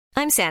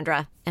I'm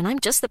Sandra, and I'm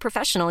just the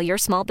professional your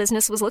small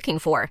business was looking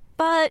for.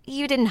 But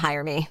you didn't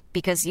hire me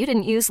because you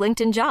didn't use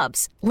LinkedIn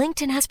Jobs.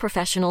 LinkedIn has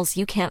professionals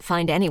you can't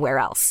find anywhere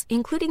else,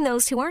 including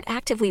those who aren't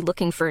actively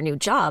looking for a new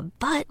job,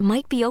 but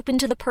might be open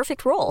to the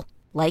perfect role,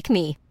 like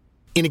me.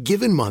 In a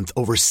given month,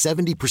 over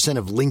 70%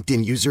 of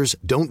LinkedIn users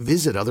don't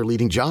visit other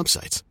leading job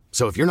sites.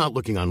 So if you're not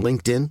looking on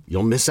LinkedIn,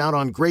 you'll miss out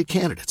on great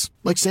candidates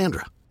like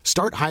Sandra.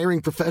 Start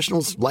hiring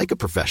professionals like a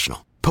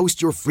professional.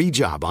 Post your free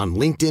job on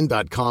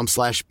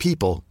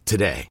linkedin.com/people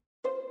today.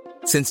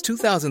 Since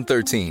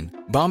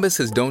 2013, Bombas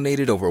has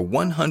donated over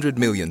 100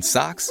 million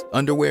socks,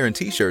 underwear, and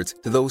T-shirts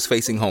to those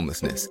facing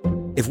homelessness.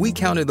 If we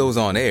counted those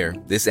on air,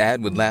 this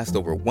ad would last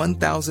over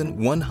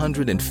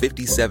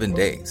 1,157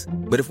 days.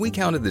 But if we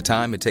counted the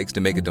time it takes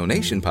to make a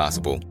donation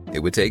possible, it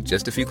would take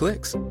just a few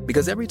clicks.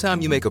 Because every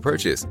time you make a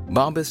purchase,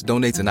 Bombas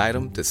donates an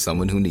item to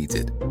someone who needs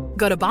it.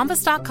 Go to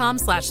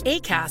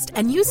bombas.com/ACAST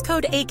and use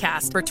code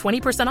ACAST for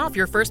 20% off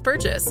your first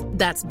purchase.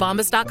 That's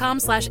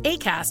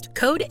bombas.com/ACAST,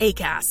 code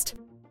ACAST.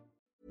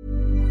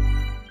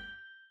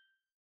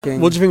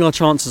 What do you think our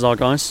chances are,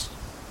 guys?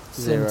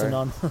 Zero. Slim to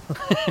none.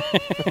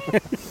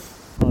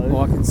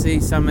 Oh, I can see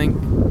something.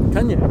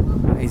 Can you?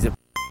 He's a...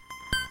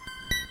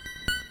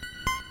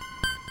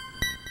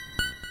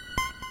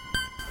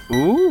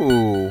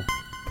 Ooh.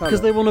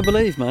 Because they want to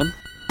believe, man.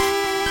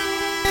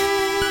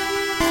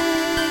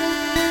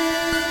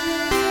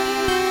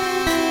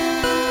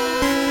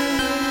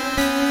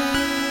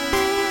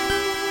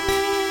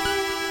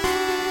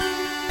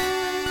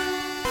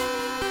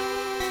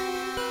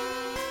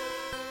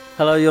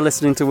 Hello, you're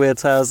listening to Weird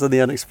Tales of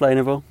the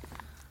Unexplainable.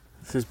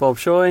 This is Bob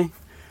Shoy,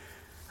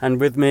 and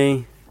with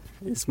me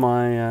is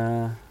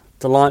my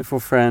delightful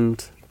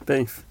friend,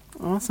 Beef.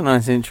 Oh, that's a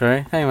nice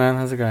intro. Hey man,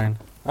 how's it going?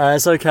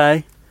 It's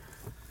okay.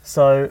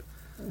 So,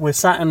 we're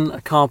sat in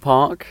a car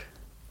park,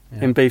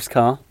 in Beef's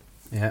car.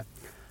 Yeah.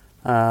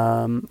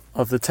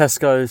 Of the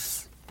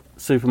Tesco's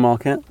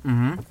supermarket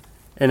Mm-hmm.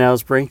 in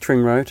Aylesbury,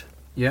 Tring Road.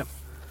 Yep.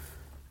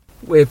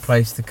 Weird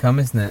place to come,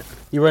 isn't it?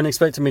 You weren't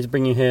expecting me to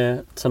bring you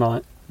here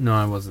tonight. No,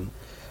 I wasn't.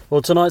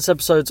 Well, tonight's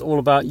episode's all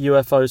about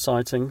UFO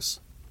sightings.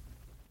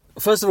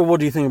 First of all, what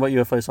do you think about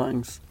UFO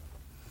sightings?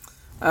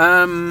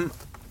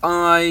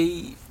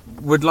 I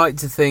would like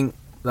to think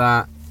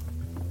that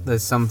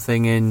there's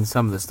something in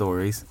some of the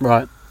stories.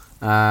 Right.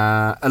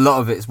 A lot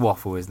of it's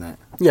waffle, isn't it?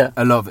 Yeah.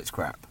 A lot of it's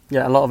crap.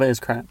 Yeah, a lot of it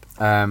is crap.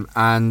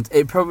 And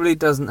it probably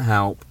doesn't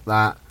help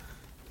that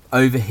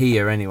over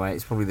here, anyway,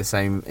 it's probably the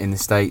same in the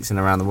States and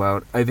around the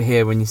world. Over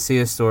here, when you see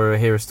a story or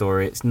hear a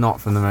story, it's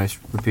not from the most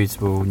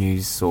reputable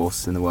news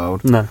source in the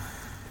world. No.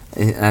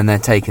 And they're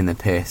taking the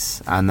piss.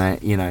 And they,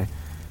 you know,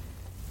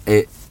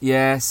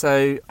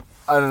 so,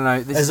 I don't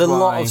know. There's a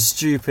lot of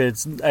stupid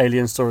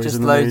alien stories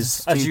in the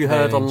news. As you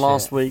heard on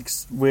last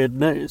week's Weird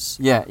News.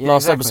 Yeah,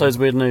 last episode's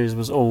Weird News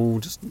was all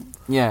just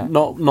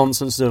not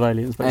nonsense of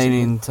aliens, basically.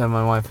 Alien turned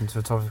my wife into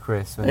a toffee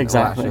crisp. And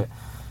exactly. All that shit.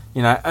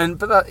 You know,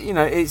 but that, you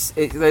know,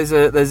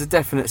 there's a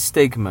definite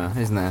stigma,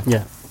 isn't there?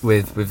 Yeah.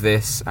 With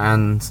this,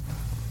 and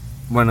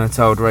when I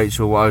told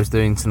Rachel what I was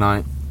doing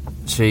tonight,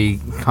 she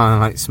kind of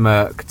like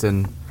smirked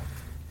and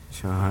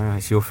she went, "Oh,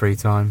 it's your free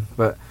time."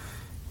 But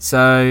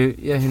so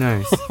yeah, who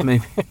knows?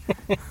 Maybe.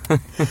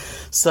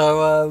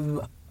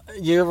 So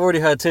you've already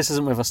heard Tiss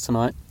isn't with us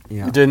tonight.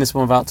 Yeah. We're doing this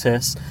one without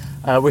Tiss.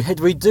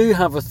 We do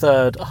have a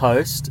third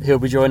host. He'll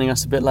be joining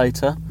us a bit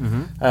later.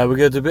 Mm-hmm. We're going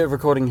to do a bit of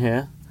recording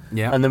here.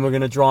 Yeah. And then we're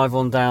going to drive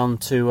on down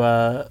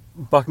to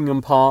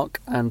Buckingham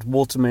Park and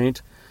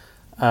Watermead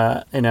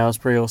in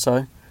Aylesbury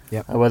also,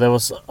 where there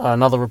was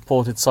another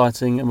reported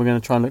sighting, and we're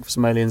going to try and look for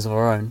some aliens of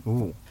our own.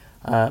 Ooh.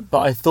 But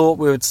I thought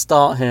we would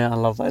start here. I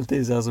love that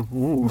enthusiasm.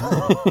 Ooh.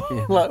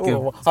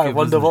 I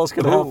wonder what's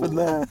going to happen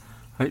there.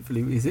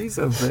 Hopefully we see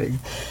something.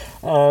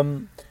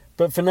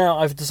 But for now,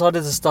 I've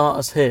decided to start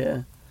us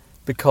here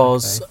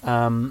because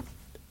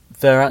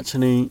there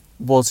actually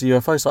was a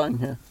UFO sighting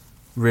here.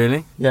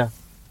 Really? Yeah.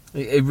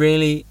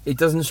 It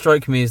doesn't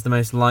strike me as the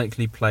most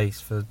likely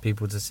place for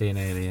people to see an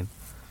alien.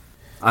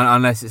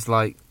 Unless it's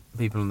like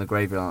people on the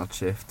graveyard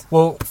shift.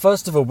 Well,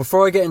 first of all,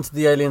 before I get into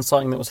the alien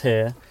sighting that was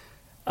here,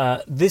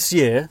 this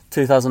year,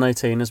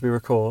 2018, as we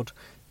record,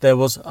 there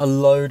was a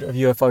load of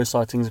UFO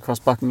sightings across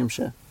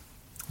Buckinghamshire.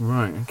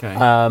 Right, okay.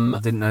 I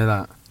didn't know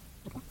that.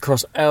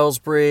 Across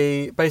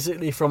Aylesbury,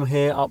 basically from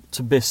here up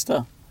to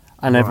Bicester,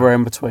 and everywhere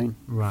in between.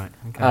 Right,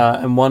 okay.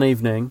 And one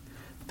evening,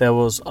 there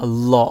was a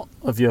lot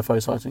of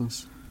UFO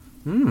sightings.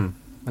 I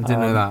didn't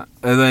know that.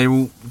 Are they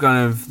all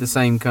kind of the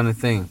same kind of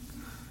thing?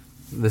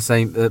 The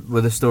same,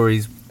 were the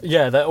stories...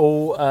 Yeah, they're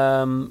all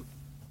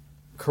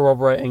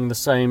corroborating the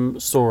same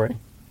story.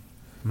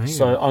 Amazing.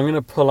 So I'm going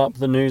to pull up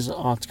the news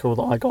article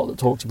that I got that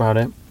talked about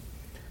it.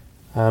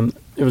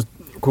 It was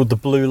called The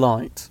Blue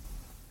Light.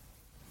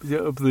 Is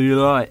it a blue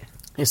light?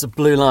 It's a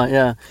blue light,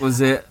 yeah.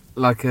 Was it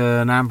like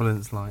an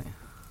ambulance light?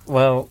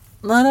 Well,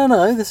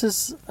 no, this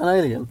is an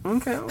alien.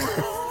 Okay.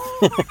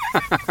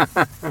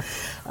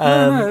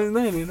 No,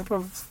 no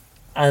problem.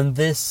 And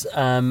this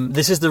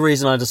is the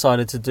reason I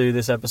decided to do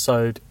this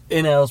episode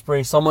in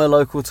Aylesbury, somewhere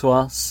local to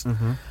us.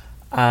 Mm-hmm.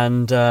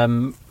 And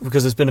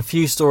because there's been a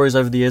few stories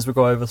over the years, we'll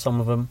go over some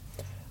of them.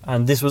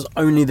 And this was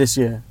only this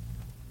year.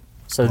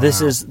 So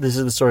this is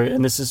the story,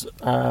 and this is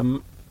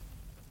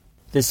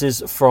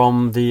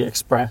from the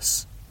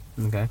Express.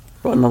 Okay.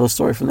 Got another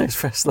story from the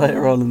Express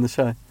later on in the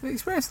show. The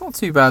Express, not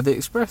too bad. The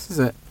Express, is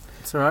it?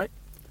 It's all right.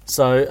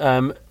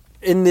 So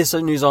in this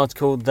news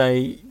article,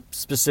 they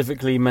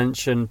specifically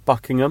mention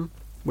Buckingham,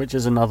 which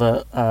is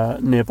another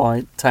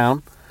nearby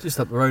town. Just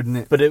up the road, isn't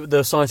it? But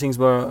the sightings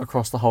were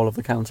across the whole of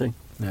the county.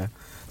 Yeah.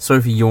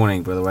 Sorry for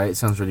yawning, by the way. It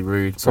sounds really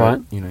rude. It's all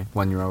right.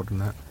 1-year-old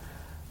and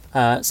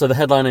that. So the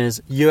headline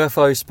is,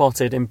 UFO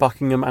spotted in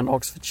Buckingham and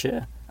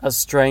Oxfordshire as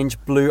strange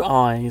blue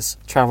eyes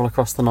travel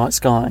across the night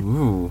sky.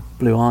 Ooh.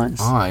 Blue eyes.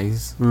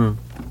 Eyes?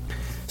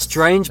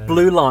 Strange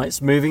blue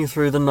lights moving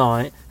through the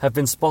night have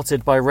been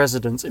spotted by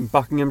residents in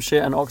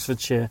Buckinghamshire and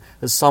Oxfordshire,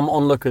 as some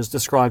onlookers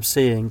describe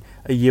seeing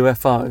a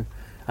UFO.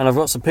 And I've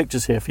got some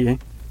pictures here for you.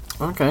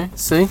 Okay,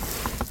 see?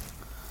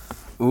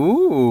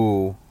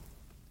 Ooh.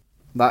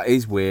 That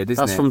is weird,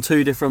 isn't it? That's from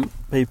two different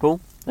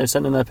people. They've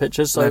sent in their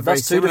pictures, so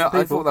that's two different people.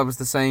 I thought that was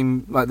the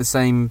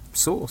same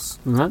source.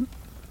 No.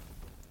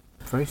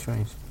 Very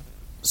strange.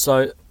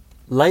 So,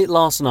 late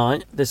last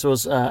night, this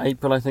was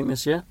April, I think,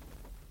 this year.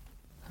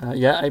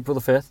 April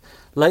the 5th.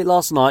 Late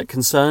last night,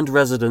 concerned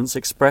residents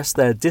expressed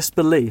their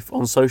disbelief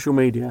on social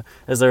media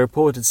as they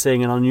reported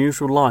seeing an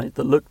unusual light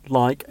that looked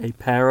like a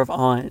pair of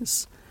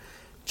eyes.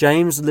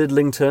 James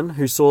Lidlington,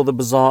 who saw the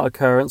bizarre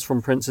occurrence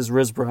from Prince's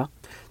Risborough,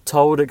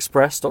 told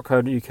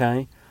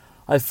express.co.uk,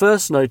 I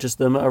first noticed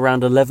them at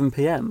around 11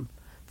 p.m.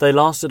 They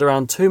lasted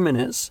around 2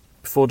 minutes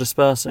before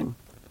dispersing.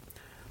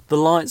 The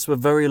lights were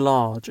very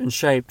large and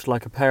shaped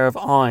like a pair of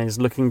eyes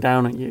looking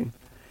down at you.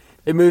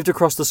 It moved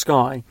across the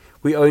sky.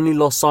 We only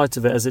lost sight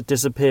of it as it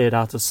disappeared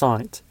out of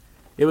sight.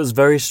 It was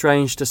very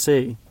strange to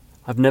see.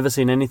 I've never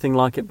seen anything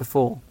like it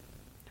before.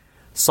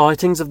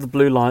 Sightings of the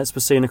blue lights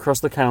were seen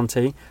across the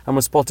county and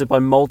were spotted by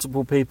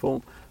multiple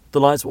people. The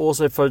lights were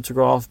also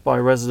photographed by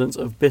residents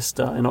of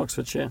Bicester in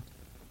Oxfordshire.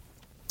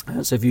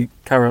 So if you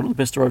carry on the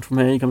Bicester Road from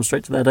here, you come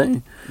straight to there, don't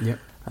you? Yep.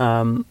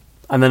 And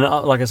then,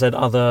 like I said,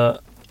 other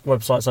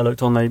websites I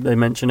looked on, they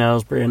mention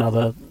Aylesbury and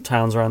other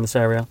towns around this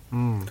area.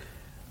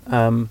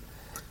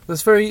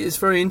 It's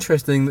very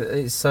interesting that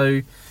it's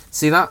so.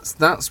 See,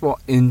 that's what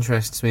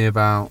interests me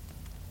about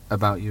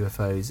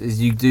UFOs, is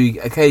you do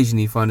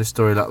occasionally find a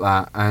story like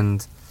that,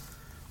 and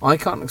I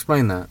can't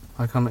explain that.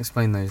 I can't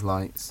explain those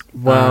lights.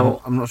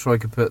 Well, I'm not sure I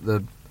could put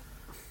the.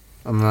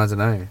 I don't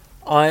know.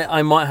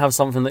 I might have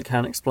something that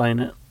can explain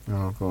it.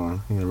 Oh, go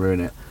on! You're gonna ruin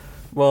it.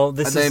 Well,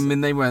 they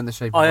weren't the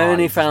shape of eyes. I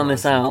only found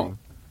this out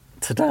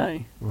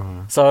today,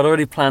 Right. so I'd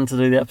already planned to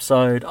do the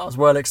episode. I was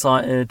well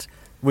excited.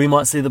 We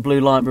might see the blue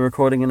light we're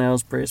recording in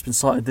Aylesbury. It's been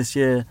sighted this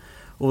year.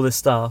 All this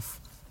stuff,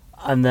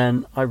 and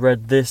then I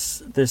read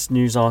this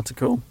news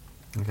article.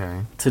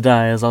 Okay.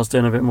 Today, as I was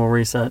doing a bit more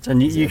research,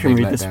 and you can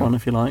read this one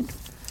if you like.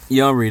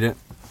 Yeah, I'll read it.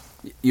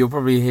 You'll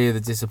probably hear the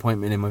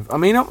disappointment in my. I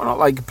mean, I'm not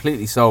like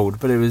completely sold,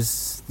 but it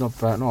was not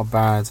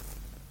bad.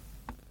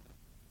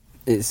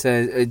 It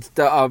says,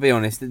 I'll be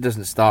honest, it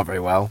doesn't start very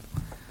well.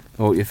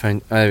 Oh, your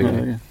phone. There we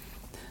go. Yeah.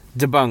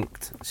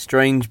 Debunked.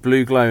 Strange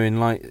blue glow in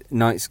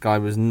night sky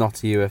was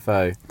not a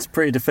UFO. It's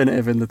pretty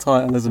definitive in the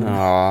title, isn't it?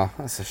 Ah,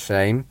 that's a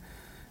shame.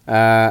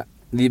 The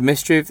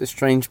mystery of the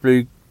strange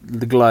blue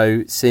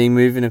glow seen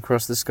moving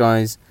across the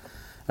skies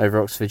over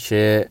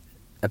Oxfordshire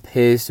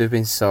appears to have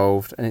been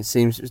solved, and it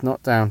seems it was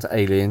not down to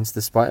aliens,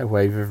 despite a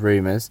wave of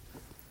rumours.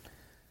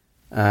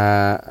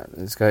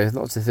 Let's go.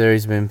 Lots of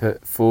theories have been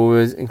put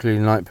forward,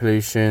 including light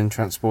pollution,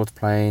 transport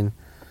plane.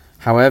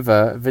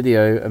 However,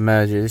 video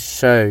emerges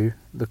show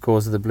the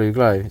cause of the blue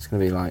glow. It's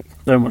going to be like.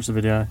 Don't watch the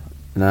video.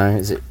 No,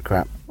 is it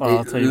crap? Well,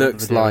 I'll tell you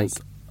looks like.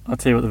 I'll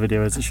tell you what the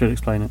video is. It should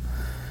explain it.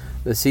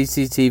 The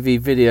CCTV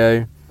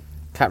video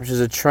captures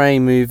a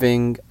train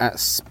moving at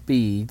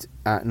speed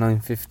at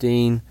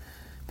 9:15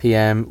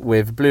 p.m.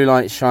 with blue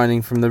light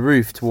shining from the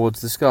roof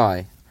towards the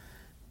sky.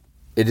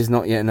 It is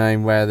not yet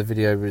known where the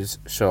video was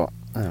shot.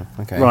 Oh,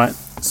 okay. Right,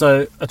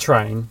 so a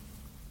train,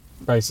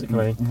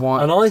 basically.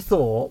 Why? And I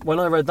thought, when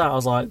I read that, I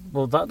was like,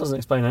 well, that doesn't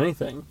explain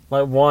anything.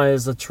 Like, why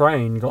has the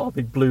train got a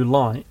big blue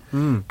light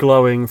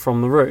glowing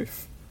from the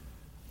roof?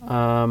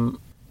 Now,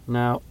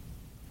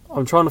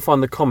 I'm trying to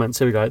find the comments.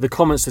 Here we go. The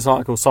comments to this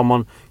article,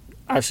 someone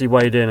actually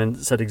weighed in and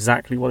said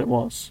exactly what it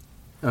was.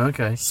 Oh,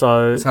 okay.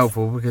 So it's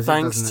helpful because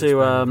thanks to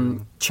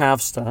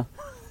Chavster,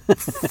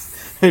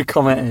 who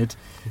commented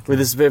with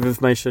this bit of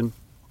information.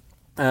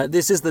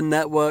 This is the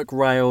Network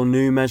Rail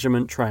new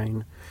measurement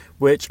train,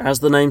 which,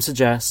 as the name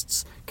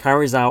suggests,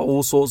 carries out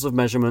all sorts of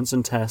measurements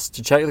and tests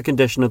to check the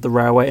condition of the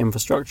railway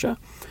infrastructure.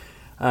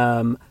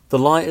 The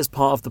light is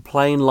part of the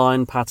Plane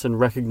Line Pattern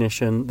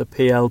Recognition, the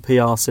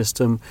PLPR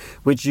system,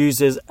 which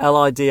uses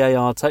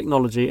LIDAR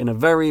technology in a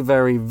very,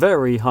 very,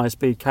 very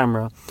high-speed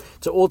camera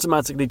to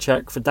automatically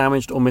check for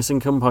damaged or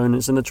missing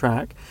components in the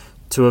track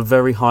to a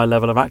very high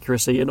level of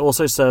accuracy, and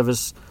also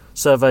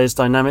surveys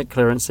dynamic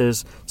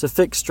clearances to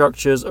fixed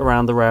structures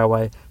around the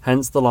railway,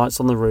 hence the lights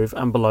on the roof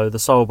and below the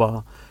soul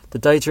bar. The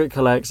data it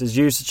collects is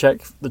used to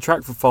check the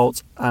track for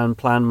faults and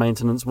plan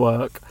maintenance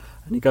work.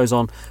 And he goes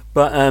on.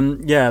 But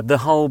the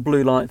whole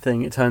blue light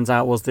thing, it turns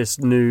out, was this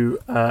new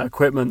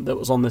equipment that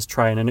was on this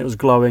train, and it was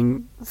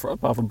glowing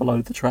above and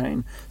below the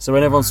train. So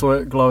when everyone saw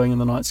it glowing in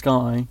the night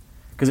sky,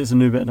 because it's a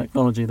new bit of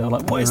technology, they were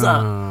like, what is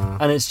that?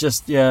 And it's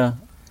just,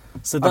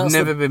 So that's I've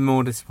never been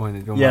more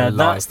disappointed in my life.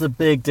 That's the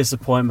big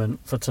disappointment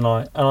for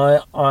tonight.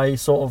 And I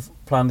sort of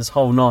planned this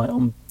whole night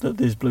on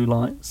these blue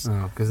lights.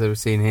 Oh, because they were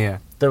seen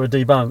here. They were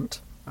debunked.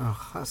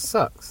 Oh, that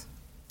sucks.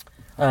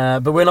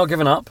 But we're not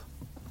giving up.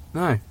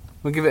 No.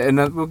 We'll give it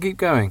another. We'll keep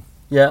going.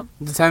 Yeah.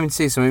 I'm determined to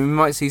see something. We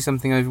might see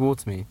something over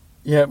Watermead.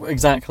 Yeah,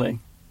 exactly.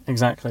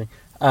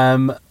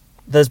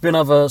 There's been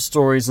other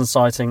stories and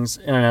sightings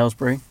in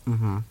Aylesbury.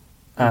 Mm-hmm.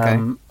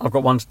 Okay. I've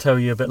got one to tell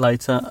you a bit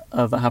later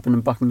that happened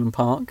in Buckingham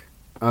Park.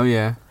 Oh,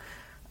 yeah.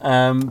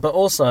 But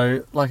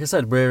also, like I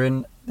said, we're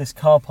in this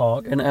car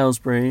park in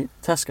Aylesbury,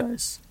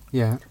 Tesco's.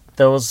 Yeah.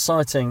 There was a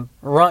sighting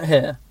right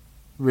here.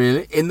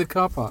 Really? In the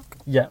car park?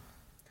 Yeah.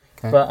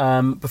 Okay.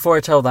 But before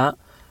I tell that,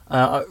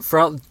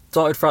 throughout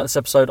this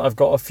episode, I've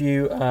got a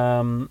few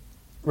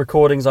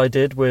recordings I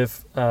did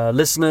with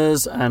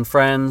listeners and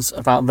friends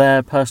about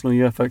their personal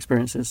UFO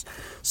experiences.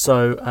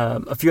 So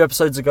a few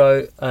episodes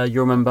ago, you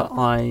remember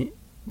I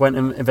went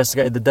and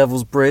investigated the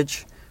Devil's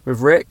Bridge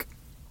with Rick.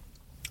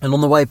 And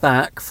on the way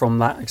back from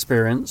that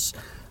experience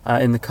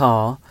in the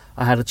car,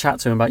 I had a chat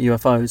to him about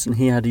UFOs, and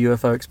he had a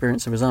UFO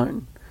experience of his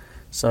own.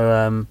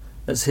 So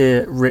let's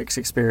hear Rick's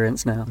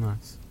experience now.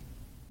 Nice.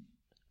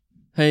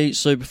 Hey,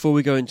 so before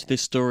we go into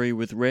this story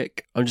with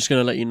Rick, I'm just going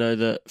to let you know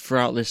that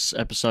throughout this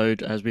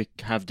episode, as we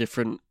have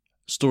different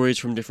stories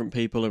from different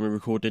people and we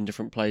record in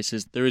different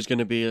places, there is going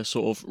to be a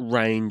sort of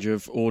range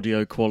of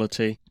audio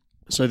quality.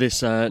 So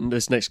this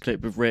next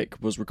clip with Rick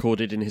was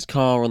recorded in his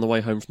car on the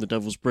way home from the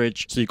Devil's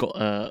Bridge. So you've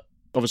got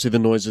obviously the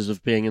noises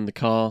of being in the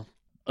car.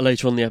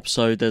 Later on in the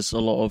episode, there's a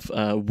lot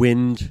of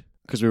wind,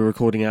 because we were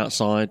recording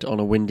outside on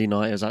a windy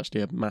night. It was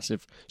actually a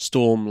massive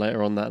storm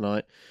later on that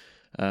night.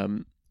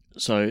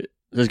 So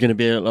there's going to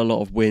be a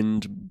lot of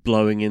wind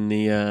blowing in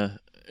the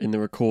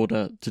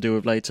recorder to do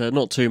with later.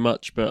 Not too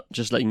much, but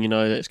just letting you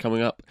know that it's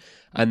coming up.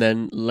 And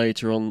then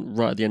later on,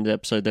 right at the end of the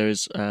episode, there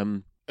is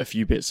a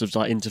few bits of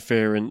like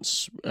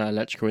interference,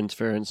 electrical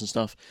interference and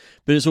stuff.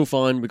 But it's all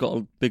fine. We've got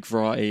a big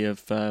variety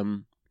of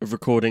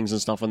recordings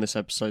and stuff on this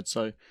episode,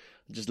 so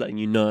just letting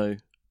you know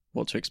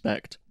what to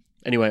expect.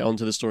 Anyway, on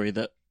to the story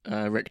that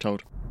Rick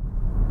told.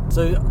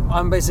 So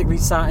I'm basically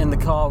sat in the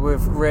car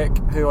with Rick,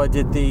 who I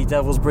did the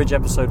Devil's Bridge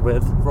episode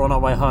with. We're on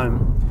our way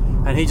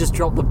home, and he just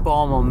dropped the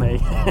bomb on me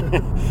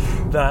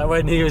that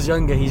when he was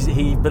younger,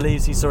 he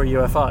believes he saw a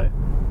UFO,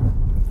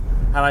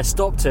 and I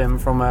stopped him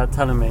from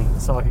telling me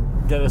so I could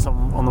get this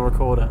on the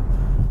recorder.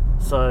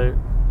 So,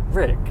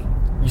 Rick,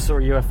 you saw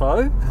a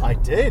UFO? I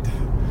did.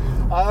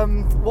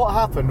 What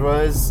happened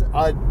was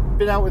I'd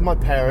been out with my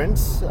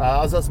parents.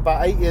 I was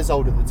about 8 years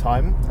old at the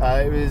time.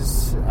 It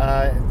was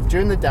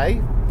during the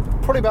day,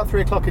 probably about 3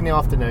 o'clock in the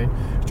afternoon,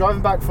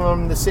 driving back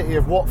from the city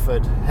of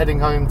Watford, heading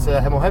home to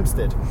Hemel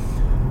Hempstead.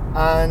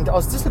 And I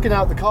was just looking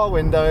out the car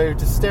window,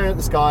 just staring at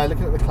the sky,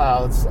 looking at the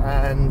clouds,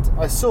 and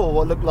I saw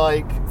what looked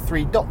like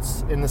 3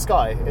 dots in the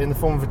sky in the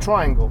form of a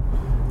triangle.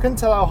 Couldn't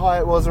tell how high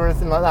it was or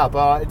anything like that,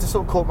 but it just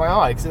sort of caught my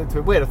eye because it looked a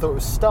bit weird. I thought it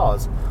was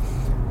stars.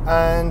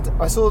 And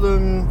I saw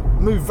them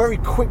move very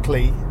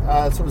quickly,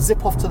 sort of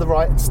zip off to the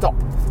right and stop,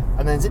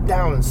 and then zip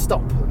down and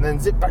stop, and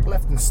then zip back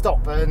left and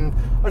stop. And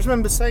I just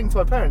remember saying to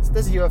my parents,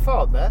 "There's a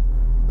UFO up there,"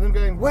 and them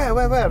going, "Where?"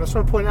 And I was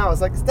trying to point out. I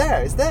was like,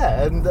 "It's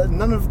there," and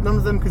none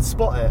of them could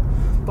spot it,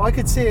 but I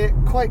could see it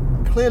quite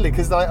clearly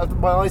because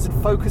my eyes had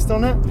focused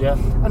on it. Yeah.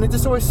 And it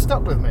just always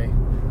stuck with me,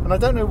 and I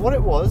don't know what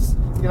it was.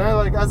 You know,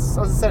 like as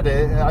I said,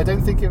 I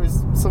don't think it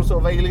was some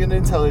sort of alien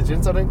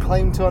intelligence. I don't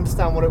claim to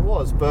understand what it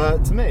was,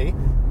 but to me,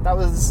 that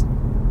was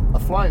a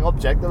flying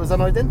object that was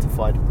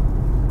unidentified.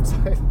 So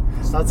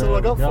that's all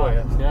I got for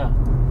you. Yeah.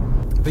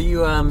 But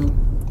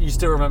you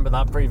still remember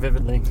that pretty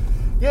vividly.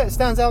 Yeah, it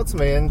stands out to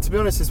me, and to be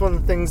honest, it's one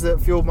of the things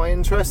that fueled my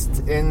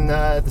interest in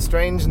the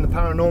strange and the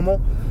paranormal.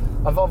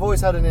 I've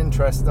always had an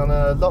interest, done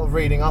a lot of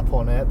reading up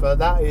on it, but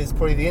that is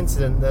probably the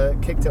incident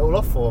that kicked it all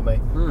off for me.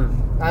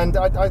 And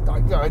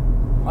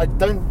I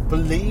don't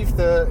believe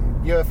that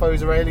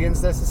UFOs are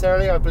aliens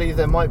necessarily. I believe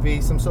there might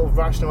be some sort of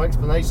rational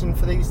explanation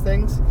for these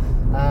things.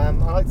 I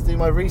like to do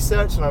my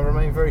research, and I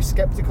remain very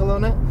sceptical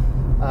on it.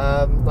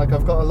 Like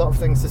I've got a lot of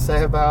things to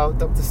say about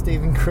Dr.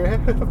 Stephen Greer.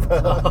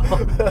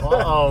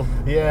 Uh-oh.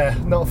 Yeah,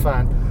 not a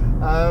fan.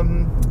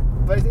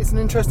 But it's an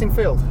interesting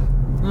field.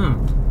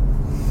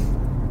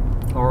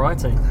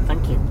 Alrighty,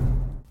 thank you.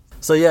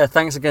 So yeah,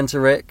 thanks again to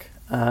Rick.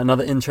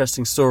 Another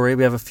interesting story.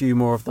 We have a few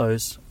more of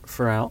those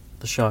throughout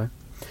the show.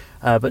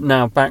 But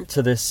now back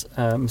to this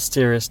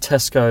mysterious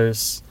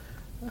Tesco's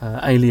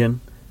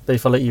alien.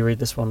 Beef, I'll let you read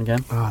this one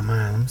again. Oh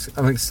man,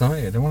 I'm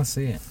excited. I want to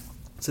see it.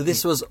 So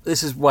this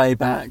is way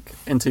back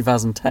in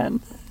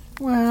 2010.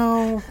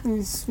 Well,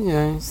 it's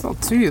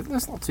not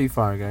too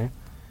far ago.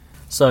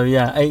 So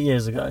yeah, 8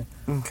 years ago.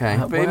 Okay,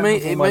 but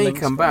it may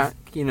come back.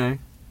 You know.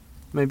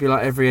 Maybe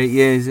like every 8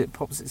 years it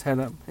pops its head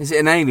up. Is it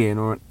an alien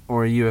or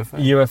a UFO?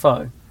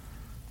 UFO.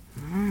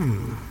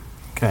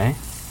 Okay.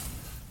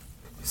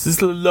 This is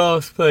the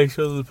last place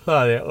on the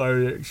planet I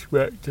would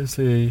expect to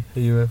see a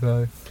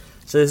UFO.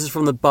 So this is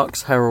from the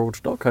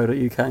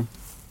bucksherald.co.uk.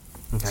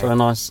 Okay. So a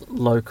nice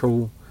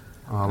local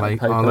Our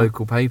paper.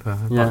 local paper,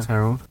 Yeah. Bucks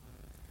Herald.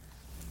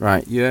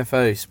 Right,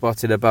 UFO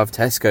spotted above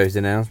Tesco's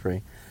in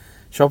Aylesbury.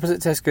 Shoppers at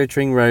Tesco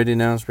Tring Road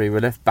in Aylesbury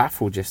were left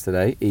baffled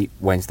yesterday,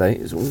 Wednesday.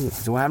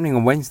 It's all happening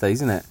on Wednesday,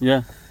 isn't it?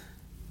 Yeah.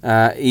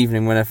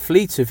 Evening when a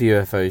fleet of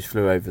UFOs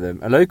flew over them.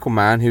 A local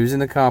man who was in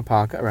the car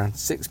park at around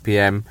 6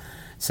 p.m.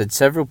 said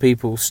several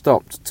people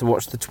stopped to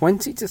watch the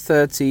 20 to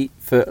 30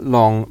 foot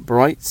long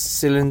bright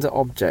cylinder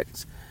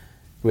object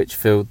which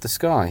filled the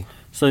sky.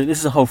 So this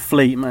is a whole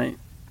fleet, mate.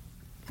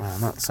 Wow,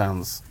 that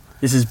sounds...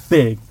 This is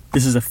big.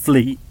 This is a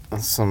fleet.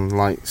 That's some,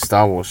 like,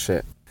 Star Wars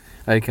shit.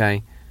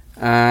 Okay.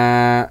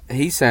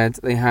 He said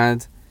they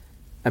had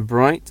a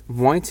bright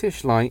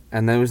whitish light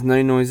and there was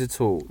no noise at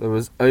all. There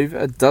was over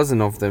a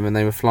dozen of them and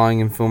they were flying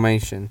in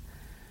formation.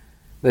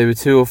 They were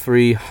 200 or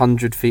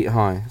 300 feet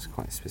high. That's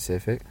quite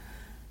specific.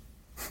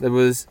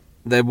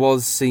 There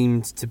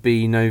seemed to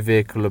be no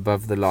vehicle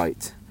above the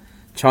light.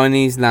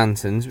 Chinese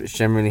lanterns, which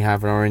generally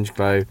have an orange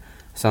glow, are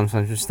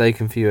sometimes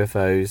mistaken for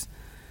UFOs.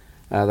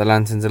 The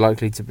lanterns are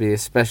likely to be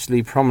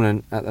especially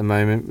prominent at the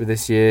moment with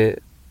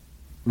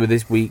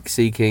this week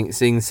seeing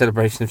the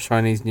celebration of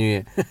Chinese New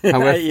Year.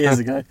 However, 8 years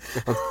ago.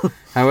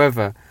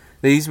 However,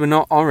 these were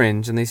not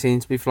orange and they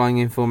seemed to be flying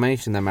in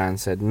formation, the man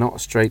said,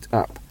 not straight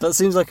up. That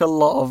seems like a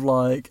lot of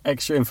like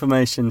extra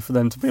information for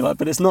them to be like,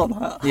 but it's not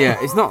that. Yeah,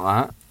 it's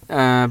not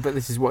that, but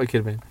this is what it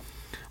could have been.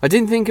 I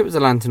didn't think it was a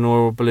lantern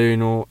or a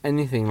balloon or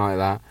anything like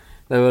that.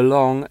 They were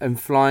long and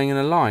flying in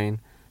a line.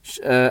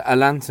 A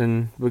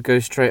lantern would go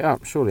straight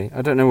up, surely.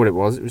 I don't know what it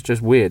was. It was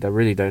just weird. I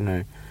really don't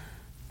know.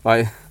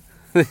 Like,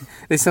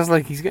 this sounds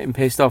like he's getting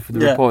pissed off with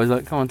the report. He's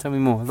like, come on, tell me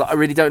more. I was like, I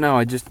really don't know.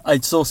 I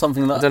saw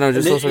something that... I don't know, I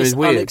just saw something it's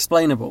weird.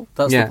 Unexplainable.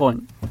 That's the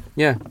point.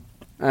 Yeah.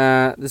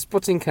 The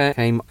spotting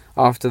came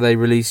after they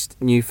released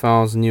new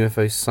files and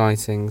UFO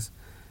sightings.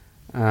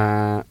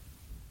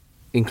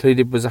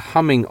 Included was a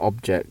humming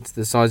object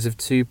the size of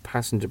 2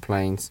 passenger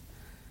planes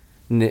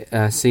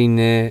seen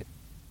near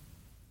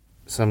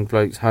some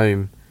bloke's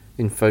home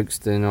in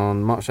Folkestone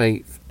on March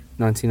 8th,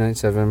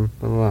 1997.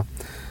 Blah, blah,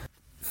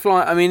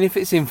 blah. I mean, if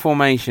it's in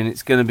formation,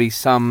 it's going to be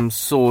some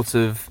sort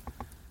of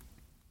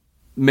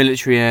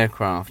military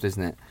aircraft,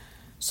 isn't it?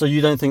 So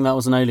you don't think that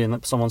was an alien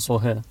that someone saw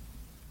here?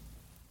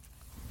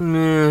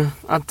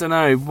 I don't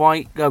know.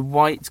 White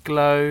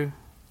glow,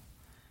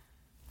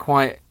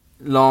 quite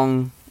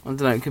long. I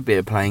don't know. It could be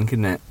a plane,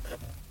 couldn't it?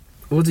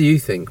 What do you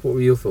think? What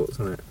were your thoughts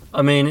on it?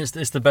 I mean,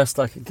 it's the best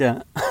I could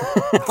get.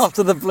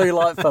 After the blue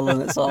light fell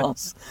on its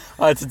arse,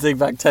 I had to dig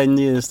back 10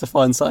 years to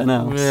find something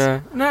else.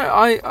 Yeah.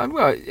 No,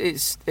 well,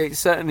 it's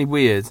certainly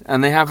weird,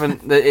 and they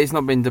haven't. It's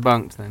not been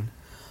debunked then.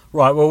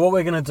 Right. Well, what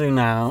we're going to do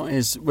now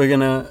is we're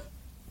going to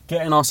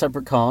get in our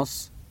separate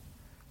cars,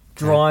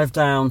 drive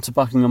down to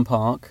Buckingham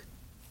Park,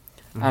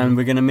 and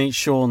we're going to meet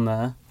Sean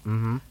there.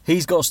 Mm-hmm.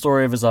 He's got a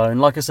story of his own.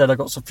 Like I said, I've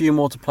got a few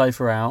more to play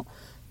throughout.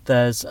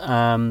 There's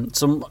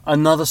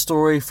another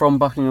story from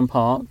Buckingham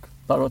Park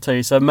that I've got to tell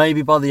you. So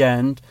maybe by the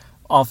end,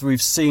 after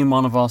we've seen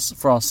one of us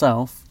for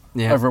ourselves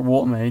over at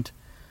Watermead,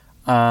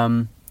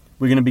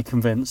 we're going to be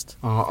convinced.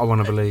 Oh, I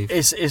want to believe.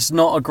 It's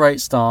not a great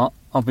start,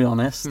 I'll be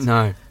honest.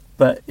 No.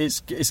 But it's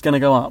going to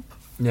go up.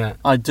 Yeah.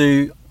 I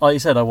do, like you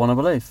said, I want to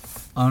believe.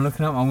 I'm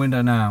looking out my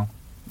window now.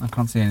 I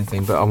can't see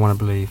anything, but I want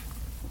to believe.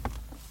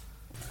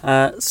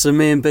 So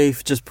me and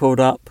Beef just pulled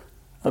up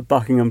at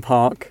Buckingham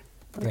Park.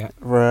 Yeah.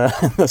 We're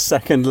the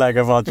second leg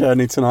of our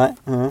journey tonight.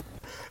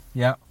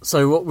 Yeah.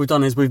 So what we've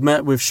done is we've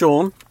met with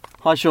Sean.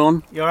 Hi,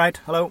 Sean. You all right?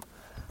 Hello.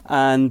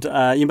 And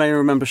you may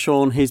remember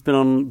Sean. He's been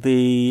on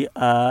he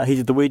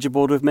did the Ouija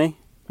board with me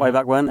way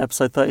back when,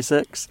 episode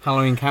 36.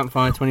 Halloween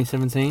Campfire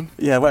 2017.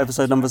 Yeah, what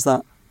episode number's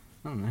that?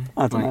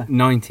 I don't know.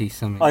 90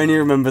 something. I only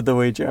remembered the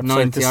Ouija episode.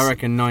 90, I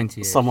reckon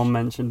 90. Someone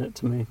mentioned it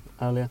to me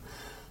earlier.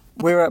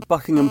 We're at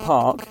Buckingham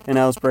Park in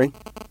Aylesbury.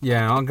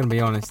 Yeah, I'm going to be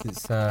honest.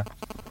 It's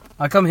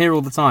I come here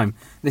all the time.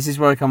 This is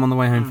where I come on the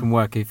way home from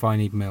work if I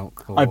need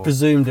milk. I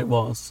presumed it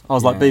was. I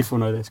was like, Beef will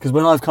know this. Because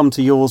when I've come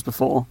to yours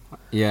before,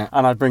 and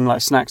I'd bring like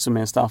snacks with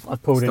me and stuff,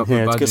 I've pulled in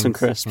here to get some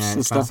crisps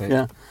and stuff.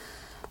 Yeah.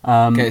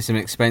 Get some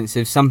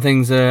expensive. Some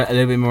things are a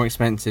little bit more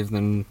expensive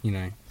than,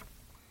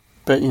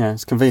 But,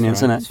 it's convenience,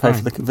 isn't it? Pay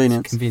for the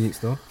convenience. It's a convenience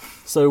store.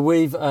 So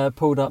we've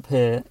pulled up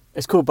here.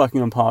 It's called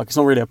Buckingham Park. It's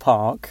not really a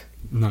park.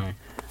 No.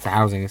 It's a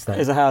housing estate.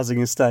 It's a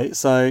housing estate.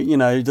 So,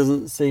 it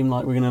doesn't seem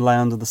like we're going to lay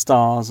under the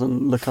stars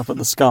and look up at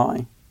the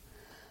sky.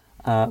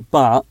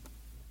 But,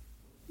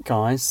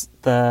 guys,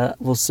 there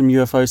was some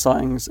UFO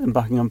sightings in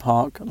Buckingham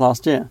Park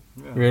last year.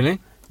 Yeah. Really?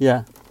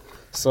 Yeah.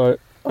 So,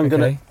 I'm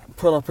going to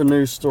pull up a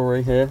news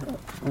story here.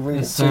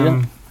 Let's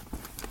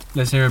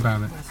hear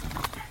about it.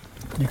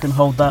 You can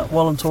hold that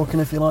while I'm talking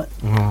if you like.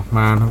 Oh,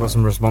 man, I've got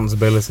some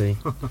responsibility.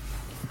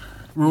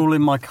 We're all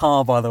in my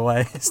car, by the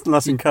way. It's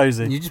nice and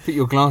cosy. You just put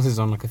your glasses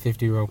on like a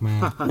 50-year-old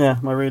man. Yeah,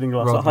 my reading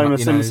glasses. Like Homer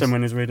Simpson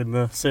when he's reading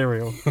the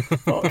cereal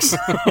box.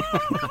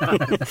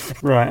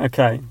 Right,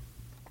 okay.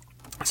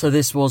 So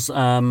this was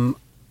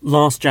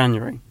last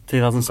January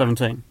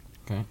 2017.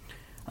 Okay.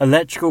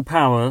 Electrical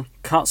power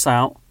cuts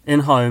out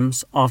in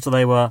homes after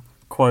they were,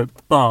 quote,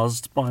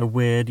 buzzed by a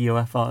weird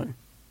UFO.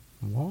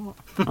 What?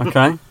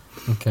 Okay.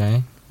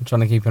 Okay. I'm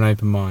trying to keep an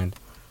open mind.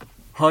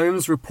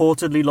 Homes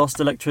reportedly lost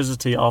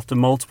electricity after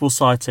multiple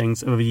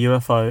sightings of a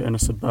UFO in a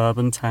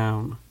suburban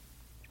town.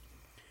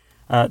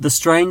 The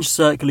strange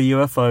circular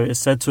UFO is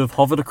said to have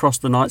hovered across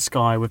the night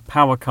sky with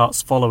power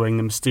cuts following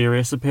the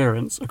mysterious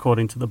appearance,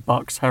 according to the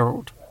Bucks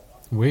Herald.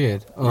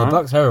 Weird. Well, the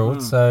Bucks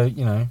Herald, so,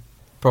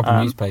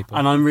 proper newspaper.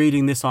 And I'm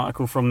reading this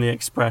article from the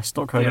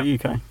express.co.uk.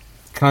 Can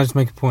I just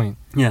make a point?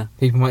 Yeah.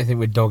 People might think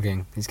we're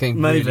dogging. It's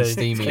getting really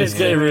steamy. It's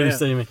getting really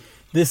steamy.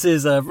 This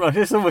is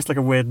it's almost like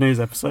a weird news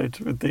episode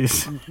with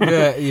these.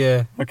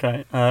 Yeah.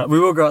 Okay. We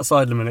will go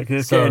outside in a minute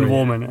because it's getting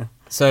warm in here.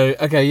 So,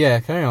 okay, yeah,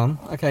 carry on.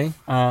 Okay.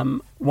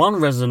 One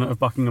resident of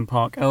Buckingham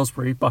Park,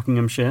 Aylesbury,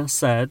 Buckinghamshire,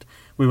 said,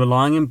 "We were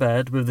lying in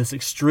bed with this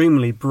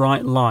extremely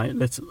bright light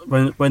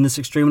when this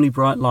extremely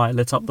bright light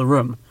lit up the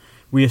room.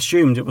 We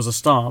assumed it was a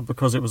star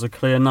because it was a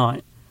clear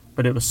night,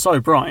 but it was so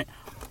bright."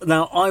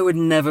 Now, I would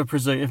never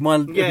presume if my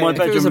bedroom if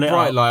it was a lit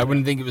bright up, light, I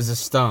wouldn't think it was a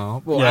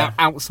star. Well, Yeah.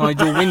 outside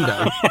your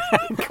window,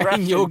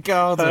 in your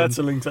garden.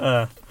 hurtling to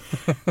earth.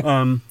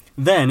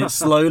 Then it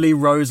slowly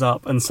rose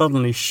up and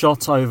suddenly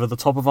shot over the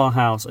top of our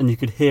house, and you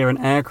could hear an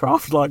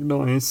aircraft-like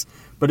noise,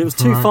 but it was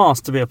too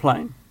fast to be a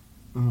plane.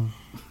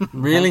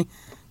 Really?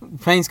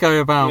 Planes go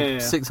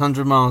about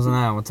 600 miles an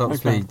hour top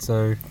speed,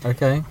 so,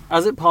 okay.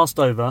 As it passed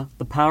over,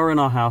 the power in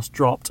our house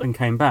dropped and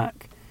came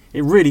back.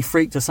 It really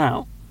freaked us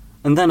out.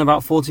 And then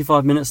about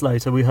 45 minutes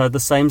later, we heard the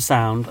same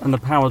sound, and the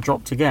power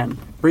dropped again,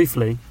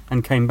 briefly,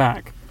 and came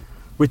back.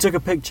 We took a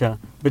picture,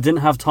 but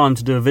didn't have time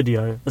to do a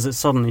video, as it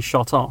suddenly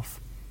shot off.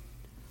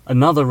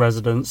 Another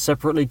resident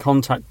separately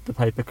contacted the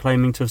paper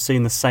claiming to have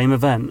seen the same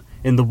event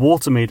in the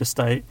Watermead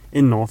estate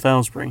in North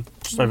Aylesbury,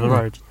 just over the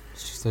road.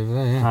 It's just over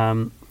there,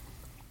 yeah.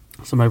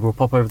 So maybe we'll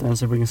pop over there and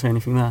see if we can see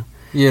anything there.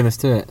 Yeah, let's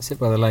do it. Sit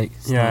by the lake.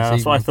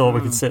 That's why I thought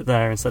we could sit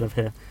there instead of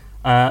here.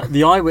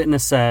 The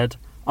eyewitness said,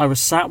 "I was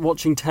sat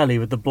watching telly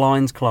with the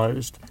blinds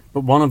closed,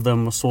 but one of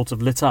them was sort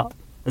of lit up,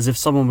 as if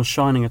someone was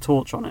shining a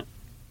torch on it.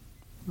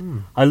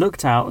 I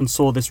looked out and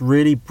saw this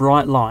really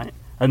bright light,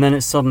 and then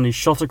it suddenly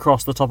shot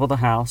across the top of the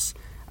house,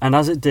 and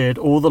as it did,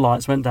 all the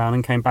lights went down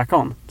and came back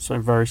on." So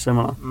very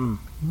similar.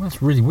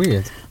 That's really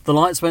weird. The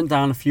lights went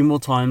down a few more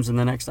times in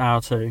the next hour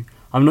or two.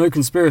 I'm no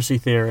conspiracy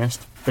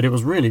theorist, but it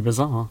was really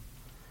bizarre.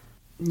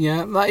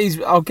 Yeah, that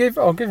is. I'll give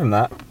him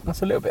that.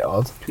 That's a little bit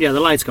odd. Yeah, the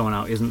lights going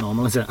out isn't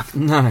normal, is it?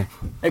 No.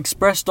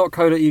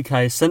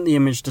 Express.co.uk sent the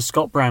image to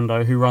Scott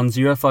Brando, who runs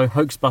UFO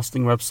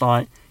hoax-busting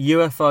website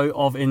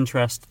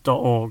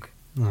UFOofinterest.org.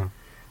 No.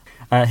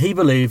 He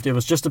believed it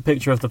was just a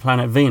picture of the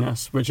planet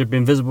Venus, which had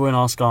been visible in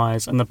our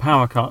skies, and the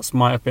power cuts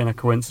might have been a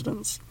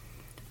coincidence.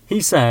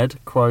 He said,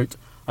 quote,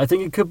 "I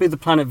think it could be the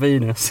planet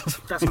Venus."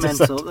 That's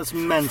mental. That's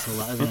mental,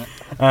 that, isn't it?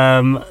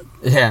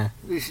 Yeah.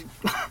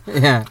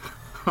 Yeah.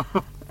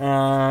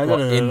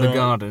 In the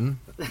garden.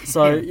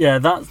 So, yeah,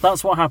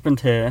 that's what happened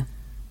here.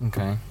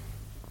 Okay.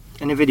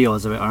 Any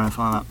videos of it or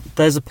anything like that?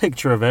 There's a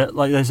picture of it.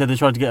 Like they said, they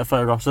tried to get a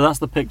photograph. So that's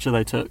the picture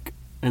they took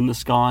in the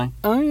sky.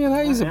 Oh, yeah,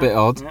 that is a bit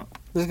odd. Yeah.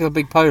 Looks like a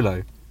big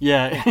polo.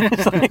 Yeah,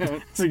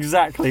 it's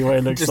exactly what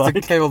it looks like.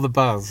 Just to kill the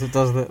buzz, it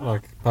does look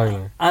like a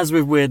polo. As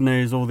with weird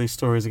news, all these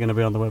stories are going to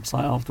be on the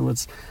website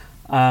afterwards.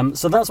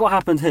 So that's what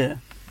happened here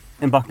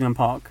in Buckingham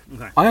Park.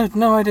 Okay. I had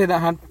no idea that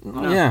had...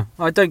 Yeah,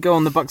 I don't go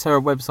on the Bucks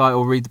Herald website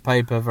or read the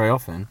paper very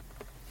often,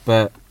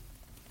 but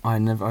I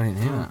didn't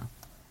hear that.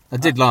 I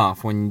did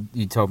laugh when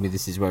you told me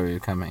this is where we were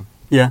coming.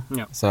 Yeah.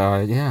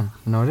 So,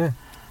 no idea.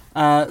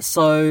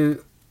 So,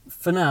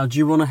 for now, do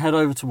you want to head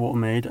over to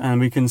Watermead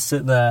and we can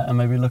sit there and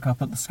maybe look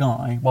up at the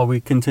sky while we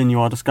continue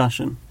our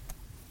discussion?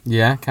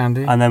 Yeah, can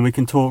do. And then we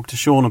can talk to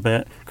Sean a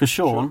bit. Because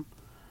Sean,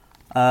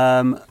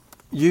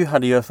 you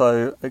had a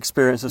UFO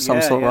experience of some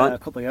sort, right? a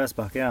couple of years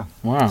back, yeah.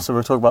 Wow. So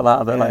we'll talk about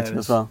that a bit later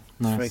as well.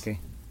 Nice. Freaky.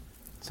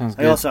 Sounds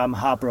good. I also am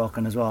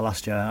heartbroken as well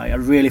last year. I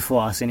really thought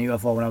I seen a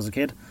UFO when I was a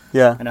kid.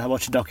 Yeah. And I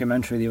watched a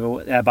documentary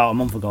about a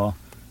month ago.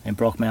 And it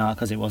broke my heart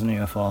because it wasn't a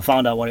UFO. I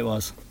found out what it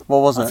was. What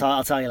was it?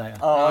 I'll tell you later.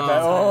 Oh, okay.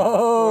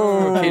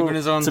 Oh, keeping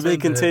us on to be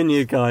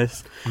continued,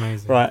 guys.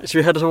 Amazing. Right, should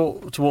we head to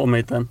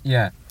Watermead then?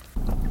 Yeah.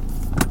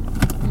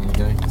 There you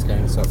go. Let's go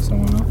and suck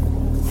someone up.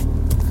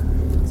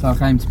 So I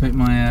came to pick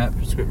my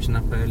prescription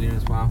up earlier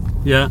as well.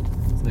 Yeah.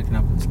 Just looking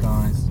up at the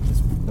skies,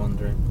 just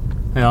wondering.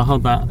 Yeah, I'll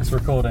hold that. It's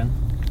recording.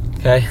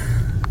 Okay.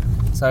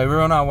 So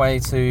we're on our way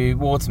to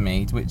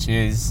Watermead, which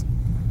is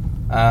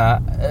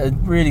a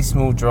really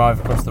small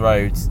drive across the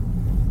road.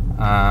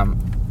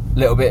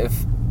 Little bit of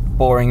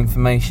boring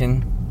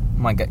information,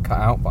 might get cut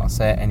out, but I'll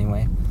say it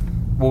anyway.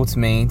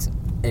 Watermead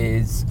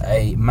is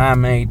a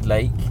man-made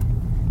lake,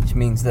 which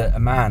means that a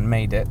man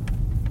made it.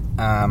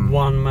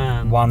 One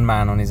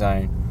man on his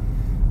own.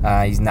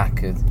 He's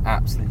knackered,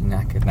 absolutely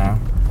knackered now.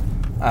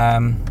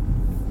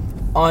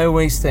 I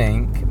always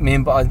think,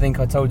 I think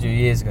I told you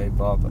years ago,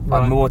 Bob,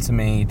 Right.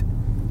 Watermead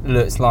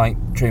looks like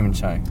Truman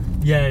Show.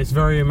 Yeah, it's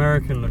very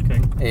American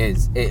looking. It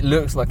is. It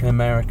looks like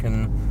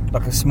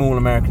like a small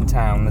American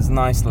town. There's a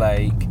nice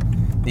lake.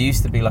 There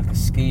used to be like a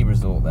ski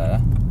resort there.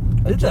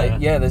 Did there?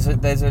 Yeah, there's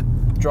a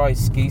dry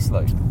ski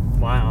slope.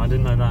 Wow, I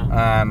didn't know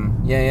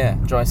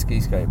that. Dry ski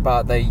slope.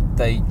 But they.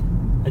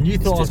 And you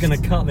thought I was going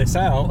to cut this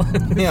out?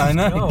 Yeah, I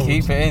know. Gold.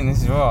 Keep it in.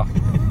 This is what.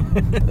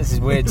 This is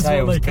Weird This is what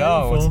Tales they came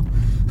gold.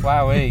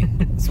 Wowee.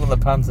 That's what the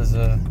Panthers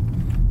are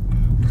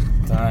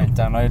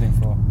downloading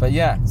for. But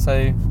yeah,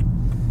 so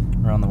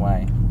we're on the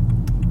way.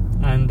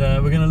 And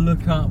we're going to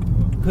look up,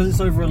 because it's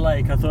over a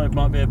lake, I thought it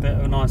might be a bit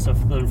nicer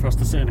than for us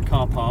to sit in a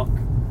car park.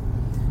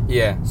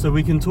 Yeah. So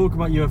we can talk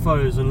about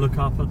UFOs and look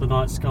up at the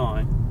night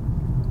sky.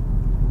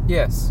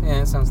 Yes,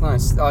 yeah, it sounds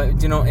nice. Do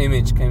you know what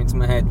image came into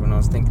my head when I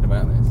was thinking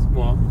about this?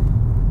 What?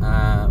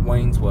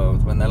 Wayne's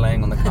World, when they're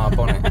laying on the car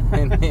bonnet at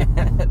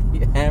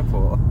the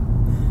airport.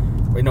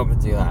 We're not going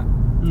to do that.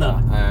 No.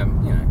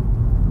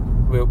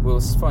 But, we'll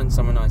find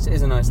somewhere nice. It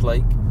is a nice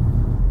lake.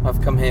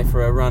 I've come here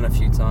for a run a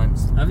few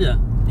times. Have you?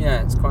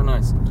 Yeah, it's quite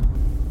nice.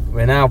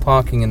 We're now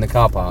parking in the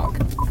car park.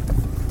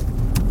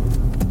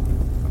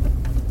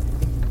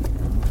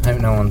 I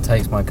hope no one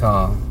takes my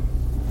car.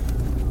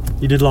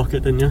 You did lock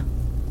it, didn't you?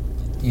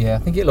 Yeah, I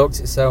think it locks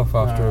itself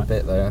after a Alright.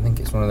 bit though. I think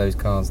it's one of those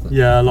cars that...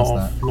 Yeah, a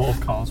does lot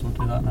of cars will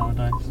do that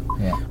nowadays.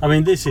 Yeah. I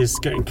mean, this is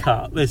getting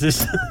cut. This is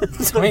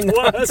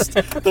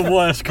the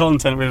worst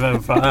content we've ever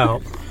put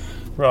out.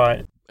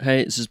 Right.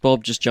 Hey, this is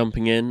Bob just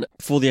jumping in.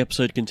 Before the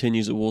episode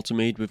continues at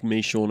Watermead with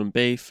me, Sean and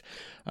Beef,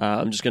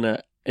 I'm just going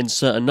to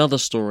insert another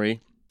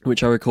story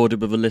which I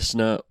recorded with a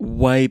listener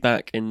way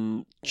back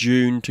in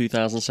June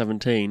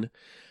 2017.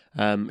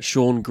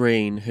 Sean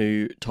Green,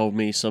 who told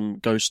me some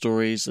ghost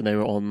stories, and they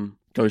were on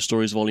Ghost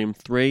Stories Volume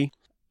 3.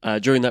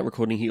 During that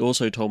recording, he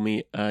also told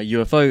me a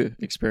UFO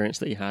experience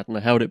that he had, and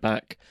I held it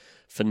back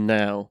for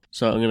now.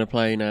 So I'm going to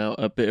play now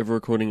a bit of a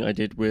recording I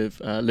did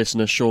with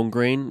listener Sean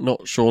Green,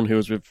 not Sean who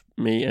was with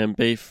me and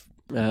Beef,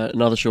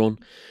 another Sean.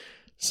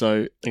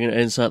 So I'm going to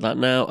insert that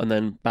now, and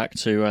then back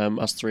to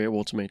us three at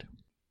Watermead.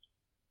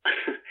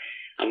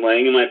 I'm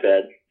laying in my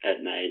bed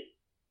at night,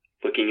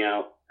 looking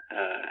out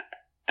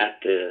at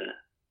the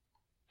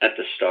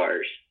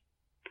stars,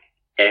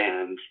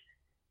 and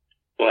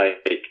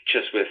like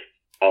just with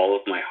all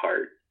of my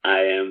heart, I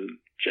am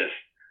just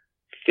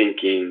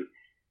thinking,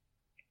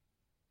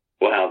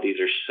 wow, these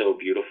are so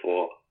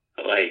beautiful.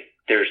 Like,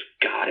 there's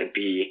gotta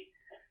be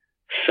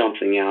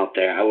something out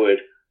there. I would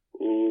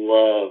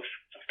love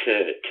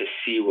to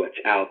see what's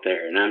out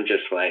there. And I'm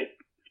just like,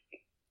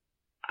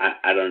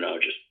 I don't know,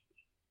 just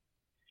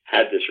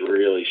had this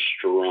really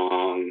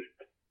strong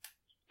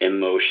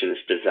emotion,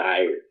 this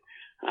desire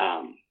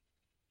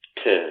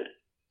to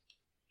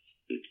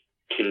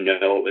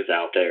know what was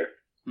out there.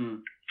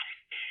 Mm.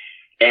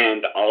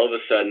 And all of a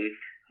sudden,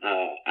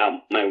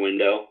 out my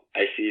window,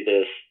 I see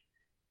this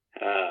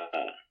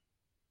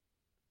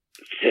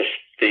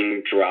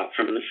thing drop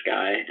from the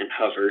sky and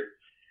hover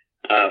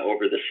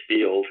over this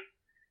field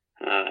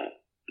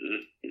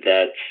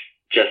that's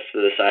just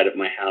to the side of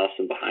my house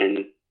and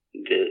behind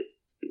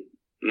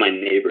my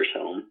neighbor's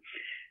home.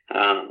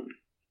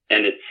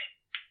 And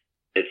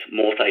it's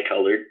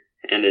multicolored,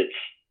 and it's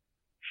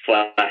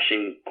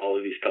flashing all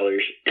of these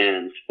colors,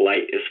 and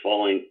light is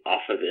falling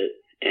off of it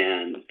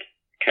and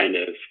kind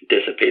of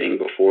dissipating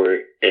before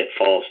it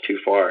falls too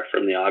far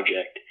from the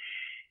object.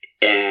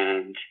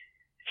 And it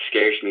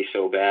scares me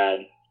so bad.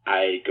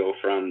 I go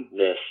from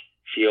this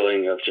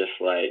feeling of just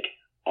like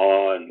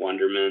awe and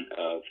wonderment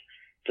of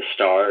the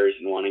stars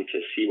and wanting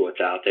to see what's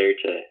out there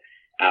to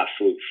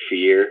absolute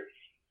fear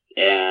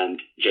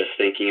and just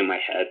thinking in my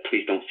head,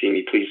 please don't see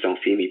me, please don't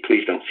see me,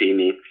 please don't see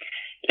me.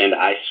 And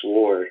I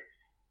swore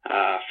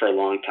for a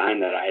long time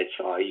that I had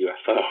saw a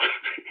UFO.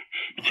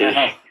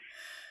 Just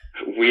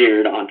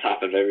weird on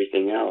top of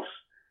everything else.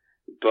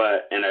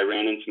 And I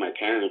ran into my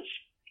parents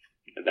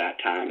at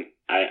that time.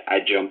 I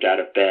jumped out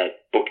of bed,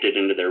 booked it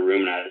into their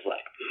room, and I was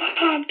like,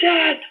 Mom,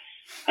 Dad,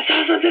 I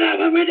saw something out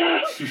my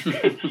window.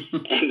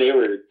 And they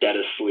were dead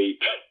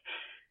asleep.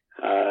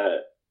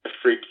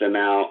 Freaked them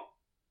out.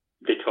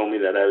 They told me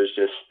that I was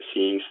just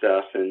seeing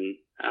stuff and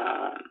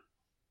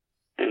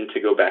to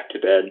go back to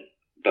bed.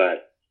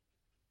 But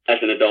as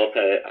an adult,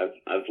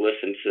 I've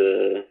listened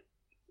to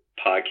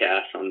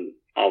podcasts on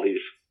all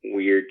these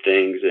weird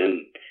things,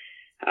 and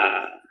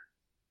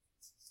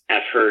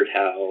I've heard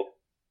how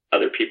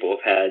other people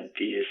have had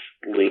these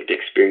linked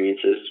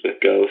experiences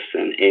with ghosts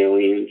and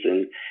aliens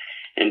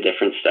and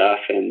different stuff.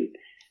 And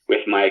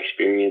with my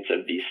experience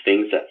of these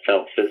things that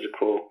felt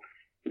physical,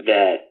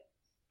 that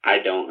I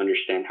don't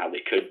understand how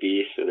they could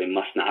be, so they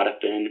must not have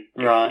been.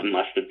 Right. It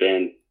must have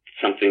been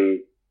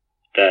something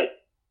that,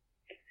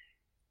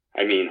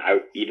 I mean,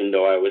 even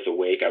though I was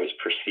awake, I was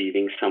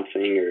perceiving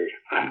something, or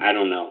I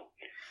don't know.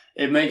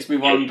 It makes me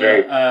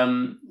wonder,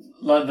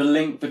 like the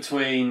link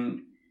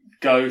between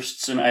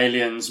ghosts and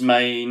aliens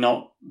may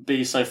not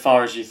be so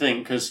far as you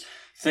think, because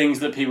things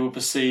that people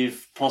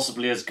perceive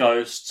possibly as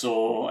ghosts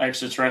or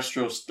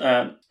extraterrestrials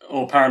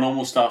or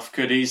paranormal stuff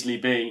could easily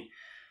be,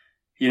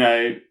 you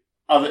know,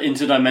 other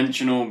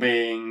interdimensional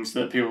beings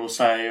that people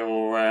say,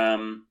 or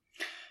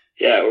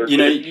or you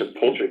know, it's a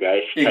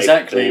poltergeist.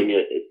 Exactly.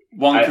 Thing.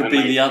 One could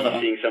be the I might other.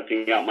 be seeing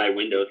something out my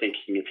window,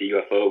 thinking it's a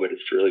UFO, but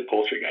it's really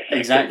poltergeist.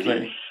 Exactly.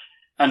 activity.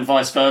 And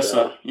vice versa.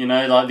 So, you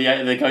know, like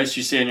the ghost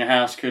you see in your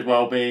house could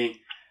well be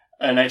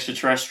an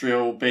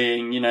extraterrestrial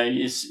being. You know,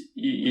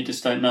 you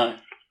just don't know.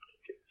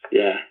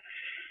 Yeah.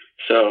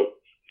 So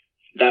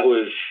that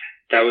was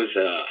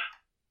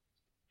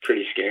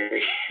pretty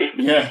scary.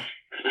 Yeah.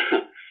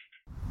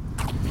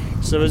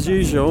 So as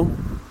usual,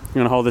 I'm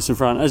going to hold this in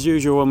front. As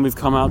usual, when we've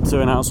come out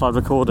to an outside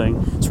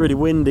recording, it's really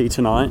windy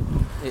tonight.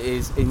 It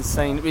is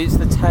insane. It's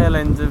the tail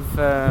end of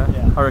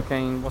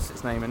Hurricane. What's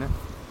its name in it?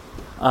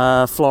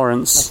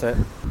 Florence. That's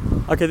it.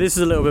 Okay, this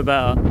is a little bit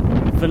better.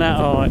 For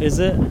now, is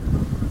it?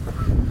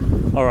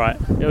 All right,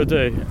 it'll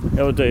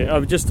do.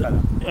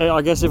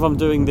 I guess if I'm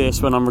doing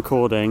this when I'm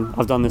recording,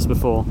 I've done this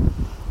before,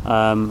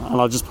 and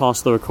I'll just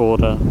pass the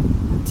recorder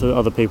to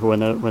other people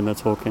when they're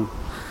talking.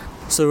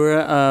 So we're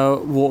at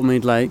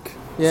Watermead Lake.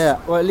 Yeah,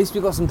 well, at least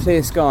we've got some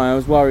clear sky. I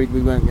was worried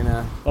we weren't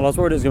gonna. Well, I was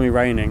worried it was gonna be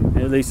raining.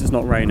 At least it's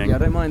not raining. Yeah, I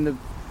don't mind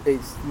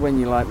it's when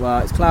you're like, well,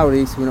 it's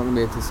cloudy, so we're not gonna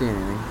be able to see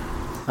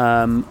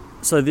anything.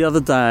 So the other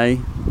day,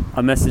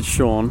 I messaged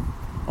Sean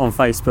on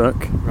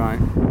Facebook. Right.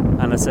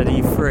 And I said, "Are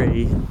you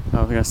free?" Oh,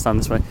 I'm gonna stand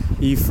this way.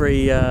 Are you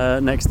free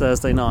next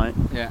Thursday night?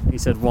 Yeah. He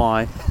said,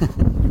 "Why?"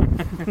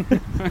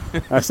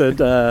 I said,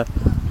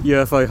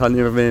 "UFO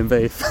hunting with me and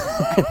Beef."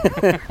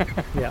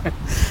 Yeah.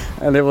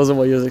 And it wasn't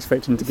what you was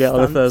expecting to get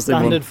on a Thursday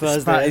morning. Standard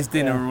Thursday. Spat his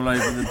dinner all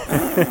over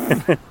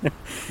the.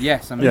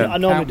 Yes, I mean, Yeah. I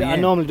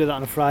normally do that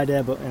on a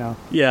Friday, but you know.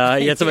 Yeah,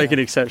 you had to make an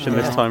exception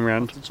this time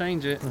round. to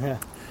change it. Yeah.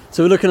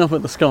 So we're looking up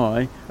at the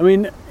sky. I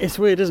mean, it's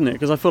weird, isn't it?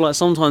 Because I feel like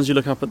sometimes you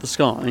look up at the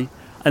sky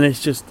and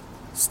it's just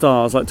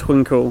stars, like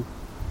twinkle,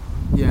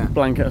 Yeah.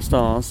 blanket of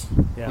stars,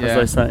 Yeah. as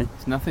they say.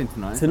 It's nothing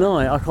tonight.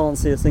 Tonight, I can't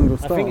see a single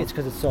I star. think it's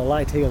because it's so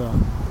light here, though.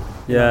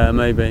 Yeah,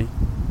 maybe.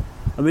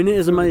 I mean, it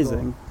is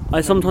amazing.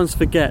 I sometimes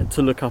forget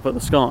to look up at the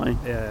sky.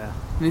 Yeah.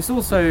 And it's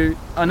also,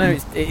 I know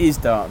it is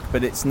dark,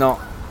 but it's not.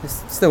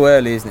 It's still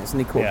early, isn't it? It's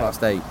only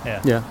 8:15.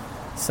 Yeah. Yeah.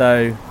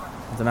 So,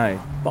 I don't know.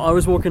 But I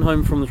was walking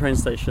home from the train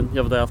station the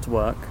other day after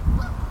work.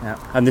 Yeah.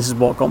 And this is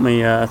what got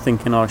me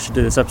thinking I should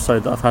do this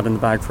episode that I've had in the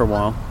bag for a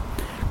while.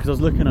 Because I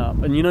was looking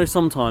up, and you know,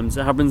 sometimes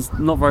it happens,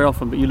 not very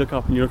often, but you look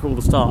up and you look at all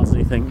the stars and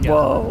you think,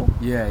 whoa.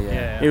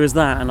 Yeah. It was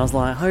that, and I was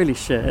like, holy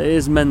shit, it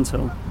is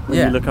mental when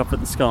you look up at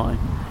the sky.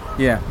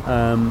 Yeah.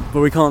 But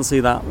we can't see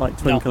that like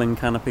twinkling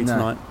canopy No.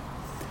 tonight.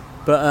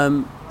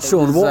 But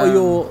Sean, what are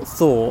your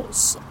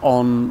thoughts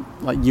on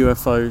like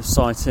UFO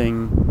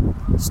sighting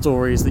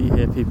stories that you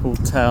hear people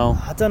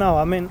tell? I don't know.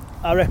 I mean,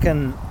 I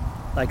reckon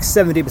like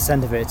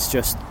 70% of it's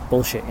just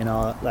bullshit, you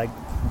know, like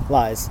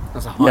lies.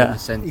 That's a high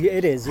percent. Yeah,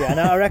 it is, yeah. And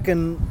I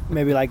reckon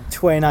maybe like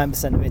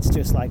 29% of it's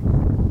just like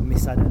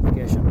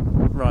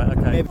misidentification. Right,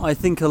 okay. Maybe. I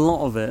think a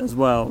lot of it as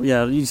well.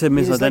 Yeah, you said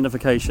It's like-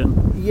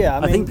 misidentification. Yeah,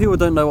 I think people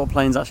don't know what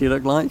planes actually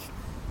look like.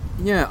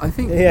 Yeah, I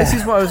think Yeah. this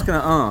is what I was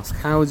going to ask.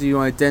 How do you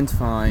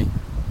identify?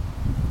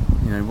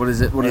 You know, what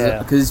is it? What is it?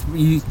 Because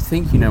you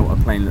think you know what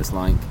a plane looks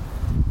like.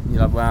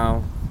 You're like,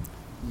 well.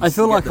 I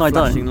feel like I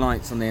don't. Flashing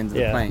lights on the end of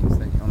the Yeah. planes.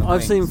 On the I've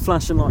wings. seen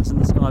flashing lights in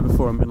the sky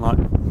before and been like,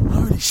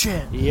 holy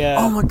shit! Yeah.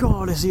 Oh my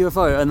god, it's a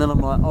UFO! And then I'm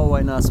like, oh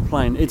wait, no, it's a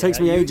plane. It takes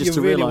me ages you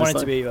to really realise want it that.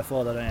 to be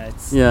UFO, though, don't you?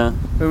 It's, Yeah.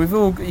 But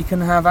you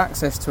can have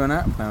access to an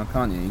app now,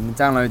 can't you? You can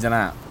download an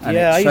app and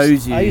Yeah, it I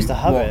shows you used to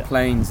have what it.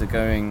 planes are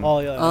going. Oh,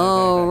 yeah.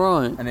 Oh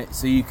right. And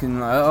so you can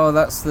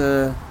that's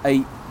the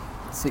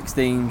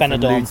 816 from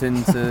Benidorm.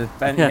 Luton to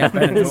Yeah,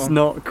 Benidorm. it's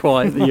not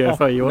quite the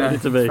UFO you want No,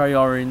 it to be. It's very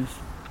orange.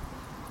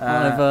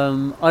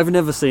 I've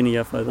never seen a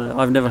UFO though.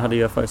 I've never had a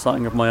UFO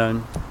sighting of my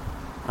own,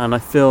 and I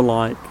feel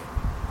like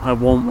I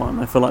want one.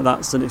 I feel like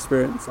that's an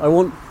experience. I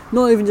want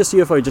not even just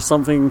UFO, just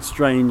something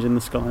strange in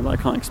the sky that I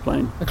can't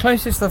explain. The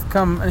closest I've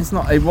come, and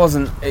it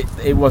wasn't a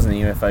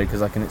UFO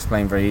because I can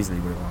explain very easily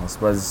what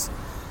it was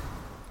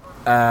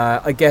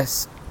I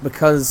guess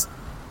because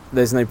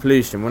there's no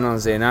pollution. When I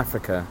was in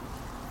Africa,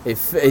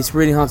 it's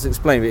really hard to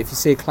explain, but if you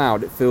see a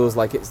cloud, it feels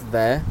like it's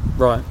there.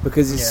 Right.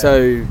 Because it's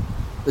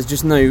there's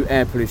just no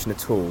air pollution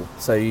at all.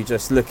 So you're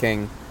just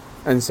looking,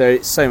 and so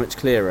it's so much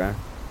clearer.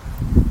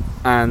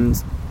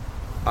 And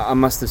I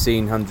must have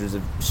seen hundreds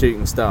of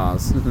shooting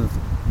stars.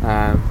 Mm-hmm.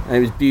 And it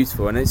was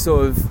beautiful, and it's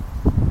sort of,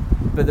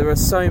 but there are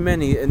so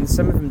many, and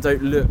some of them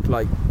don't look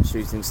like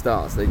shooting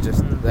stars. They're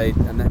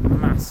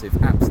massive,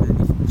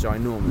 absolutely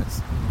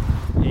ginormous.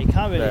 Yeah, you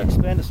can't really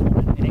explain to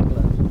someone in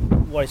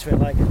England what it's really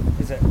like.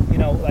 Is it, you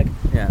know, like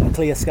a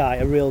clear sky,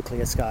 a real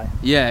clear sky?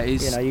 Yeah,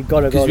 it's, you know, you've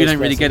got to go. Because we don't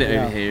really places, get it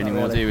no, over here not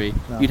anymore, really. do we?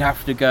 No. You'd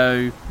have to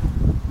go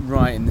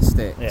right in the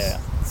sticks.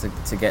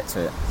 To get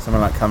to it.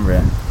 Somewhere like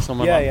Cumbria.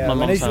 Somewhere yeah, like yeah. my I mean,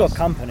 mum's if you've got house.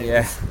 company.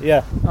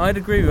 Yeah. I'd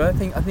agree with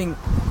you. I think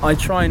I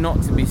try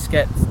not to be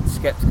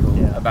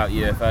skeptical about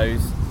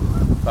UFOs,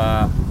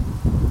 but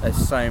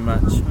there's so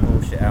much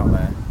bullshit out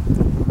there.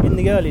 In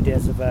the early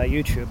days of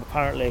YouTube,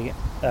 apparently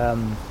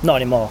not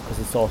anymore because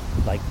it's all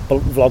like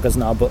vloggers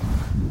now, but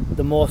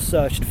the most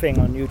searched thing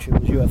on YouTube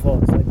was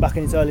UFOs, like back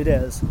in its early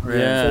days. Really?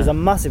 So there's a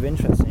massive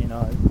interest in,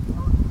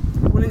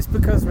 Well, it's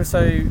because we're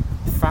so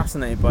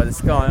fascinated by the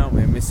sky, aren't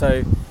we?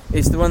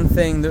 It's the one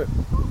thing that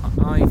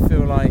I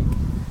feel like,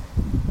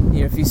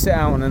 if you sit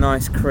out on a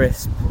nice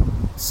crisp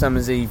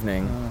summer's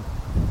evening,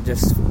 it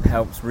just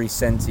helps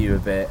recenter you a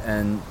bit,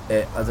 and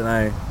I don't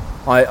know,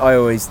 I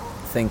always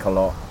think a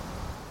lot.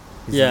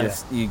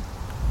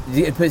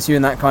 It puts you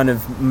in that kind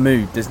of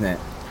mood, doesn't it?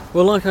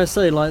 Well, like I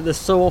say, like there's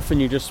so often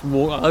you just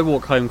walk. I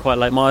walk home quite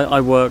late.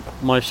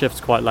 My shift's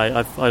quite late.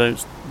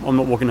 I'm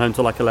not walking home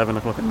till like 11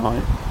 o'clock at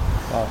night.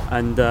 Wow.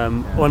 And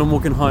when I'm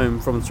walking home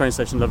from the train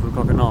station 11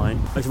 o'clock at night,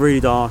 it's really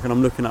dark, and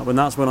I'm looking up, and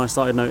that's when I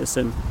started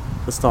noticing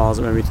the stars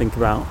that made me think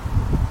about,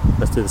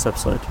 let's do this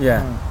episode.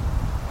 Yeah.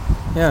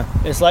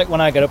 It's like when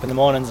I get up in the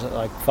mornings at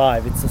like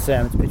 5, it's the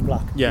same. It's pitch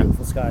black. Yeah.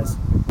 Beautiful skies.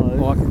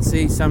 Oh, I can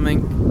see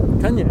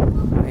something. Can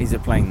you? He's a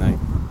plane though.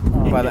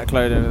 By that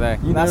cloud over there.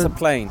 That's a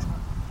plane.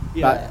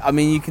 Yeah.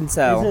 You can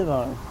tell. Is it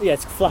though? Yeah,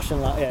 it's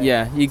flashing like.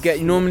 Yeah,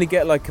 you normally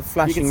get like a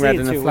flashing red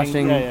and a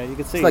flashing. Yeah, you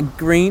can see. It's like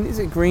green. Is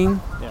it green?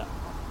 Yeah.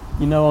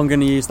 I'm going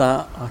to use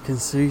that. I can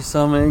see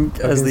something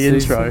as the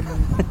intro.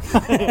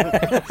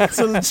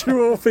 To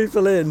draw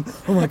people in.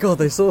 Oh my god,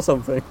 they saw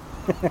something.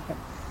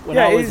 When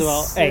I was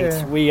about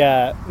 8, we,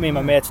 me and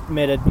my mates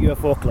made a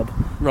UFO club.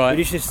 Right. We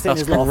used to sit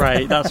That's in this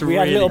great. That's we really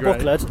had a little great.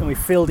 booklet and we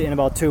filled it in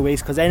about 2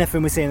 weeks because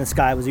anything we see in the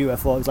sky was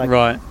UFO. It was like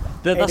right.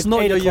 That's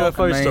not your 8 o'clock.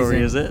 UFO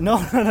story, is it? No.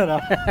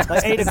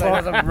 Like 8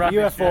 o'clock,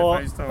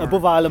 UFO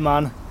above Isle of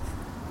Man.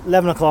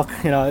 11 o'clock,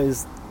 it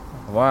was.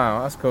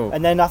 Wow, that's cool.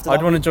 And then after that,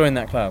 I'd want to join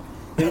that club.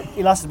 It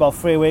lasted about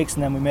 3 weeks,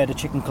 and then we made a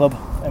chicken club,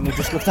 and we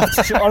just looked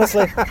after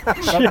honestly.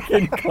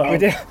 Chicken club. We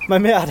did. My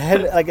mate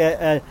had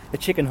a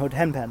chicken hood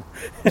hen pen.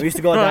 We used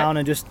to go down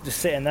and just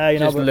sit in there,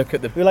 Just look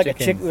at the we were like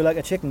chickens. we were like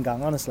a chicken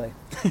gang, honestly.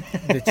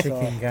 The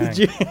chicken gang.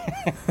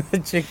 The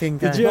chicken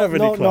gang. Did you have any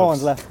clubs? No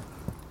one's left.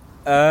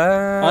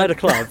 I had a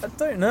club. I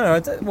don't know.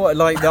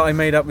 That I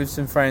made up with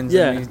some friends.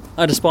 Yeah,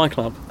 I had a spy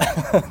club.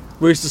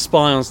 We used to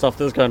spy on stuff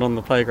that was going on in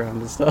the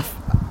playground and stuff.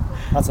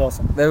 That's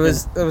awesome. There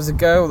was a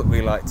girl that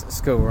we liked at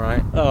school,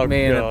 right? Oh,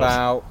 Me and God.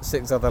 about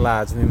 6 other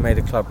lads, and we made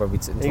a club where we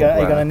sit and Are you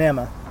talk going to about name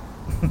her?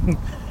 it.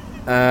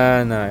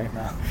 No.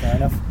 No, fair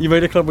enough. You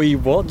made a club where you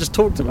what? Just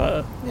talked about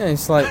it? Yeah,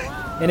 it's like...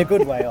 In a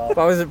good way, or?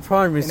 But I was at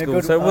primary school,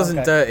 good- so it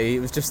wasn't okay. dirty.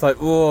 It was just like,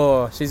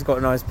 oh, she's got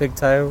nice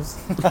pigtails.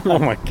 Oh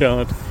my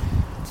god.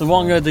 So what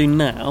I'm going to do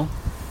now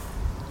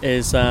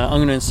is I'm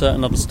going to insert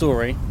another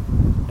story.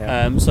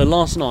 Yeah. So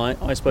last night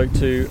I spoke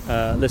to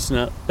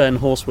listener Ben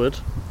Horsewood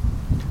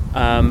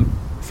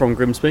from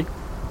Grimsby,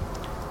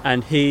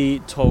 and he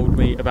told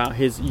me about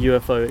his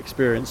UFO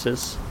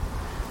experiences.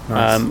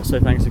 Nice. So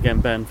thanks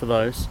again, Ben, for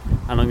those,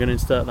 and I'm going to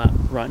insert that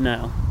right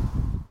now.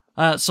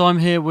 So I'm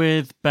here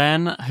with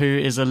Ben, who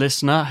is a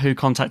listener who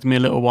contacted me a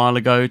little while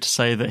ago to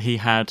say that he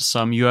had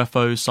some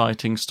UFO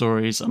sighting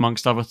stories,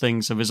 amongst other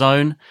things, of his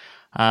own.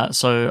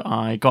 So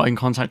I got in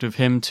contact with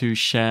him to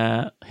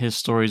share his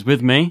stories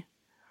with me.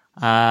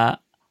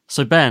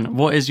 So Ben,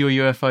 what is your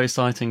UFO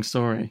sighting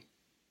story?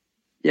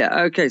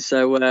 Yeah, okay.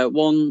 So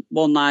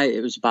one night,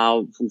 it was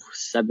about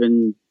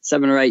 7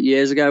 or 8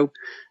 years ago.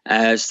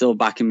 Still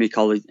back in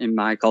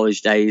my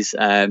college days,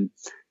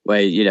 where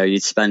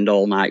you'd spend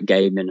all night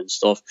gaming and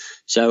stuff.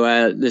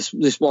 So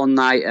this one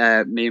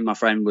night, me and my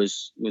friend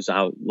was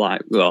out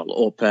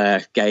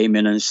up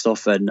gaming and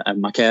stuff, and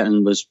my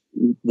curtain was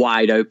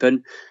wide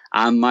open,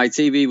 and my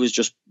TV was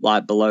just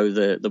like below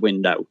the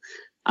window.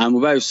 And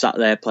we both sat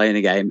there playing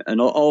a game, and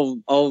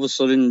all of a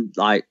sudden,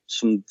 like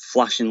some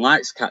flashing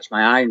lights catch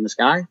my eye in the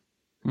sky.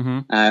 Mm-hmm.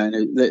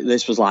 And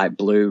this was like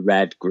blue,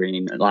 red,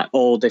 green, like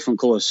all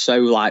different colours, so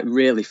like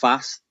really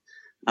fast.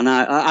 And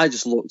I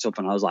just looked up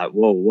and I was like,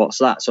 "Whoa, what's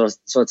that?" So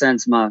I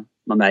turned to my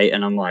mate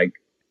and I'm like,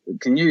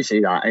 "Can you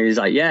see that?" And he's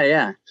like,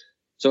 "Yeah."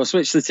 So I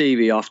switched the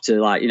TV off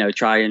to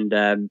try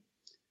and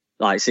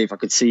see if I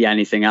could see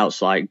anything else,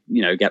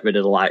 get rid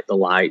of the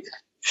light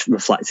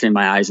reflecting in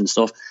my eyes and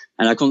stuff.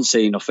 And I couldn't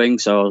see nothing,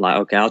 so I was like,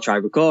 okay, I'll try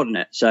recording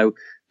it. So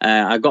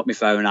I got my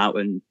phone out,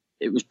 and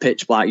it was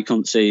pitch black. You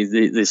couldn't see.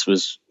 This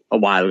was a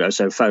while ago,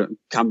 so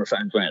camera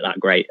phones weren't that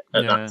great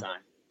at that time.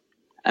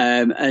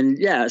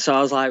 So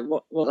I was like,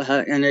 what the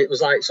heck? And it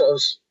was like sort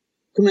of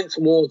coming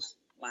towards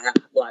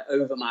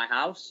over my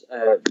house,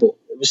 but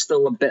it was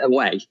still a bit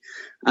away.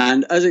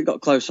 And as it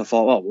got closer, I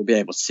thought, well, we'll be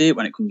able to see it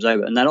when it comes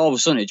over. And then all of a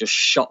sudden, it just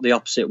shot the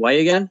opposite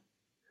way again.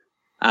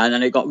 And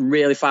then it got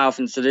really far off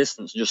into the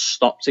distance and just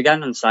stopped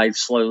again and started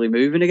slowly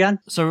moving again.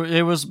 So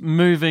it was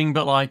moving,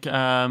 but like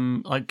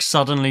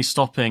suddenly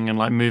stopping and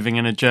like moving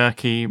in a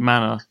jerky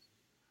manner.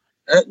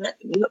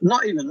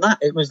 Not even that.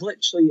 It was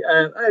literally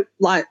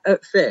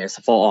at first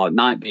I thought,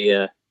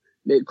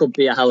 it could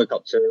be a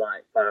helicopter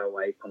like far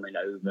away coming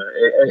over.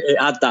 It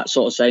had that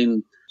sort of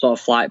same sort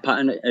of flight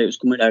pattern. It was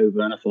coming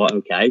over, and I thought,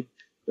 okay.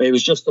 But it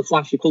was just the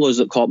flashy colours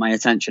that caught my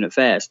attention at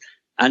first,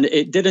 and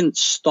it didn't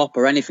stop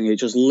or anything. It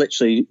just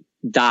literally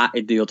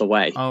darted the other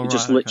way. Oh, it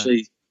just right,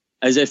 literally,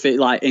 as if it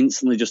like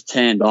instantly just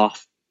turned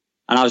off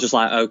And I was just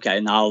like, okay,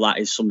 now that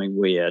is something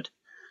weird.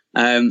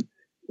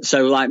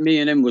 So like me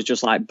and him was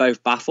just like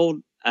both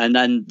baffled. And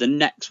then the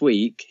next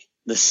week,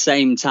 the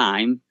same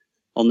time,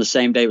 on the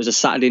same day, it was a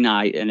Saturday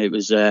night, and it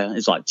was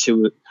like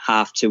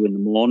 2:30 in the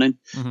morning.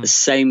 The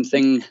same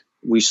thing.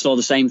 We saw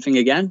the same thing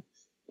again.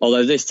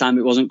 Although this time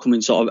it wasn't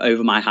coming sort of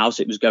over my house,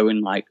 it was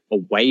going like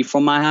away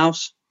from my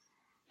house.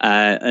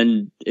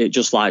 And it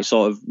just like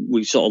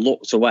we sort of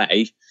looked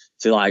away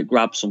to like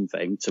grab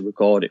something to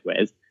record it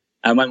with.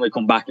 And when we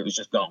come back, it was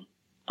just gone.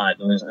 Like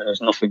there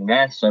was nothing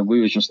there. So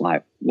we was just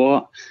like,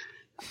 what?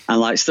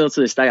 And like still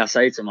to this day, I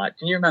say to him like,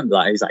 can you remember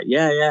that? He's like,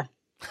 yeah.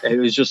 It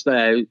was just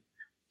like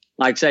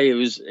I say, it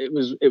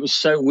was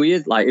so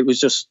weird. Like it was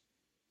just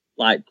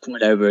like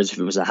coming over as if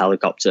it was a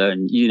helicopter.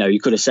 And, you know, you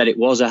could have said it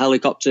was a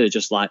helicopter,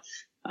 just like,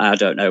 I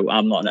don't know,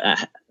 I'm not a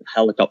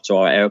helicopter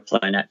or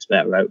airplane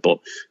expert, but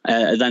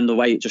then the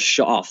way it just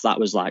shot off, that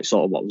was like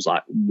sort of what was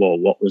like, whoa,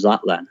 what was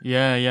that then?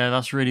 Yeah,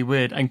 that's really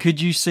weird. And could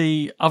you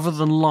see, other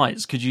than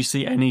lights, could you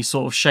see any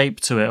sort of shape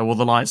to it, or were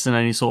the lights in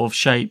any sort of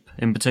shape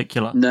in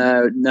particular?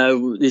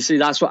 No. You see,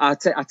 that's what I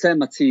turned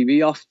my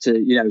TV off to,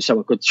 you know, so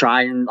I could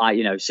try and like,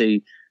 you know,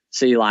 see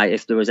like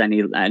if there was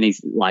any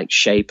like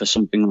shape or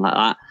something like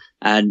that.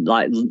 And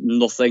like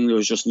nothing, there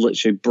was just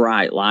literally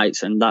bright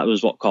lights, and that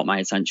was what caught my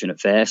attention at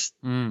first.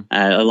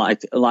 Like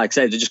I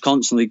said, they just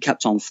constantly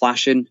kept on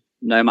flashing,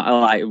 no matter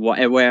like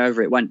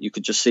wherever it went, you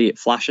could just see it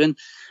flashing,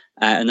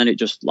 and then it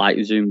just like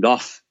zoomed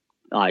off.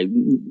 Like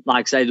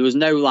I say, there was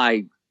no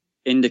like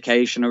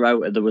indication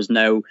about it. There was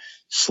no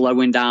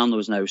slowing down. There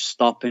was no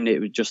stopping. It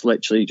was just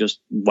literally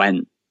just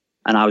went,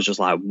 and I was just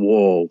like,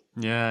 whoa.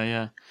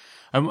 Yeah.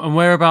 And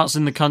whereabouts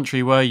in the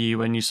country were you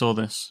when you saw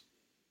this?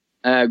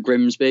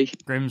 Grimsby,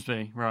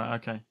 right?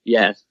 Okay.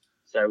 Yeah.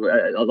 So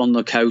on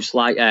the coast,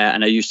 like,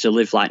 and I used to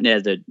live like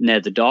near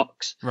the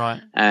docks,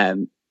 right?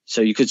 So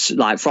you could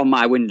like from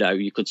my window,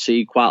 you could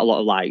see quite a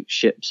lot of like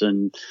ships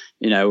and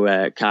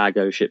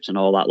cargo ships and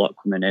all that lot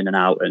coming in and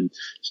out and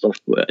stuff.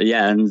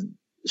 Yeah, and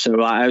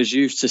so I was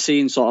used to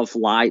seeing sort of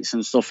lights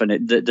and stuff,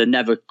 and they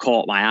never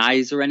caught my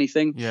eyes or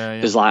anything. Yeah.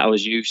 Because like I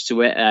was used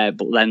to it,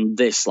 but then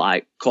this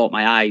like caught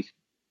my eye,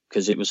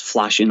 because it was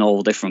flashing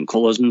all different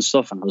colours and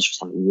stuff, and I was just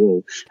like,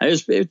 whoa.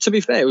 To be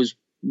fair, it was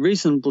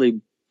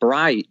reasonably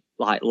bright,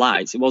 like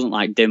lights. It wasn't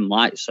like dim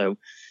lights, so,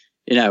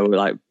 you know,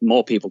 like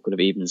more people could have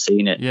even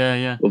seen it.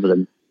 Yeah. Other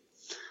than,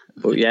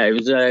 but yeah, it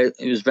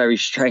was very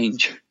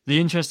strange. The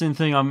interesting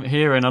thing I'm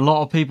hearing, a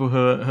lot of people who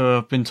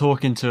have been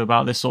talking to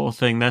about this sort of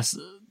thing,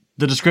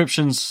 the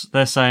descriptions,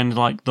 they're saying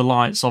like the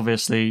lights,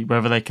 obviously,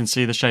 whether they can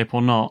see the shape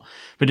or not,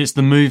 but it's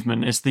the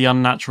movement, it's the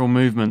unnatural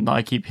movement that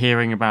I keep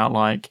hearing about.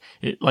 Like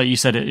you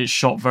said, it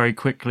shot very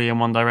quickly in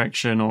one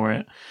direction,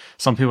 or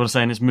some people are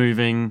saying it's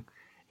moving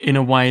in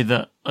a way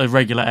that a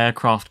regular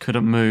aircraft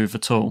couldn't move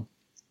at all.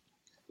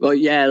 Well,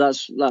 yeah,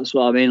 that's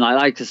what I mean.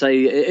 Like I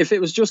say, if it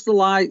was just the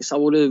lights, I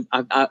would have.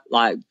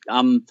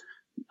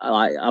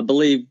 I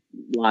believe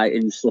like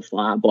in stuff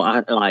like that,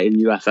 but like in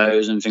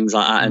UFOs and things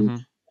like that,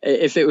 and.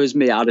 If it was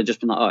me, I'd have just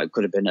been like, oh, it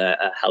could have been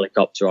a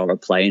helicopter or a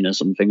plane or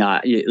something.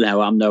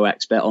 I'm no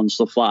expert on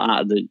stuff like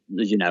that.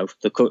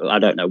 I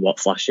don't know what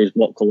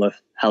colour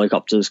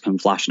helicopters can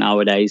flash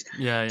nowadays.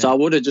 Yeah. So I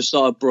would have just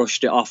sort of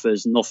brushed it off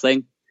as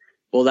nothing.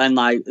 But then,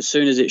 like, as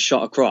soon as it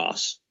shot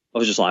across, I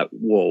was just like,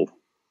 whoa.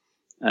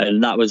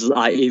 And that was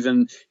like,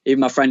 even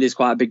my friend is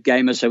quite a big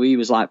gamer, so he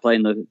was like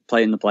playing the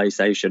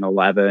PlayStation or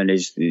whatever, and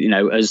he's, you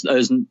know, as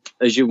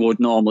you would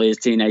normally as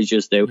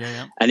teenagers do.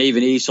 Yeah. And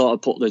even he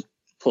sort of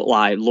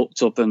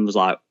looked up and was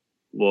like,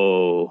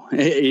 whoa.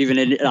 Even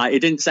in, like, he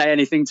didn't say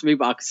anything to me,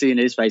 but I could see in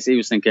his face he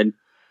was thinking,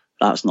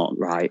 that's not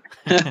right.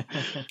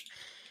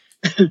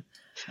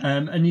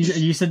 And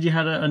you said you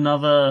had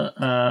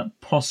another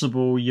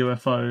possible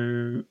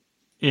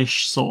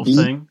UFO-ish sort of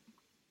thing.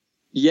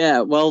 Yeah,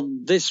 well,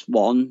 this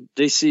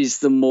is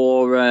the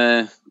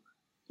more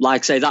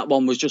like I say, that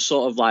one was just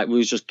sort of like we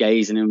was just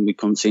gazing and we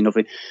couldn't see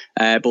nothing,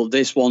 but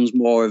this one's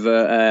more of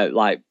a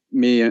like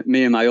me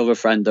and my other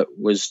friend that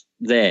was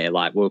there,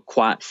 like, were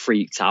quite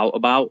freaked out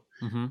about.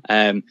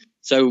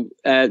 So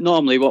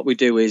normally what we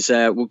do is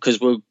because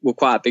we're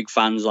quite big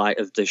fans like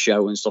of the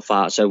show and stuff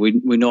like that, so we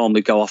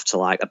normally go off to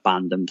like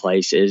abandoned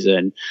places,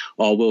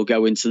 or we'll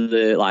go into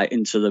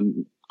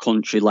the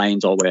country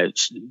lanes, or we're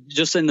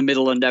just in the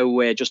middle of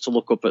nowhere just to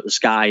look up at the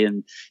sky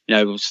and, you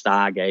know,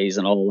 stargaze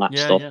and all that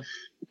stuff. Yeah.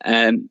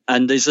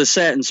 And there's a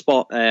certain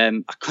spot,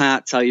 I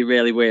can't tell you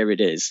really where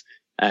it is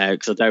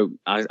because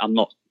I'm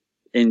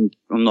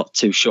not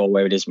too sure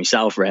where it is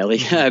myself, really.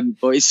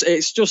 But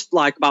it's just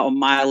like about a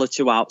mile or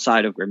two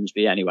outside of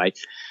Grimsby, anyway.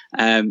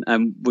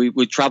 And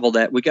we travel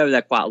there. We go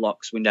there quite a lot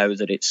because we know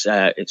that it's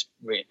like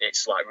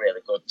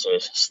really good to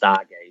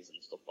stargaze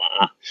and stuff like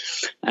that.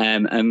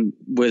 And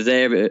we're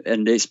there,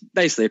 and it's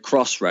basically a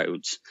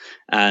crossroads,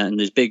 and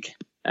there's big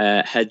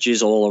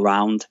hedges all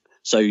around,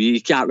 so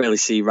you can't really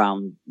see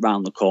round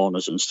the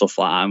corners and stuff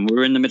like that. And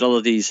we're in the middle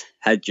of these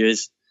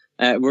hedges.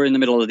 We're in the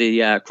middle of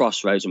the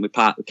crossroads, and we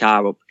park the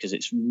car up because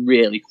it's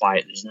really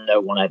quiet. There's no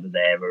one ever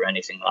there or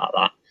anything like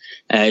that.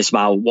 It's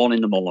about 1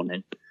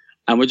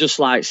 a.m, and we're just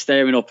like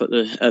staring up at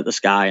the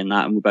sky and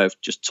that, and we're both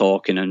just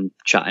talking and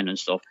chatting and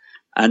stuff.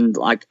 And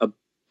like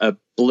a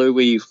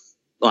bluey,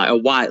 like a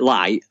white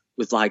light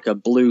with like a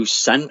blue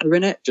center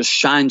in it just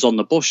shines on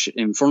the bush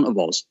in front of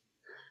us.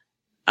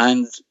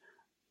 And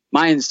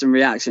my instant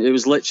reaction, it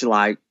was literally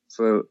like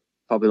for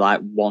probably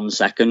like 1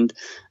 second.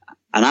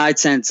 And I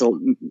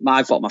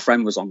thought my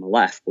friend was on the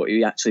left, but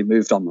he actually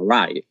moved on the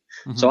right.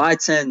 Mm-hmm. So I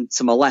turned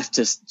to my left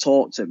to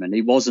talk to him, and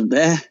he wasn't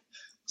there.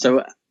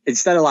 So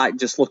instead of like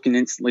just looking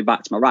instantly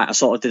back to my right, I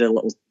sort of did a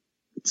little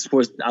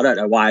twist. I don't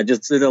know why. I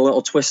just did a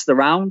little twist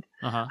around.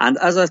 Uh-huh. And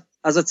as I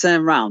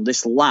turned around,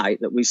 this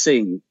light that we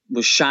seen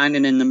was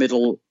shining in the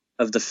middle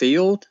of the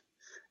field,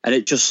 and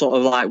it just sort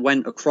of like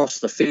went across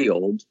the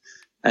field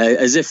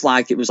as if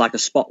like it was like a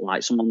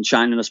spotlight, someone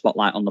shining a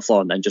spotlight on the floor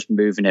and then just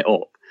moving it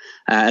up.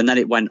 And then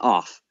it went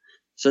off.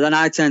 So then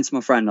I turned to my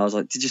friend and I was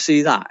like, "Did you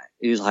see that?"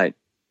 He was like,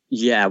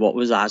 "Yeah, what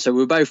was that?" So we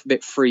were both a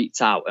bit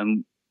freaked out,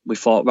 and we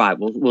thought, right,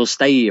 we'll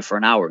stay here for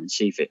an hour and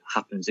see if it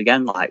happens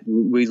again. Like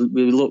we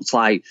looked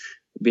like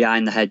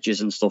behind the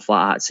hedges and stuff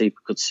like that to see if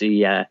we could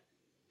see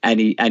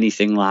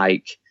anything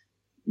like,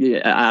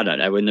 I don't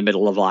know, in the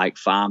middle of like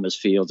farmers'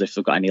 fields, if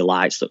they've got any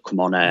lights that come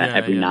on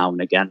every now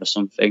and again or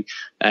something.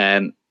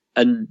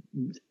 And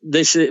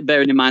this,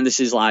 bearing in mind, this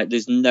is like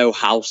there's no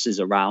houses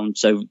around,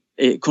 so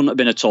it couldn't have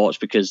been a torch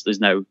because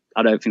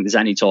I don't think there's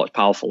any torch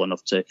powerful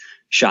enough to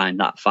shine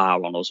that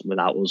far on us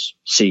without us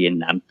seeing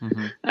them.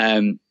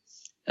 Mm-hmm.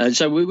 And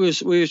so we was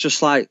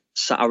just like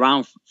sat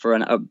around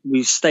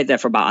we stayed there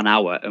for about an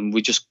hour, and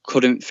we just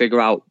couldn't figure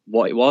out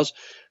what it was.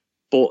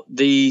 But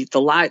the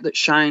light that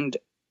shined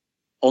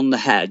on the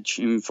hedge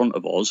in front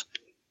of us,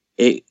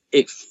 it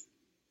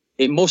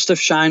must have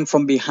shined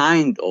from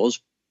behind us,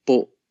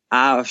 but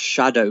our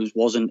shadows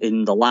wasn't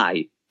in the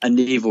light, and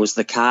neither was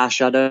the car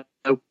shadow.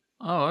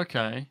 Oh,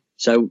 okay.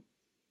 So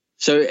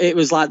it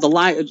was like the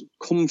light had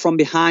come from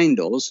behind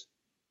us,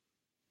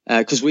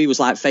 because we was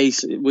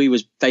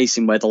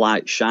facing where the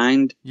light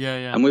shined.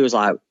 Yeah. And we was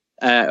like,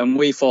 and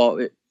we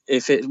thought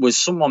if it was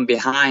someone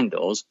behind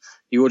us,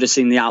 you would have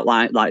seen the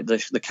outline, like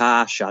the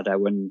car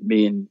shadow,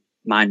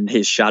 and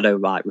his shadow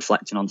like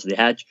reflecting onto the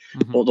hedge,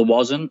 mm-hmm. but there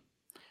wasn't.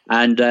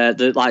 And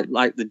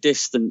the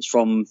distance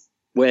from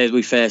where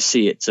we first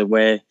see it to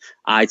where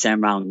I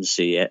turn around and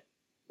see it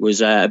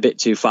was a bit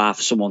too far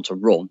for someone to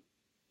run.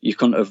 You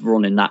couldn't have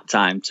run in that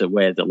time to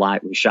where the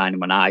light was shining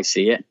when I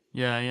see it.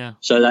 Yeah.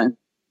 So then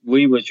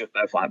we were just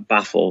both like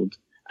baffled,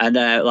 and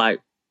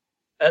like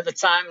at the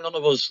time, none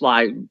of us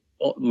like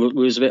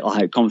was a bit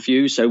like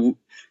confused. So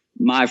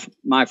my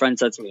friend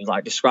said to me,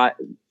 like,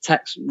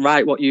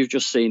 write what you've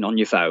just seen on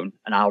your phone,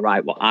 and I'll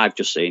write what I've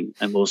just seen,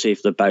 and we'll see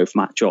if they both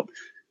match up.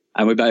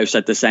 And we both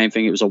said the same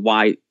thing. It was a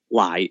white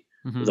light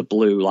mm-hmm. with a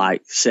blue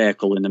like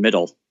circle in the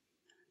middle,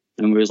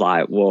 and we was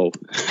like, whoa.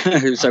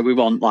 So we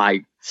want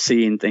like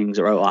seeing things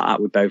or like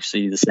that. We both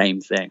see the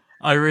same thing.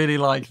 I really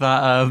like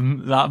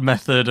that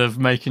method of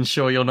making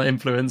sure you're not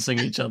influencing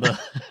each other.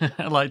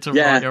 I like to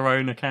write your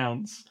own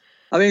accounts.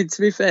 I mean,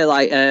 to be fair,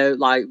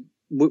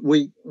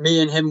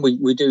 me and him,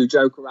 we do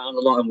joke around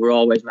a lot, and we're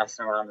always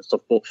messing around and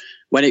stuff. But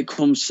when it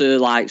comes to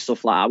like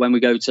stuff like that, when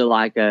we go to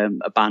like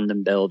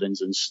abandoned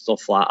buildings and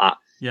stuff like that,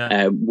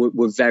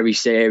 we're very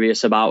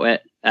serious about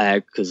it,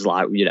 because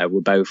like, you know, we're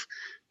both.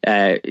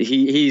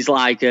 He's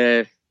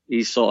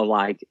sort of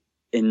like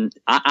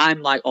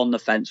I'm like on the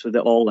fence with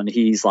it all, and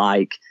he's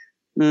like,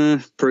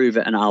 prove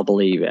it and I'll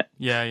believe it.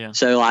 Yeah.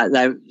 So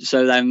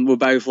then we're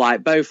both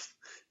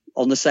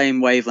on the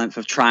same wavelength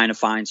of trying to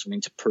find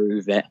something to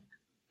prove it.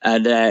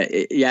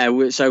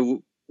 And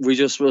so we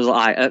just was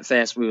like, at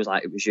first we was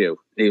like, it was you.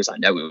 And he was like,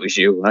 no, it was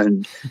you.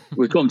 And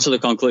we come to the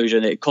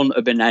conclusion it couldn't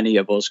have been any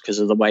of us because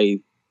of the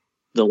way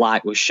the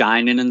light was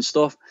shining and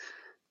stuff.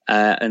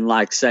 And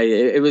like I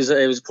say, it was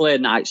a clear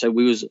night. So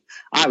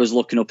I was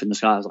looking up in the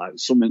sky. I was like,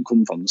 something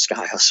come from the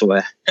sky, I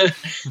swear.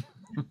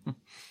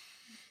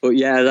 But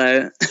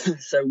yeah,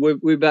 so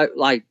we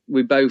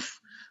both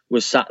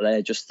was sat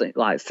there just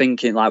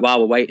thinking like while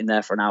we're waiting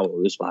there for an hour,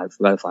 we was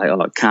both like,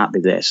 oh, it can't be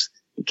this,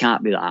 it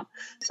can't be that.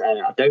 So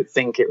I don't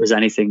think it was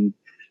anything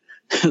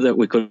that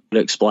we could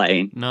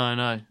explain.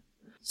 No.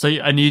 So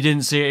and you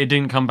didn't see it? It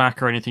didn't come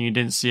back or anything? You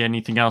didn't see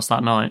anything else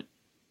that night?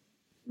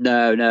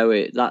 No,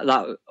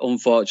 that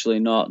unfortunately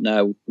not.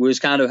 No, we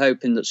was kind of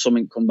hoping that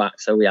something come back,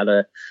 so we had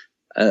a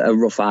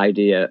rough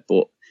idea.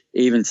 But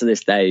even to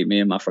this day,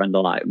 me and my friend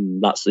are like,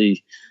 that's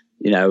the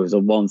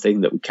one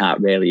thing that we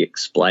can't really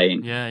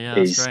explain. Yeah,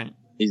 that's great.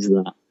 Is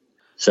that?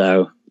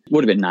 So it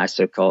would have been nice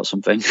to have caught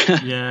something.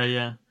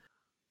 Yeah.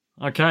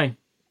 Okay.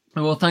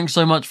 Well, thanks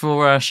so much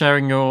for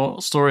sharing your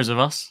stories with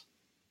us.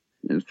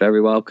 You're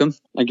very welcome.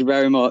 Thank you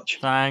very much.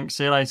 Thanks.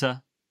 See you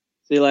later.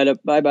 See you later.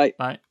 Bye.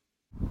 Bye.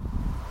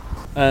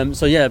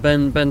 So yeah,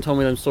 Ben told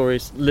me them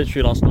stories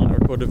literally last night. I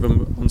recorded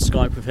them on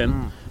Skype with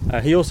him.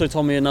 He also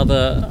told me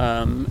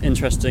another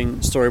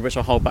interesting story, which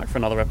I'll hold back for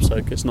another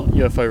episode because it's not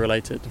UFO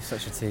related. You're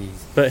such a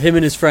tease. But him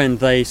and his friend,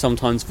 they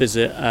sometimes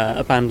visit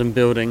abandoned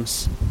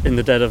buildings in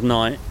the dead of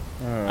night,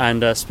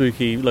 and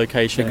spooky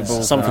locations,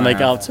 Big something they get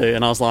ball. up to.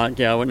 And I was like,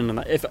 yeah, I went in on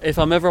that. If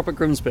I'm ever up at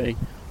Grimsby,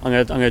 I'm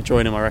gonna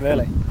join him. I reckon.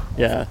 Really?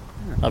 Yeah,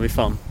 that'd be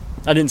fun.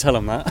 I didn't tell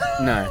him that.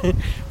 No.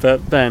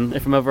 But Ben,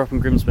 if I'm ever up in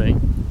Grimsby,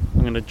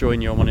 I'm gonna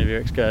join you on one of your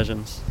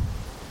excursions.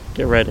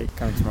 Get ready.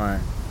 Come tomorrow.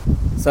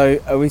 So,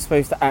 are we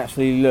supposed to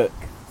actually look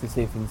to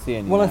see if we can see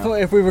anything? Well, I thought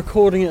if we're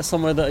recording it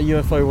somewhere that a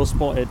UFO was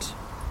spotted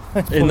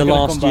in the gonna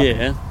last come back.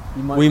 year,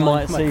 we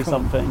might see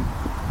something.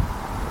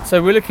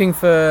 So we're looking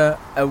for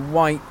a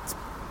white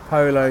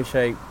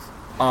polo-shaped.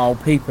 Oh,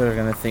 people are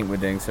going to think we're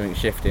doing something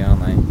shifty,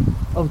 aren't they?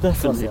 Oh,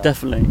 definitely, Yeah.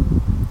 definitely.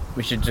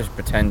 We should just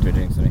pretend we're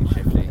doing something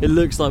shifty. It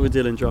looks like we're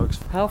dealing drugs.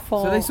 How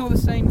far? So they saw the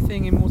same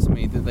thing in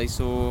Watermead that they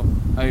saw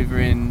over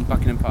in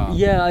Buckingham Park.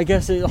 Yeah, I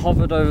guess it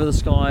hovered over the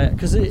sky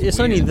because it's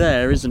only weird.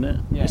 there, isn't it?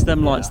 Yeah. It's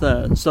them lights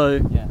there.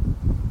 So, Yeah.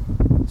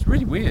 It's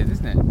really weird,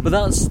 isn't it? but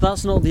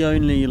that's not the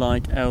only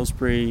like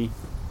Aylesbury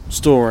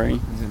story.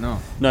 Is it not?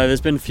 No,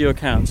 there's been a few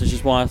accounts, which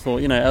is why I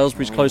thought,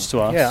 Aylesbury's close to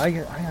us. Yeah, I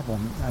have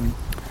one.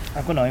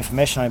 I've got no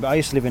information on it, but I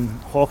used to live in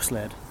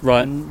Hawkslade.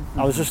 Right. And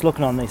I was just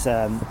looking on this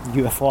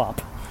UFO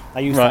app.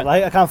 I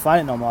Right. I can't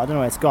find it no more. I don't know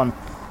where it's gone.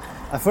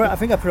 I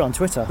think I put it on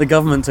Twitter. The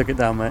government took it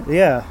down, mate.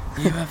 Yeah.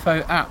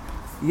 UFO app.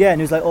 Yeah,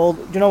 and it was like all.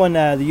 Do you know when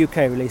the UK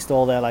released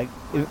all their like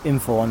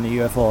info on the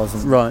UFOs?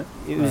 And Right.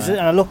 It was, and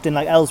I looked in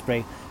like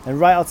Aylesbury, and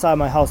right outside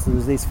my house there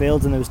was these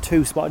fields, and there was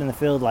 2 spotted in the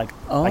field like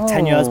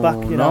 10 years back.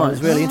 You know, it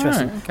was really Nice.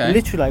 interesting. Right, okay.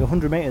 Literally like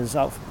 100 meters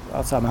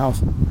outside my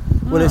house.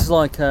 Well, it's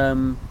like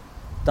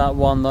that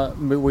one that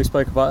we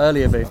spoke about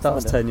earlier, Beef. That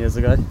was 10 years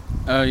ago.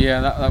 Oh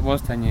yeah, that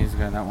was 10 years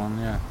ago. That one,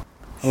 yeah.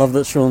 I love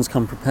that Sean's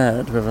come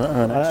prepared with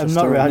an extra I'm not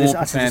story. really. I more just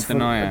actually prepared just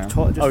than I am.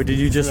 Oh, did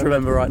you just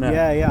remember right now?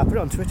 Yeah. I put it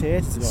on Twitter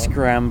ages ago.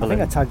 Scrambling. I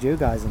think I tagged you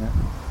guys in it.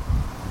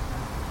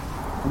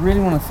 I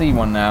really want to see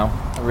one now.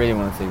 I really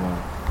want to see one.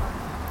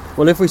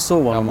 Well, if we saw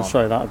one on Come the on.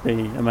 show, that would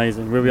be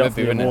amazing. We'll be up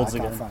for the Maybe, wouldn't it? awards I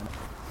can't again. find it.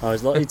 Oh,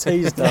 he's like, he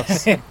teased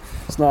us.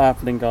 It's not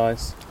happening,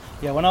 guys.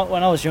 Yeah, when I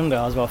was younger,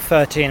 I was about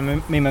 13.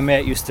 And me and my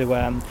mate used to.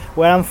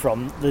 Where I'm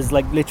from, there's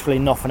like literally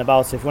nothing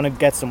about it. If you want to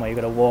get somewhere, you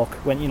got to walk.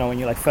 When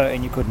you're like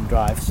 13, you couldn't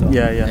drive. So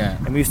Yeah.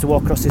 And we used to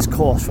walk across this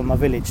course from my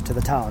village to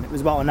the town. It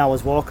was about an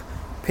hour's walk,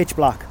 pitch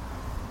black,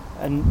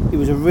 and it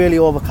was a really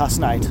overcast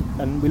night.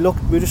 And we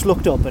just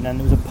looked up, and then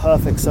there was a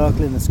perfect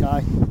circle in the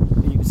sky,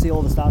 and you could see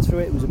all the stars through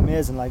it. It was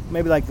amazing, like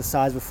maybe like the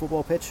size of a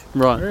football pitch.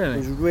 Right. It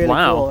was really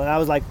Wow. cool, and I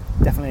was like,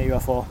 definitely a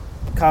UFO.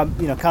 Can't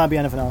be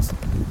anything else.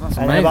 That's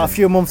And amazing. about a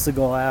few months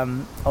ago, I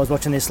was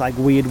watching this like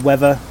weird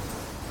weather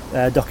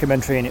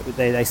documentary, and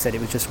they said it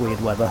was just weird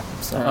weather.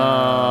 So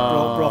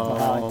broke my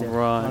heart. It did,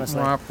 right.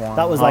 honestly,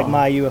 that was like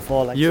my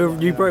UFO. Like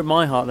You broke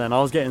my heart then.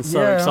 I was getting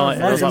so Yeah,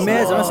 excited. It I was like,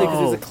 amazing, "Whoa." honestly, because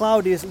it was a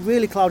cloudy,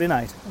 really cloudy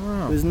night.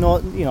 There was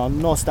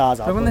no stars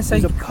out. But when they it say,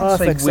 was a you can't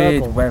say perfect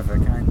weird circle. weather,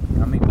 can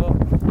you? I mean, what?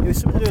 It was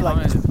something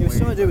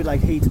to do with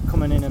like heat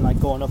coming in and like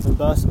going up and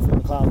bursting through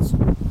the clouds,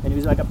 and it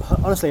was like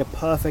honestly a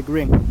perfect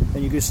ring,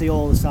 and you could see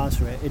all the stars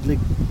through it. It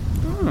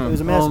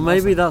was amazing. Oh,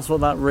 maybe that's what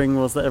that ring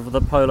was.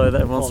 The polo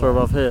that everyone saw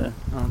above here.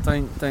 Oh,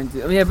 don't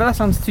do. Oh, yeah, but that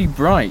sounds too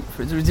bright.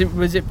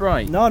 Was it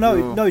bright? No,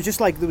 it's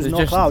just like there was It was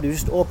no just- cloud. It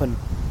was just open.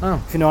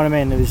 Oh. If you know what I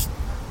mean. It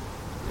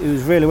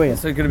was really weird.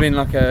 So it could have been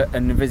like a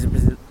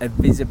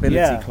visibility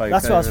Yeah, cloak.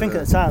 that's what I was over thinking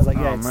the- at the time. I was like,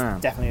 Oh, yeah, it's man.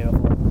 definitely a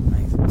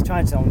UFO. I was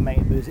trying to tell my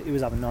mate, but he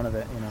was having none of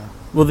it.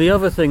 Well, the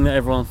other thing that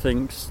everyone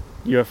thinks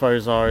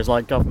UFOs are is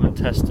like government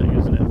testing,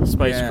 isn't it? The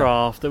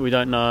spacecraft that we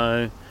don't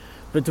know.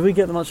 But do we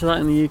get much of that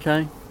in the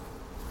UK?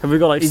 Have we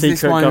got like Is secret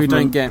this why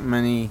government?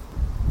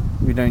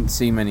 we don't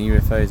see many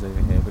UFOs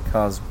over here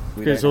because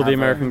Because all the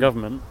American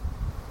government.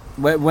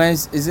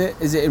 Where's is it?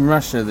 Is it in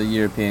Russia, the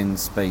European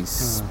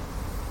Space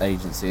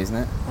Agency, isn't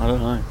it? I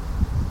don't know.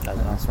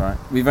 That's right.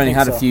 We've only think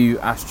had a so. few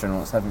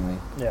astronauts, haven't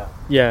we? Yeah.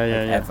 Yeah.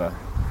 Ever.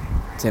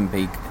 Tim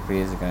Peake a couple of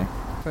years ago.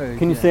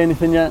 Can you see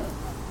anything yet?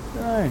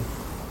 No.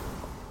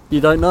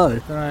 You don't know.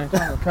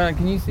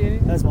 Can you see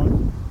anything? There's one.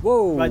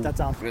 Whoa. Write that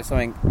down. There's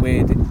something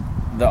weird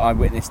that I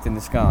witnessed in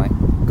the sky.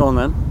 Go on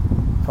then.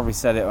 Probably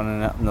said it on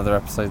another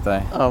episode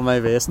though. Oh,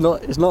 maybe it's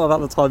not. It's not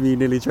about the time you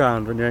nearly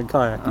drowned when you're in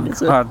kayaking. Oh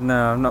is it? God,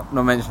 no, I've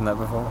not mentioned that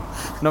before.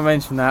 Not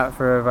mentioned that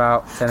for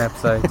about 10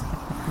 episodes.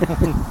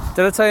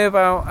 Did I tell you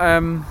about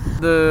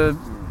the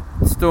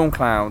storm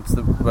clouds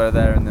that were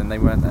there and then they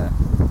weren't there?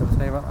 Did I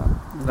tell you about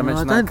that? Did I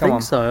mention that? don't Come think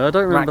on. so. I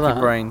don't remember Rack that.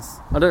 your brains.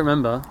 I don't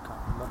remember.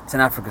 It's an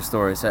Africa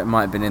story, so it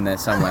might have been in there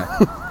somewhere.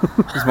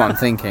 That's what I'm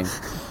thinking.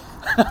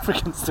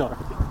 African story.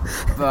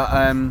 But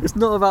It's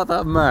not about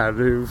that man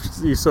who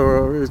you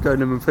saw who was going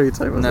to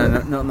Maputo, was no,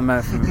 it? not the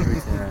man from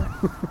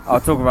Maputo. No.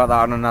 I'll talk about that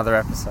on another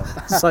episode.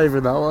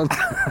 Saving that one.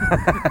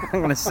 I'm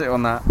going to sit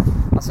on that.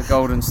 That's a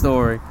golden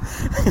story.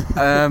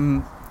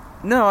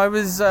 No, I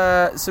was.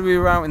 So we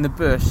were out in the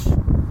bush,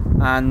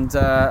 and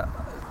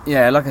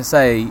yeah, like I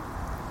say,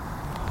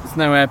 there's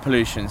no air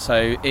pollution, so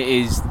it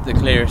is the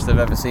clearest I've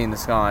ever seen the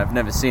sky. I've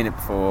never seen it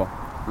before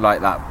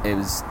like that.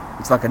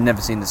 It's like I'd never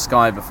seen the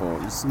sky before.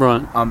 It was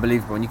Right.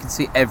 unbelievable, and you could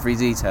see every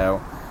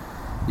detail.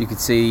 You could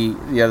see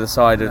the other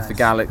side of the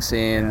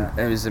galaxy, and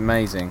it was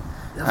amazing.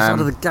 The other side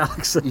of the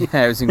galaxy.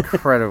 Yeah, it was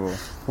incredible.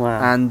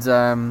 Wow.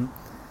 And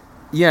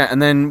Yeah,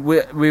 and then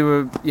we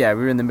were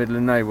in the middle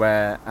of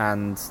nowhere,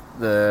 and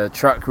the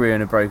truck rear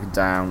end had broken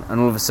down,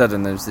 and all of a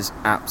sudden there was this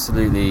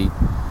absolutely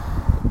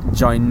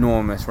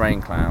ginormous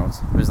rain cloud.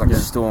 It was like a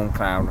storm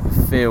cloud. I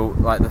could feel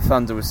like the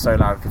thunder was so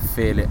loud I could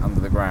feel it under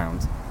the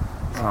ground.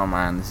 Oh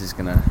man, this is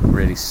gonna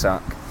really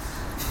suck.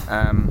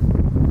 So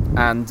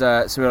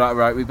we were like,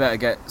 right, we better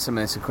get some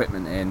of this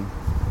equipment in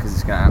because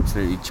it's gonna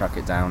absolutely chuck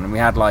it down. And we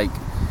had like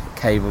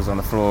cables on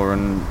the floor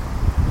and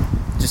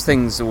just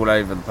things all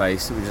over the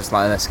place. We were just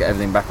like, let's get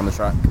everything back on the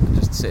truck,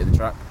 just sit in the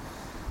truck.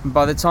 And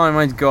by the time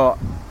I'd got,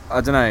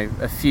 I don't know,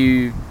 a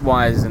few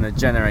wires and a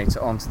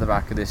generator onto the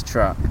back of this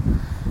truck,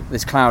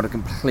 this cloud had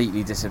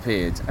completely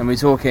disappeared. And we're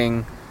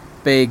talking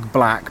big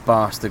black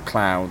bastard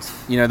clouds.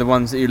 You know, the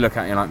ones that you look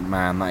at and you're like,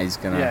 man, that is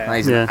an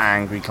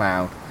angry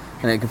cloud.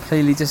 And it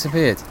completely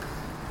disappeared.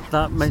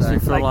 That makes me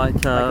feel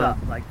like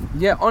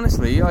yeah,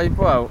 honestly, it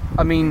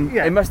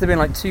must have been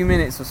like 2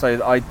 minutes or so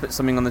that I'd put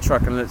something on the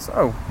truck and it's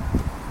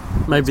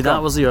maybe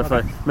that was a UFO.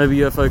 Okay. Maybe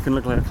UFO can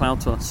look like a cloud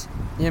to us.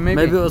 Yeah, maybe.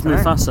 Maybe it was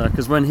Mufasa,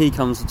 because when he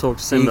comes to talk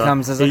to Simba,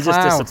 he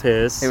just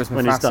disappears. It was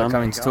when he's Mufasa done.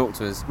 coming to talk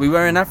to us. We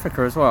were in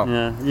Africa as well.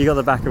 Yeah, you got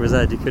the back of his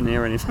head, you couldn't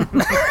hear anything.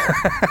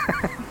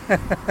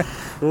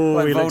 Oh,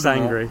 like he looks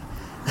angry.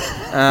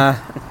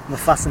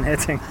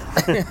 Fascinating.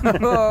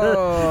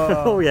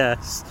 Oh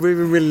yes, we've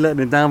been really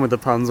letting it down with the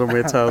puns on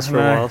Weird Tales for a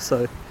while,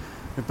 so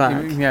we're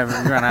back. Yeah,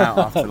 we ran out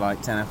after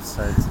like 10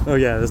 episodes. Oh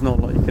yeah, there's not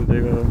a lot you can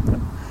do with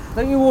them.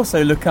 Don't you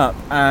also look up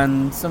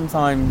and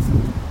sometimes,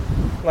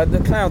 like the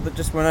cloud that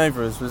just went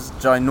over us was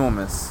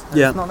ginormous. And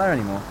it's not there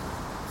anymore.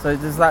 So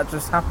does that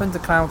just happen? Do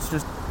clouds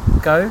just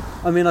go?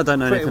 I mean, I don't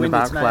know anything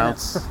about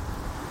clouds.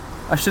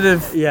 I should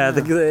have. Yeah,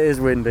 it is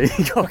windy.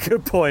 You got a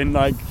good point.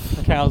 Like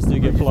clouds do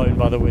get blown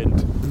by the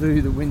wind.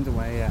 Blew the wind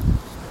away. Yeah.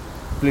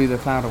 Blew the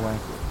cloud away.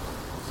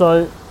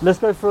 So let's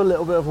go for a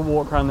little bit of a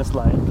walk around this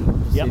lake.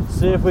 Yep.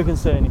 See if we can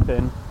see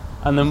anything.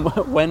 And then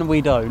when we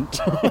don't,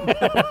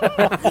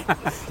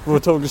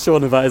 we'll talk to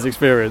Sean about his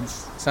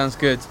experience. Sounds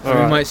good. We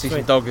might see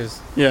some doggers.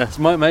 Yes,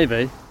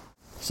 maybe.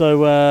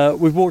 So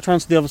we've walked around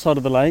to the other side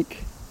of the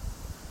lake.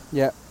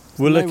 Yeah.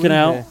 We're looking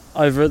out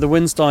over it. The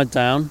wind's died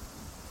down.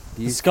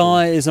 Beautiful. The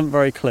sky isn't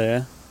very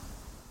clear,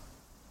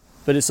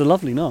 but it's a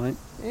lovely night.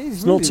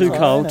 It's really not too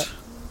cold.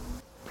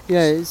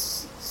 Yeah,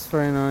 it's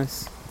very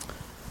nice.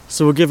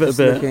 So we'll give it a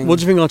bit. What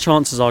do you think our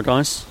chances are,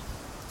 guys?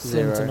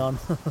 Slim to none.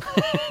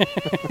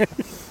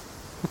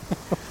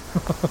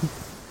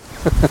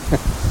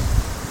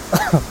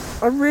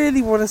 I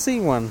really want to see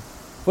one.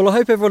 Well, I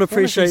hope everyone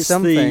appreciates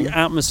the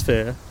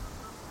atmosphere.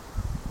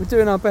 We're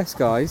doing our best,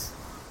 guys.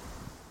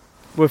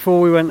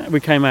 Before we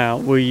came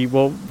out, what were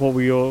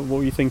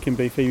you thinking,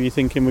 Beefy? Were you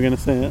thinking we're going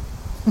to see it?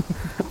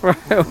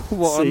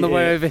 On the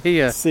way over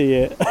here? See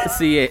it.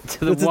 See it.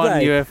 The one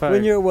UFO.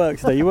 When you're at work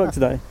today, you work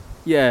today?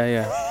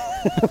 Yeah.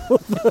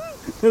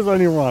 There's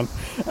only one.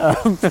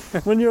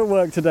 When you're at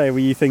work today, were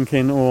you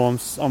thinking, "Oh,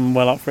 I'm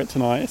well up for it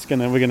tonight.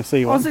 We're gonna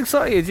see one"? I was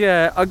excited,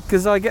 yeah,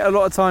 because I get a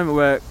lot of time at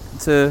work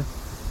to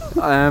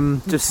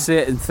just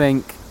sit and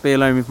think, be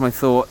alone with my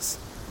thoughts.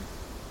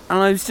 And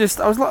I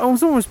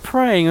was almost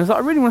praying. I was like,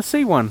 I really want to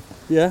see one.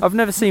 Yeah. I've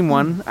never seen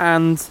one,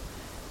 and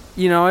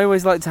I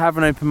always like to have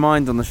an open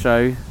mind on the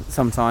show.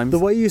 Sometimes the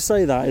way you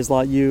say that is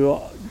like you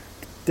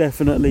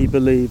definitely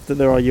believe that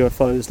there are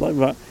UFOs. Like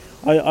that.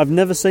 I've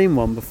never seen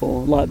one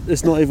before. Like,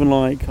 it's not even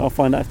like I'll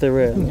find out if they're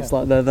real. It's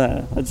like they're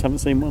there. I just haven't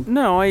seen one.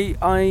 No,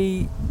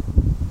 I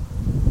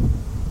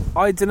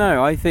don't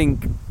know. I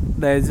think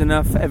there's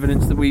enough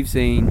evidence that we've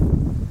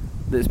seen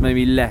that's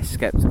maybe less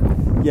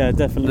sceptical. Yeah,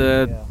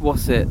 definitely.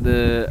 What's it?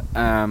 The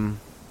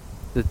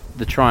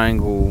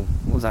triangle.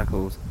 What's that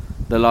called?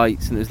 The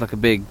lights, and it was like a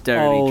big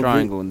dirty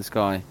triangle in the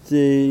sky.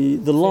 The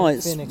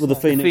lights were the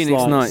Phoenix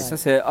lights.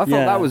 That's it. I thought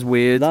that was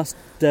weird. That's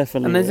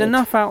definitely. And there's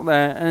enough out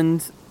there,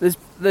 and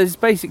there's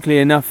basically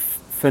enough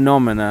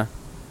phenomena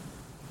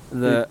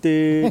that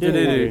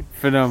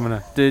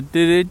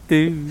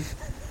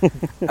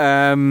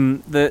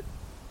that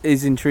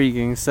is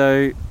intriguing.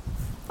 So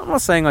I'm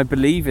not saying I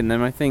believe in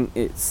them. I think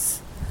it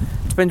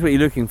depends what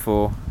you're looking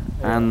for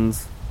and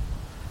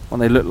what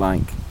they look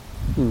like.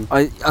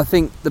 I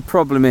think the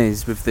problem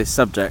is with this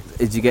subject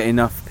is you get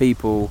enough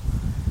people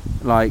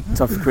like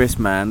Tough Chris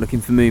Man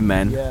looking for moon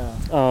men. Yeah.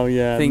 Oh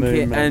yeah.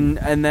 Thinking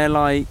and they're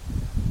like,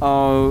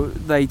 oh,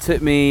 they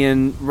took me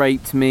and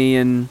raped me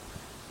and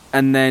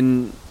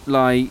then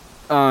like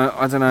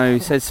I don't know,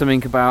 said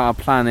something about our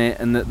planet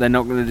and that they're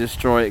not going to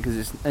destroy it because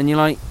it's, and you're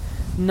like,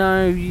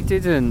 no, you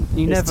didn't.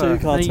 It's too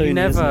cartoony. No, you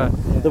never.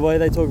 Yeah. The way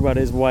they talk about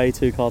it is way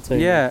too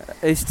cartoony. Yeah,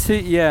 it's too.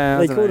 Yeah.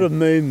 They called them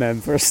moon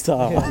men for a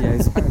start.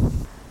 Yeah.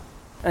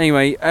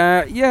 Anyway,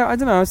 I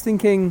don't know. I was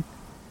thinking,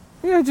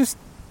 just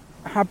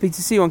happy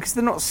to see one because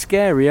they're not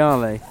scary, are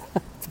they?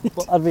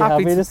 I'd be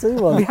happy to see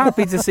one. I'd be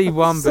happy to see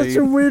one. Such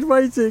a weird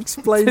way to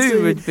explain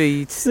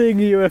seeing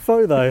a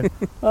UFO, though.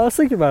 I was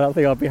thinking about it. I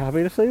think I'd be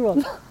happy to see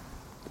one.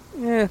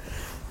 Yeah.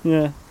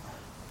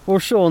 Well,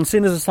 Sean,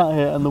 seeing as we're sat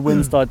here and the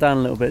wind's died down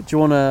a little bit, do you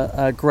want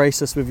to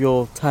grace us with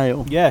your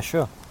tale? Yeah,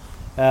 sure.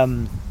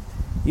 I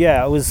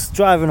was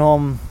driving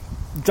home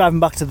driving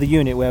back to the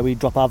unit where we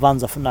drop our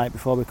vans off at night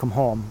before we come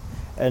home,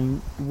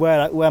 and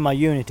where my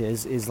unit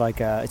is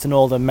like it's an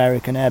old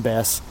American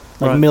airbase,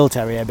 like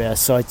military airbase,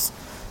 so it's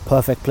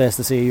perfect place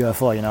to see a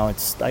UFO. You know,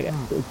 it's like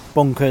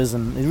bunkers,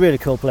 and it's a really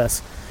cool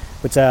place.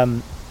 But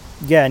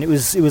yeah, and it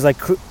was like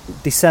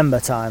December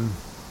time,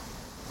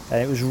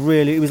 and it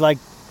was like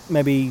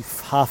maybe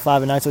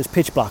 5:30 at night, so it's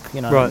pitch black,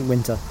 you know, in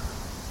winter,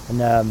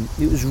 and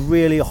it was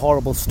really a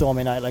horrible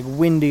stormy night, like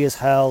windy as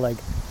hell, like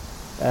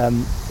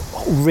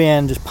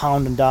rain just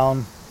pounding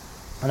down,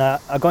 and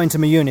I got into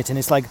my unit, and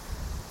it's like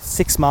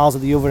 6 miles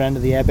at the other end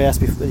of the airbase.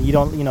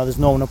 There's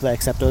no one up there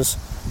except us.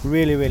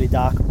 Really, really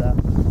dark up there.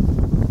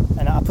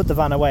 And I put the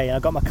van away, and I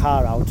got my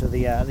car out of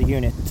the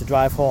unit to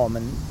drive home,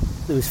 and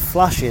there was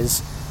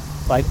flashes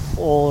like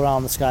all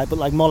around the sky, but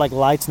like more like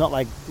lights, not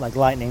like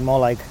lightning, more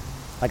like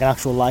an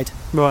actual light.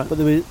 Right. But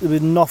there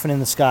was nothing in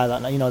the sky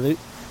that night. You know,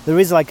 there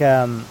is like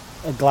a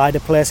glider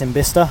place in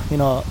Bicester. You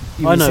know,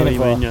 I know what you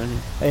mean. Yeah.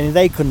 And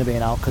they couldn't have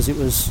been out because it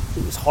was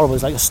horrible. It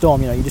was like a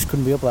storm. You know, you just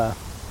couldn't be up there.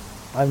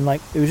 And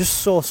like it was just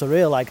so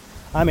surreal. Like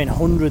I mean,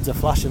 hundreds of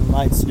flashing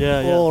lights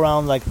all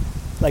around, like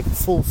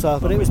full circle.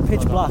 But it was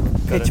pitch black.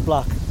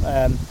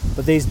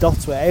 But these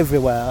dots were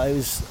everywhere. It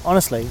was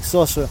honestly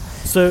so surreal.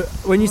 So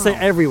when you say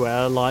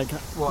everywhere, like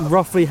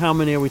roughly how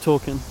many are we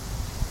talking?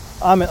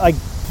 I mean, like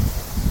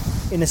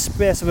in a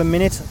space of a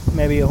minute,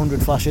 maybe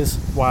 100 flashes.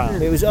 Wow!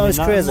 It was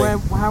crazy.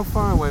 How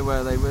far away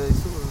were they? Were they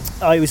sort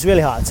of... Oh, it was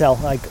really hard to tell.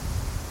 Like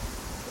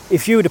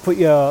if you were to put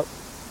your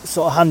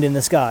sort of hand in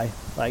the sky,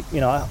 like, you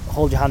know,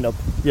 hold your hand up.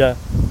 Yeah.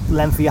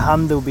 Length of your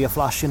hand, there would be a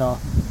flash, you know.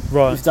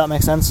 Right. Does that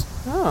make sense?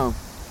 Oh.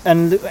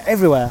 And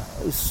everywhere.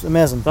 It was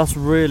amazing. That's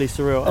really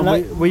surreal.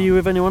 And were you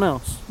with anyone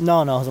else? No,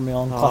 I was on my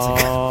own.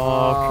 Classic.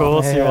 Oh, of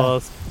course you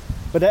was.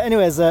 But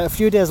anyways, a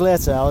few days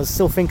later, I was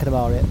still thinking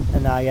about it,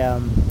 and I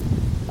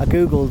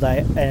googled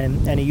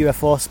any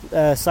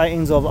UFO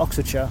sightings over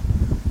Oxfordshire,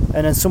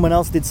 and then someone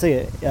else did see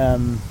it.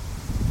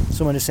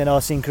 Someone just said, "Oh,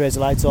 I've seen crazy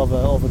lights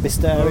over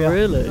Bicester area." Oh,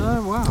 really?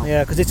 Oh, wow.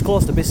 Yeah, because it's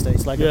close to Bicester.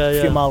 It's like a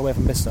few miles away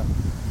from Bicester.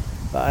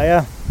 But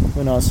yeah,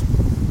 who knows?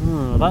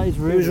 That is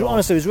really.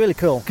 Honestly, it was really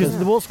cool. Because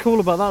what's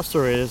cool about that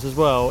story is as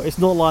well, it's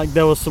not like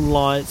there was some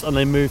lights and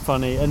they moved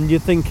funny, and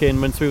you're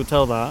thinking when people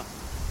tell that,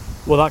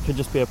 well, that could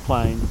just be a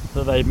plane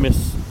that they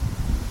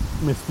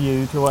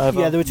misviewed or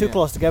whatever. Yeah, they were too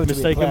close together to be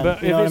a plane.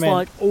 But if it's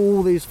like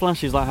all these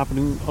flashes like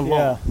happening a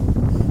lot,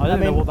 I don't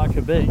know what that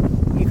could be.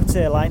 You could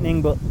say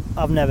lightning, but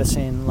I've never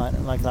seen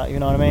lightning like that. You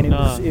know what I mean?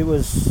 It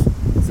was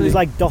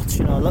like dots.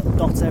 You know,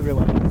 dots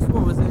everywhere. So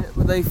what was it?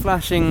 Were they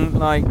flashing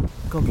like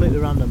completely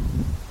random?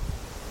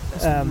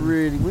 That's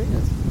really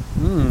weird.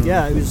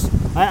 Yeah, it was.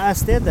 I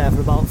stayed there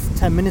for about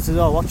 10 minutes as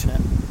well watching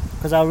it,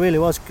 because I really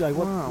was like,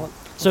 what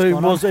so it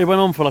went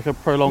on for like a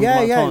prolonged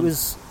amount of time?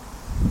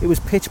 It was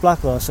pitch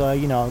black though, so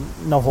you know,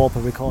 no hope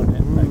of recording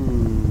it.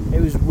 Like,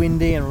 it was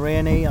windy and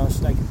rainy. I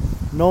was like,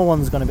 no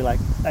one's going to be like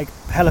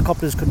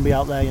helicopters couldn't be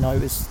out there. You know,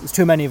 there's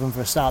too many of them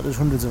for a start. There's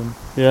hundreds of them.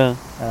 Yeah.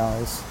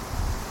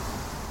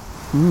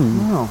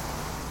 Wow.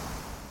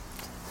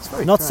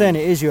 Not saying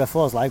it is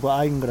UFOs, like, but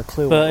I haven't got a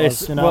clue what it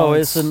was. You know, well,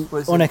 it's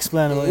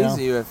unexplainable. It is a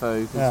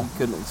UFO because you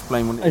couldn't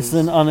explain what it is. It's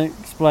an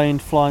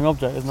unexplained flying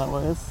object, isn't that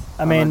what it is?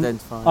 I mean,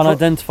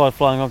 unidentified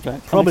flying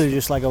object. Probably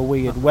just like a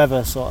weird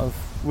weather sort of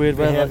weird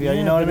behavior. Weather.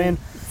 You know what I mean?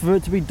 For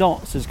it to be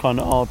dots is kind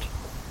of odd.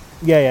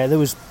 Yeah, it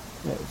was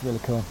really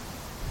cool.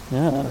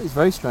 Yeah, it's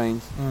very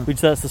strange. Would you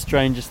say that's the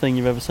strangest thing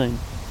you've ever seen?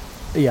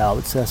 Yeah, I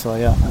would say so.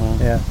 Yeah.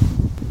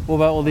 What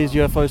about all these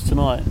UFOs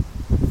tonight?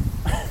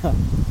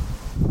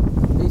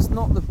 It's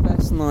not the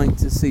best night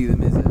to see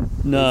them, is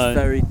it? No. It's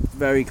very,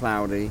 very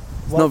cloudy.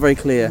 It's not very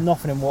clear.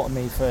 Nothing in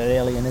Watermead for an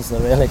alien, is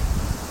there, really?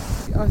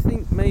 I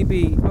think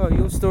maybe,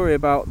 your story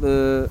about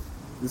the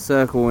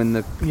circle in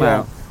the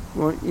cloud. Yeah.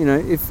 Well, you know,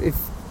 if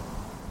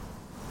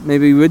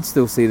maybe we would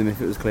still see them if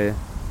it was clear.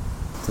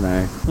 I don't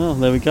know. Oh,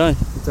 there we go.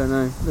 I don't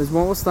know. There's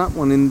what's that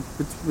one in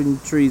between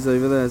trees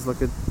over there? It's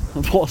like a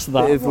what's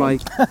that? Bit of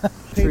like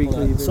tree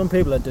cleavage. Some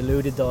people are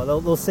deluded though.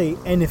 They'll see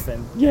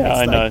anything. Yeah,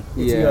 I know.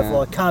 It's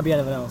UFO. It can't be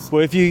anything else.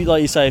 Well, if you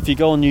if you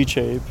go on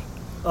YouTube,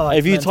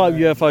 if you type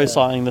UFO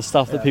sighting, the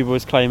stuff that people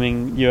is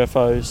claiming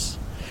UFOs.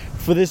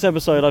 For this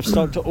episode, I've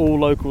stuck to all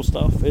local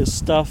stuff. It's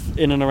stuff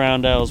in and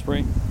around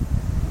Aylesbury.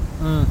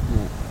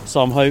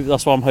 So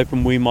that's why I'm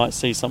hoping we might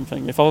see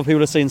something. If other people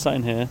have seen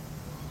something here,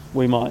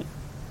 we might.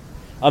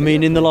 I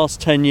mean, in the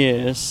last 10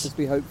 years... Just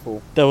be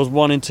hopeful. There was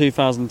one in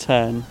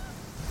 2010,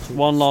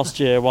 one last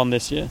year, one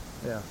this year.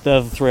 Yeah.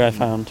 They're the three I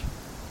found.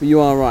 But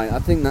you are right. I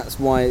think that's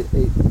why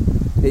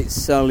it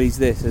sullies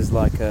this as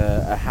like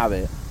a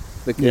habit.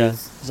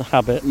 Because it's a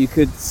habit. You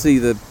could see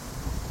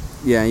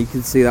you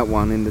can see that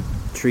one in the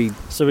tree.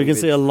 So we can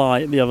see a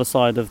light the other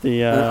side of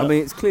the I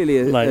mean, it's clearly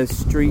a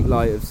street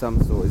light of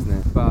some sort, isn't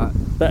it? But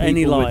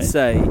any light would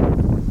say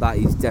that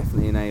is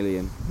definitely an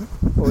alien.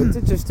 Or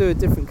just do a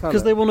different colour.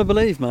 Because they want to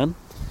believe, man.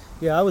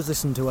 Yeah, I was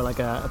listening to a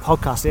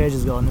podcast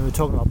ages ago, and they were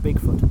talking about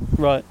Bigfoot.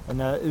 Right. And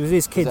there was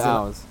these kids.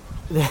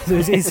 There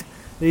was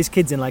these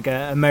kids in like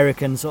an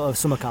American sort of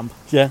summer camp.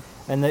 Yeah.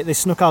 And they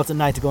snuck out at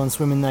night to go and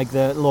swim in like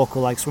the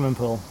local swimming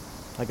pool.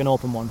 like an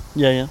open one.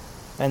 Yeah.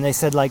 And they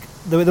said like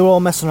they were all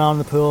messing around in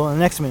the pool, and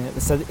the next minute they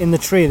said in the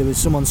tree there was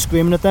someone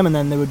screaming at them, and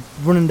then they were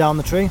running down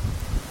the tree.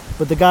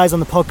 But the guys on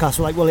the podcast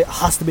were like, well, it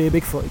has to be a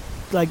Bigfoot.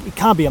 Like, it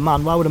can't be a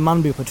man. Why would a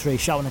man be up a tree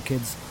shouting at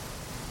kids?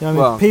 You know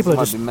what I mean?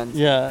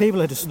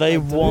 People are just they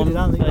want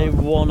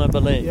to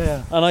believe.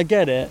 Yeah. And I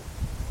get it.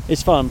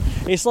 It's fun.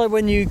 It's like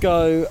when you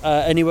go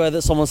anywhere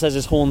that someone says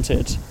is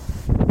haunted.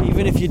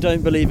 Even if you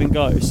don't believe in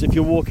ghosts, if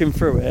you're walking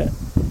through it,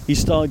 you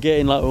start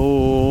getting like,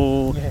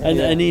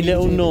 any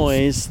little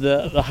noise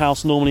that the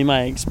house normally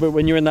makes. But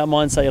when you're in that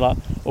mindset, you're like,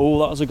 oh,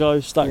 that was a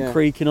ghost. That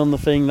creaking on the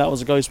thing, that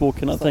was a ghost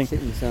walking that thing.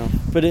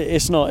 But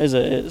it's not, is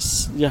it?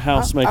 It's your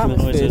house making the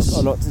noises.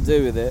 A lot to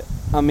do with it.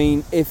 I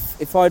mean,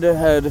 if I'd have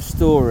heard a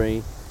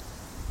story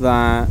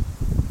that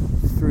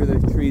through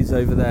the trees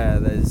over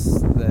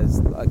there's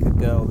like a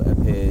girl that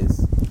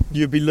appears,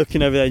 you'd be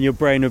looking over there and your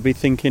brain would be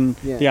thinking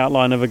the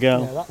outline of a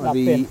girl.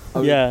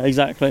 Yeah,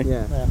 exactly.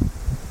 Yeah.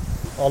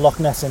 Or Loch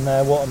Ness in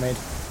Watermead.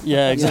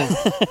 Yeah,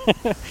 exactly.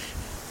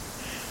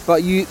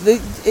 But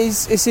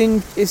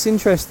it's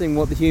interesting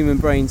what the human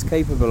brain's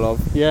capable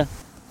of. Yeah.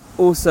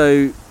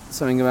 Also,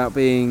 something about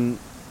being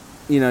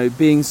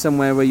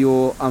somewhere where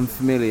you're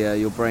unfamiliar,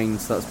 your brain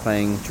starts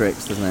playing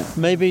tricks, doesn't it?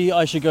 Maybe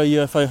I should go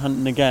UFO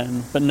hunting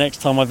again, but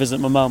next time I visit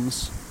my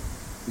mum's.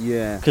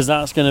 Yeah. Because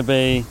that's going to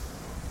be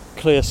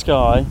clear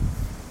sky.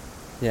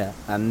 Yeah,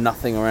 and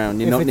nothing around.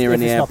 You're not near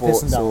any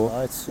airports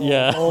always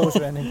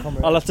raining.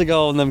 I'll have to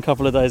go on them a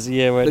couple of days a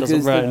year where it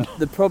doesn't rain.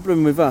 The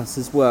problem with us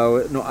as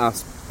well, not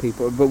us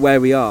people, but where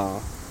we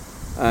are,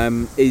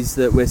 is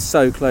that we're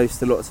so close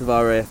to lots of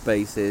RAF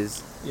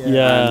bases.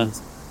 Yeah.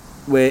 And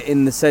we're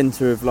in the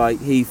centre of like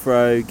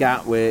Heathrow,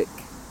 Gatwick,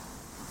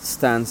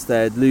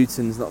 Stansted,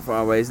 Luton's not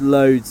far away. There's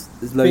loads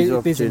of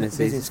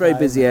opportunities. It's very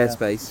busy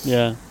airspace.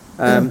 Yeah.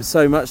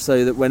 So much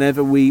so that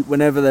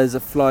whenever there's a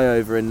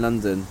flyover in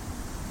London,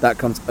 that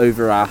comes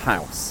over our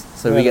house.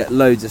 So we get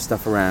loads of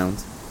stuff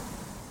around.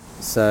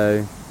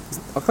 So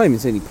I can't even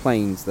see any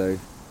planes though.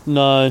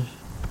 No.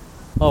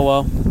 Oh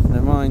well.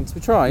 Never mind. We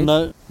tried.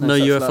 No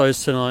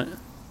UFOs tonight.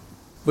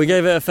 We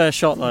gave it a fair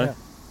shot though. Yeah.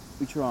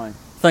 We tried.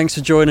 Thanks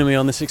for joining me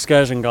on this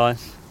excursion,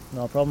 guys.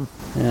 No problem.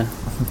 Yeah.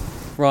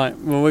 Right,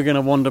 well, we're going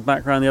to wander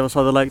back around the other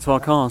side of the lake to our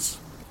cars.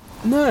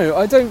 No,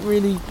 I don't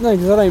really... No,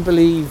 because I don't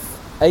believe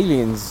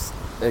aliens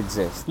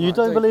exist. You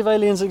don't believe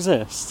aliens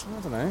exist?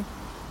 I don't know.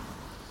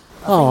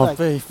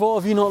 Beef, what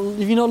have you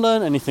not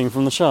learned anything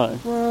from the show?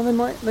 Well,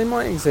 they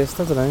might exist,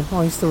 I don't know.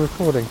 Oh, you're still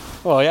recording.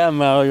 Well, yeah,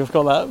 Mel, you've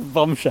got that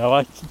bombshell.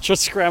 I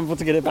just scrambled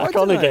to get it back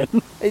on again.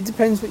 It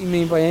depends what you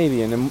mean by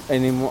alien and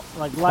in what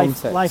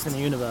context. Life in the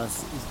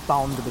universe is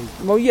bound to be...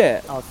 Well,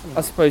 yeah,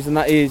 I suppose, and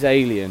that is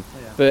alien.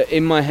 Yeah. But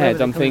in my head,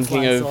 I'm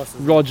thinking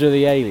of Roger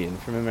the Alien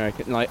from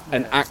America, like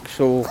an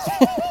actual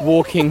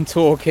walking,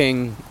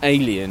 talking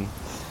alien.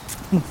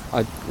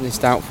 It's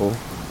doubtful.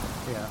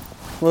 Yeah.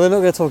 Well, they're not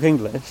going to talk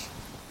English.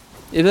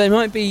 Yeah, they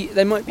might be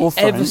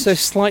ever so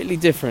slightly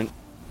different.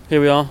 Here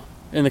we are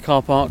in the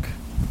car park,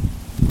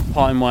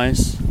 parting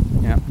ways.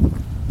 Yeah.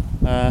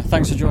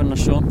 Thanks for joining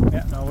us, Sean.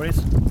 Yeah, no worries.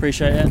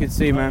 Appreciate it. Good to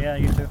see you, man. Yeah,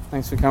 you too.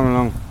 Thanks for coming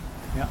along.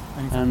 Yeah.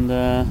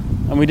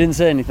 And we didn't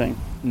say anything.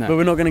 No. But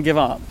we're not going to give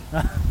up.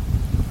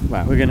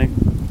 Well, we're going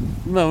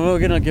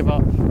to give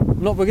up.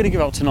 We're going to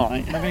give up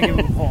tonight. We're going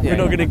to give up. We're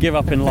not going to give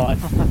up in life.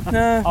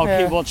 No.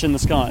 I'll keep watching the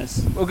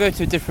skies. We'll go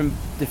to a different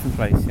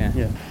place.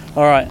 Yeah.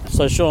 All right.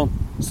 So Sean,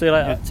 see you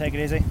later. Yeah, take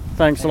it easy.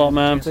 Thanks a lot,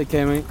 man. Take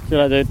care, mate. See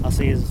you later, dude. I'll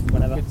see you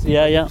whenever.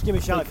 Yeah. Just give me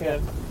a shout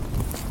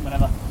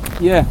whenever.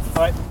 Yeah.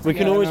 All right. We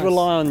can always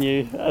rely on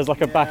you as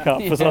like a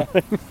backup for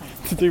something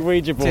to do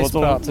Ouija boards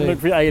or look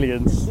for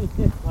aliens.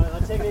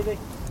 Right, take it easy.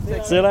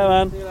 See you later,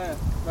 man. See you later.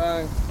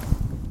 Bye.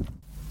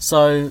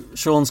 So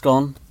Sean's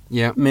gone.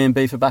 Yeah. Me and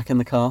Beef are back in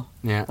the car.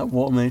 Yeah. At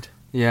Watermead.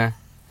 Yeah.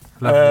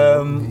 What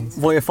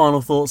are your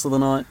final thoughts of the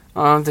night?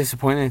 Oh, I'm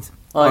disappointed.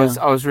 I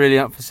was really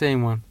up for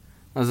seeing one.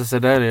 As I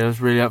said earlier, I was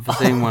really up for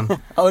seeing one.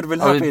 I would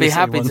be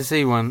happy to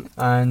see one.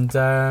 And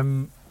I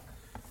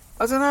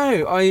don't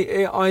know.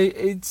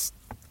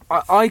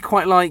 I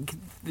quite like.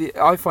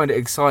 I find it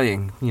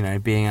exciting.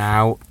 Being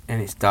out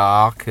and it's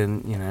dark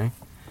and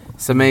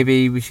So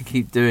maybe we should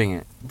keep doing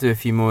it. Do a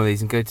few more of these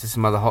and go to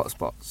some other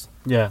hotspots.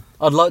 Yeah,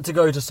 I'd like to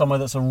go to somewhere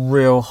that's a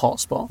real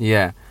hotspot.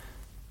 Yeah,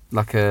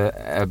 like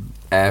a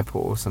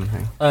airport or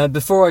something.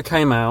 Before I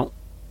came out,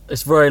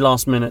 it's very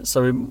last minute,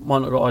 so we might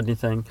not got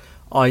anything.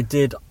 I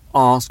did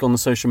ask on the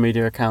social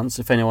media accounts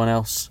if anyone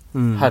else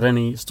had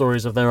any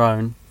stories of their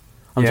own.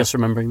 I'm just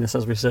remembering this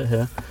as we sit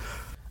here.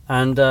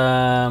 And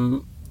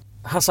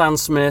Hassan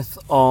Smith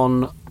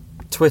on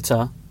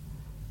Twitter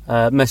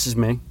messaged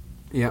me.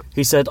 Yeah.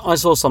 He said, I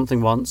saw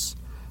something once.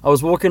 I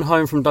was walking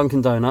home from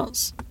Dunkin'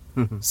 Donuts.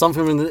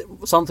 Something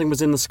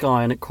was in the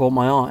sky and it caught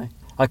my eye.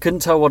 I couldn't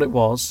tell what it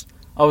was.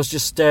 I was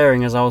just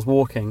staring as I was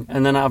walking,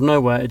 and then out of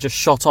nowhere it just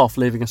shot off,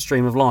 leaving a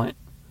stream of light.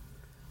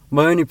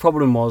 My only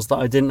problem was that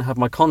I didn't have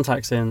my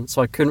contacts in,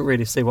 so I couldn't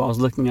really see what I was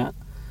looking at.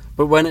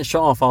 But when it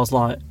shot off, I was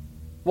like,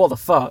 what the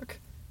fuck?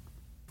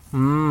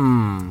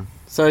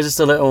 So just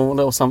a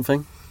little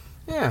something.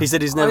 Yeah. He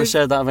said he's never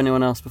shared that with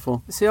anyone else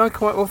before. See,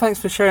 thanks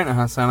for sharing it,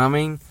 Hassan. I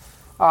mean,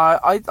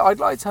 I'd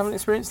like to have an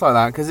experience like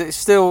that because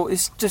it's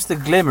just a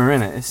glimmer,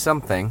 innit? It's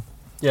something.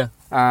 Yeah.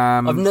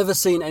 I've never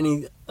seen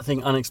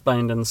anything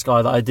unexplained in the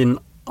sky that I didn't,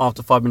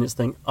 after 5 minutes,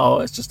 think, oh,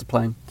 it's just a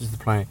plane. Just a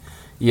plane.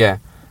 Yeah.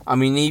 I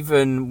mean,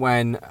 even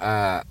when,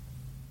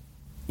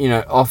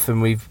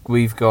 often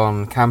we've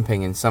gone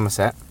camping in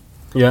Somerset.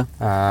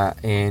 Yeah.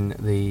 In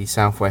the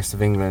southwest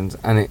of England,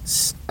 and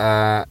it's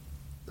right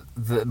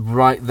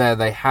there.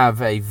 They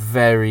have a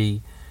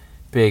very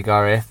big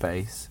RAF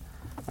base,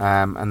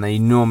 and they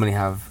normally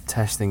have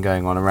testing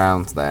going on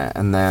around there.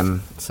 And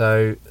then,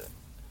 so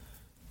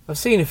I've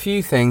seen a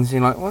few things.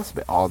 And you're like, well, that's a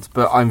bit odd,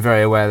 but I'm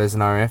very aware there's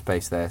an RAF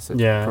base there. So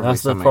yeah,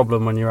 that's the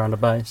problem when you're around a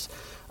base.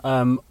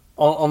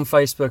 On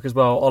Facebook as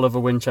well, Oliver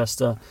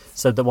Winchester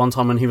said that one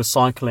time when he was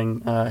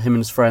cycling, him and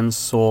his friends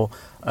saw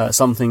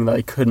something that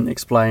he couldn't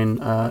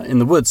explain in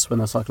the woods when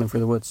they're cycling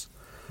through the woods.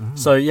 Mm-hmm.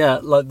 So yeah,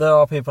 like there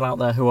are people out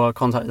there who are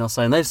contacting us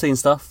saying they've seen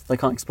stuff they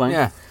can't explain.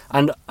 Yeah.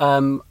 And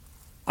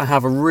I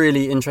have a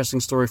really interesting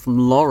story from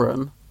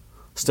Lauren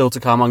still to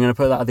come. I'm going to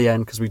put that at the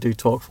end because we do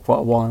talk for quite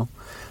a while.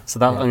 So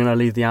that I'm going to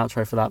leave the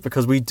outro for that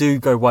because we do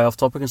go way off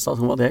topic and start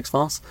talking about the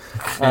X-Files.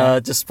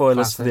 Just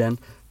spoilers for the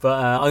end.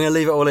 But I'm going to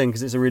leave it all in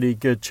because it's a really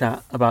good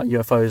chat about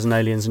UFOs and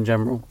aliens in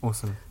general.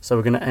 Awesome. So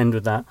we're going to end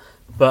with that.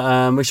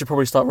 But we should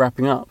probably start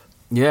wrapping up.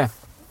 Yeah,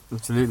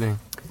 absolutely.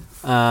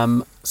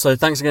 So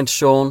thanks again to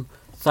Sean.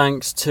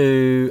 Thanks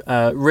to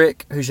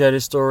Rick, who shared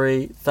his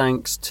story.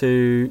 Thanks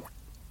to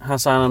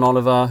Hassan and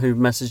Oliver, who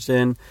messaged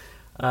in.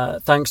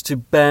 Thanks to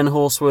Ben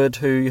Horsewood,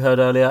 who you heard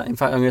earlier. In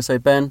fact, I'm going to say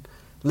Ben,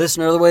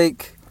 Listener of the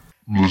Week.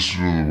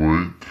 Listener of the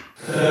Week.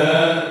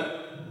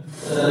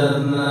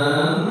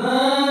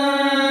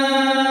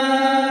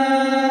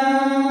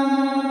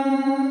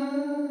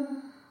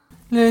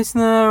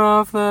 Listener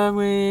of the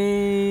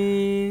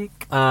Week.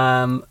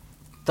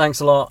 Thanks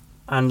a lot.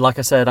 And like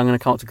I said, I'm going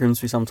to come up to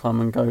Grimsby sometime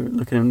and go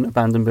looking in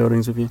abandoned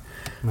buildings with you.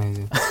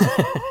 Amazing.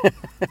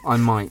 I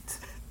might.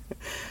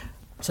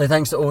 So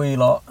thanks to all you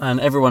lot and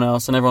everyone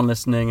else and everyone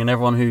listening and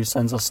everyone who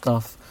sends us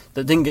stuff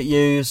that didn't get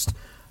used.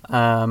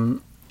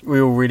 We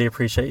all really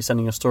appreciate you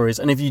sending your stories.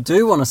 And if you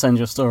do want to send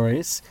your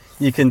stories,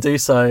 you can do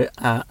so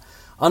at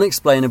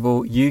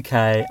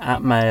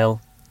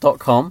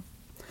unexplainableuk@mail.com.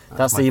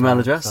 That's the email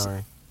address.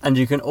 Sorry. And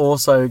you can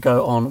also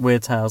go on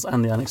Weird Tales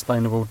and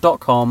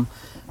theunexplainable.com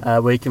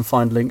where you can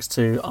find links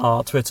to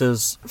our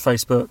Twitters,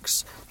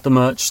 Facebooks, the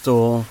merch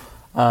store.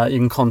 You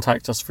can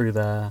contact us through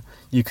there.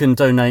 You can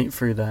donate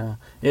through there.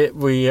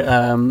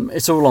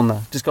 It's all on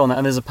there. Just go on there.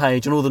 And there's a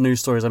page, and all the news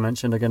stories I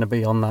mentioned are going to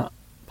be on that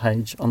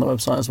page on the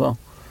website as well.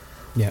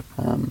 Yeah,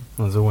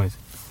 as always.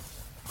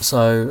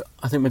 So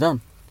I think we're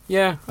done.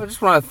 Yeah, I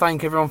just want to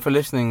thank everyone for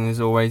listening,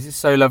 as always. It's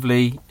so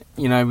lovely.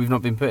 You know, we've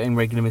not been putting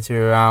regular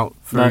material out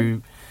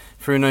through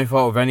no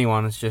fault of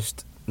anyone. It's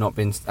just not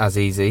been as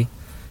easy.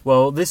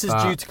 Well, this is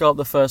due to go up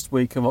the first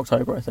week of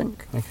October, I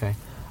think. Okay.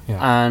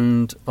 Yeah.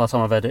 And by the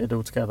time I've edited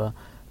all together.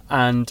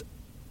 And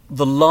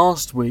the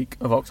last week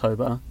of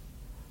October,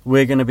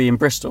 we're going to be in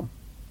Bristol.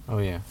 Oh,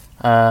 yeah.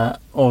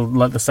 Or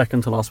like the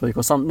second to last week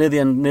or something, near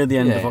the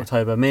end of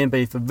October. Me and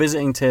Beef are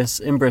visiting Tiss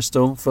in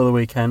Bristol for the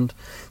weekend.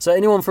 So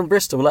anyone from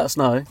Bristol, let us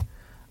know.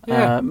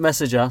 Yeah.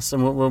 Message us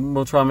and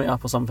we'll try and meet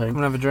up or something.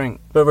 We'll have a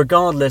drink. But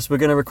regardless, we're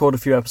going to record a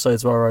few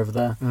episodes while we're over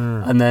there.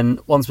 And then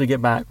once we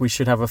get back, we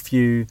should have a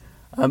few,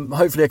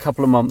 hopefully a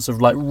couple of months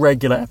of like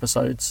regular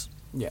episodes.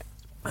 Yeah.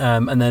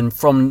 And then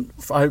from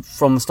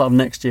the start of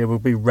next year, we'll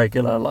be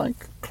regular, like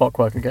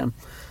clockwork again.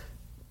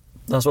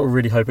 That's what we're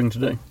really hoping to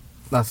do.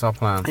 That's our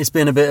plan. It's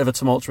been a bit of a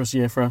tumultuous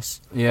year for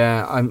us.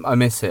 Yeah, I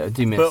miss it. I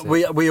do miss it.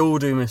 But we all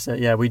do miss it.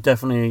 Yeah, we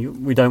don't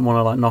want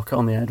to like knock it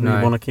on the head. We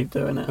want to keep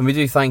doing it. And we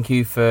do thank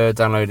you for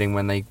downloading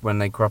when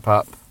they crop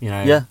up. You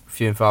know,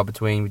 few and far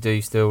between. We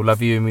do still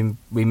love you and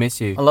we miss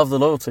you. I love the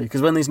loyalty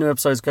because when these new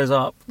episodes goes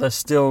up, they're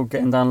still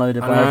getting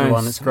downloaded by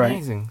everyone. It's great.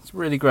 Amazing. It's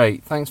really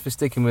great. Thanks for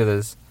sticking with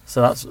us.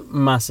 So that's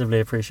massively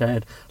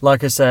appreciated.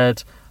 Like I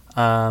said,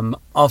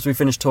 after we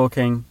finish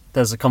talking,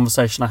 there's a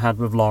conversation I had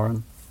with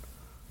Lauren.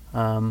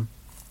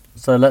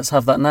 So let's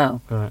have that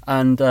now. Right.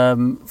 And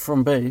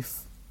from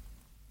Beef,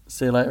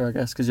 see you later, I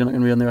guess, because you're not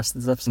going to be on the rest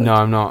of this episode. No,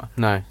 I'm not.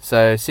 No.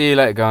 So see you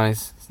later,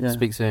 guys. Yeah.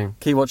 Speak soon.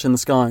 Keep watching the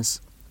skies.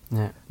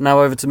 Yeah.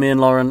 Now over to me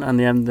and Lauren and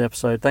the end of the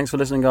episode. Thanks for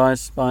listening,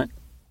 guys. Bye.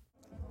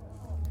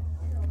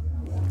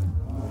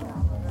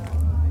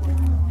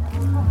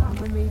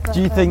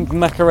 Do you think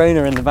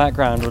Macarena in the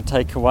background would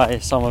take away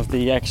some of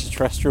the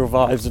extraterrestrial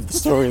vibes of the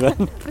story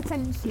then?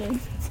 Potentially.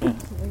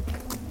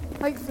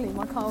 Hopefully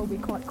my car will be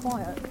quite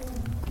quiet.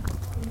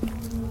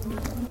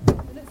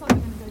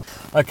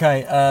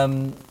 Okay,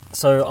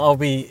 so I'll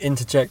be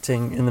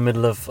interjecting in the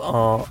middle of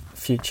our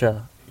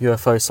future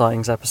UFO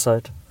sightings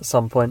episode at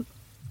some point.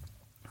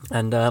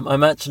 And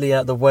I'm actually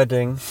at the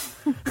wedding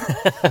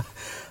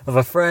of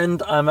a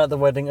friend. I'm at the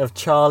wedding of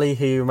Charlie,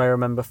 who you may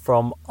remember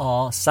from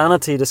our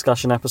sanity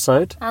discussion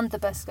episode. And the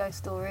best ghost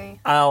story.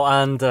 Oh,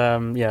 and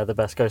the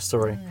best ghost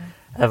story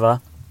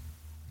ever.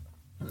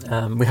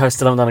 We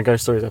still haven't done a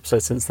ghost stories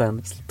episode since then.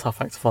 It's a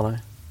tough act to follow.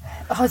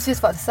 I was just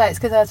about to say, it's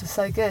because hers was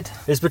so good.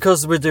 It's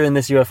because we're doing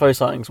this UFO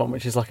sightings one,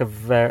 which is like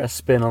a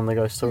spin on the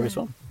ghost stories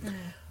one.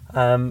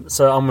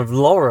 So I'm with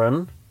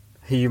Lauren,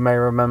 who you may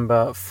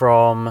remember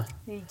from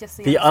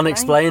the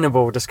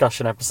Unexplainable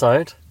discussion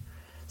episode.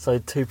 So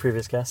 2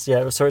 previous guests.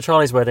 Yeah, so at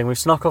Charlie's wedding, we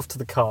snuck off to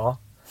the car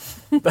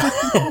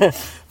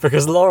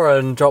because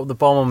Lauren dropped the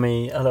bomb on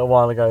me a little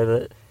while ago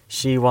that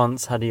she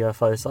once had a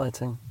UFO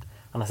sighting.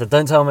 And I said,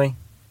 don't tell me,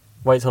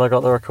 wait till I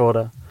got the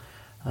recorder.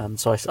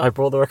 So I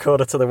brought the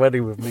recorder to the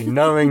wedding with me,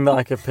 knowing that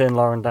I could pin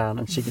Lauren down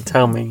and she could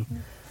tell me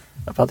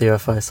about the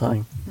UFO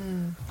sighting.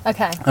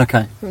 Okay.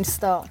 Okay. Let me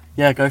start.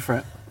 Yeah, go for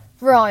it.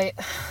 Right.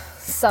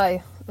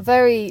 So, a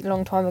very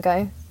long time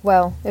ago,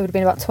 well, it would have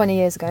been about 20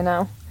 years ago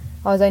now,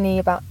 I was only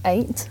about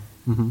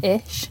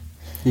 8-ish.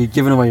 You're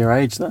giving away your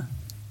age there.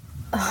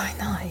 Oh, I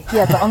know.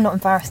 Yeah, but I'm not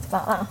embarrassed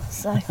about that.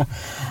 So,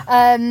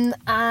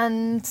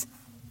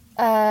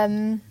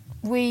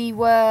 we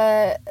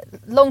were,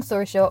 long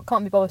story short,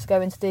 can't be bothered to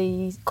go into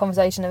the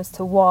conversation as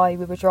to why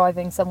we were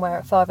driving somewhere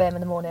at 5 a.m. in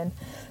the morning.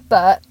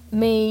 But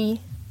me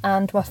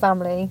and my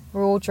family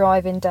were all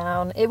driving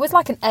down. It was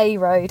like an A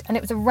road, and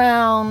it was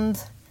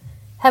around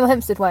Hemel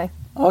Hempstead Way.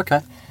 Oh,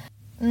 okay.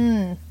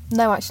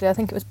 No, actually, I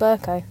think it was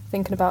Burco,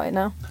 thinking about it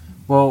now.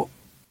 Well,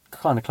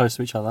 kind of close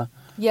to each other.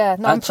 Yeah,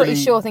 no, I'm pretty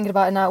sure, thinking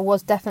about it now, it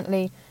was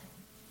definitely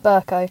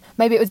Burco.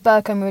 Maybe it was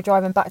Burco and we were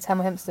driving back to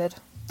Hemel Hempstead.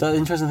 The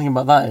interesting thing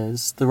about that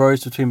is the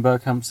roads between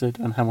Berkhamsted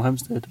and Hemel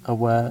Hempstead are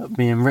where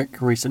me and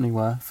Rick recently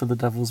were for the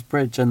Devil's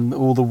Bridge and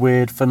all the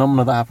weird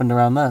phenomena that happened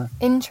around there.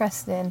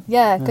 Interesting.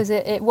 Yeah, because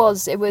it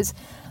was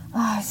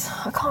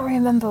I can't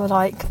remember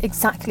like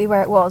exactly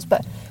where it was,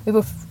 but we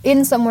were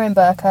in somewhere in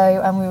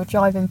Burco and we were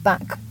driving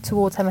back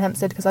towards Hemel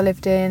Hempstead because I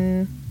lived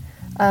in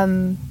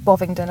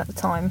Bovingdon at the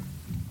time.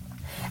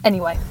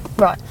 Anyway,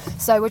 right,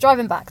 so we're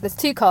driving back. There's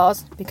 2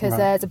 cars because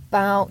there's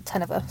about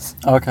 10 of us.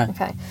 Oh, okay.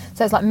 Okay,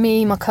 so it's like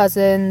me, my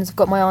cousins, I've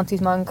got my aunties,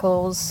 my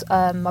uncles,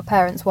 my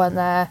parents weren't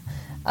there,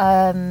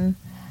 and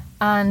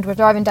we're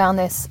driving down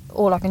this,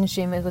 all I can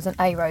assume it was an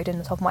A road in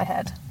the top of my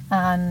head,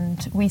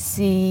 and we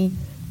see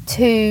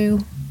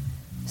 2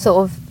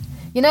 sort of,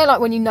 you know, like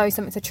when you know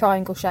something's a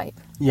triangle shape?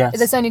 Yes.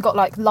 There's only got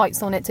like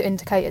lights on it to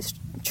indicate it's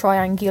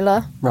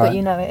triangular, but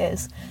you know it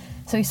is.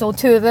 So we saw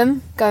 2 of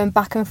them going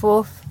back and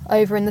forth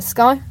over in the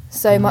sky.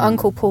 So my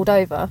uncle pulled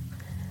over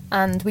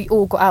and we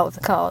all got out of the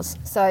cars.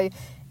 So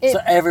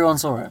everyone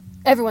saw it?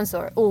 Everyone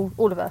saw it. All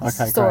of us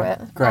saw it.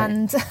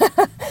 Great.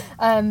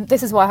 And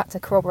this is why I had to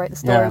corroborate the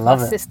story with my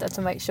sister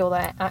to make sure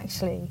that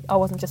I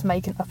wasn't just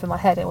making it up in my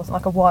head. It wasn't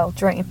like a wild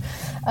dream.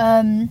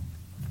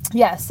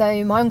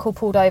 So my uncle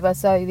pulled over,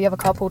 so the other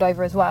car pulled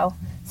over as well.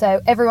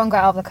 So everyone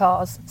got out of the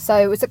cars. So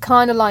it was a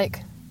kind of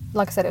like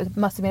I said, it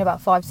must have been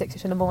about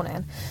 5-6ish in the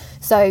morning.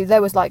 So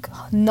there was like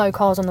no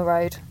cars on the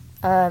road.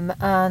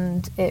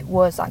 And it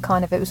was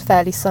it was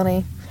fairly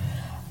sunny.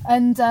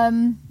 And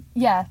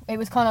it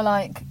was kind of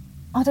like,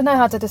 I don't know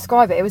how to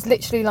describe it. It was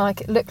literally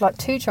like, it looked like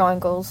 2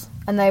 triangles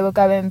and they were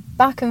going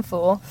back and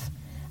forth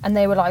and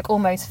they were like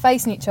almost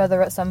facing each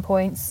other at some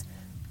points.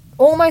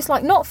 Almost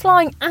like not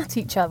flying at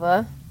each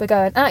other, but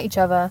going at each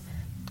other,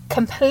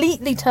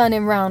 completely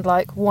turning round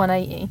like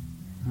 180.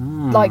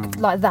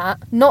 Like that.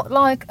 Not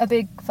like a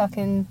big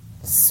fucking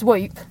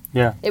swoop.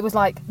 Yeah. It was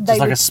like just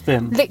like a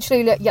spin.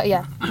 Literally,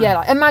 yeah.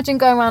 Like imagine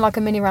going around like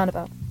a mini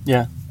roundabout.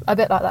 Yeah. A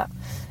bit like that.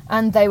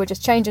 And they were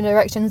just changing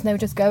directions and they were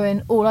just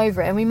going all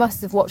over it. And we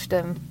must have watched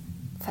them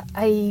for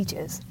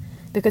ages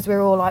because we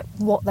were all like,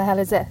 what the hell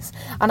is this?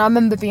 And I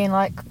remember being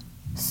like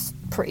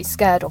pretty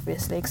scared,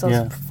 obviously, because I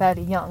was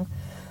fairly young.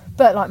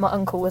 But like my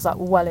uncle was like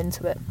well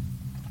into it.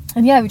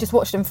 And yeah, we just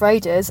watched them for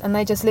ages and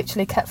they just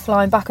literally kept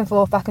flying back and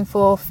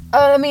forth.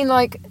 I mean,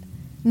 like,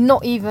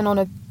 not even on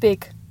a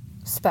big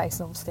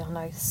space. Obviously, I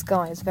know the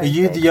sky is very big.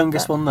 Are you the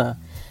youngest one there?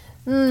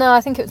 No,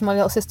 I think it was my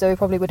little sister who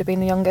probably would have been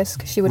the youngest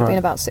because she would have been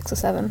about 6 or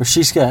 7. Was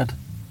she scared?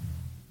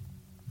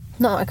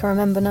 Not that I can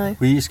remember, no.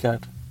 Were you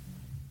scared?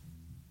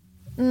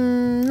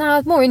 No, I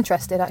was more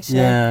interested, actually.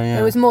 Yeah.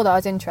 It was more that I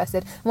was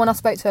interested. When I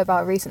spoke to her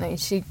about it recently,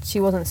 she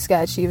wasn't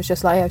scared. She was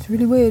just like, yeah, it was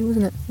really weird,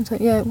 wasn't it? I was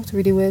like, yeah, it was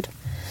really weird.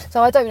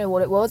 So I don't know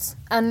what it was.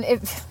 And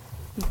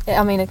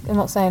I'm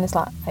not saying it's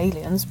like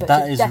aliens, but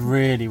that is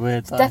really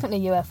weird, though. Definitely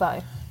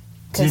UFO.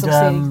 Because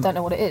obviously you don't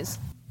know what it is.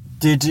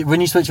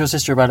 When you spoke to your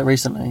sister about it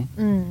recently,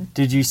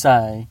 did you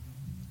say,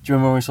 do you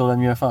remember when we saw them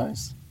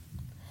UFOs?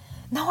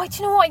 No, do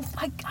you know what?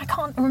 I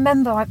can't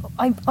remember.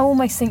 I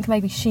almost think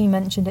maybe she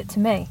mentioned it to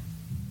me.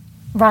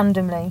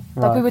 Randomly.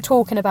 Right. Like we were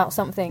talking about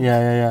something.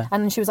 Yeah.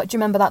 And she was like, do you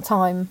remember that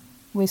time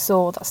we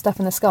saw that stuff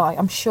in the sky?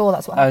 I'm sure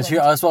that's what happened.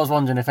 That's what I was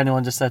wondering, if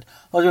anyone just said,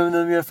 oh, do you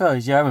remember the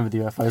UFOs? Yeah, I remember the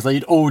UFOs. Like,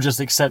 you'd all just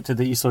accepted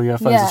that you saw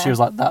UFOs, and she was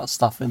like, that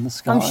stuff in the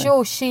sky.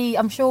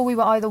 I'm sure we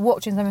were either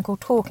watching something or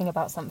talking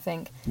about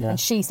something, and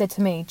she said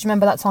to me, do you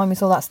remember that time we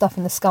saw that stuff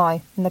in the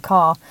sky, in the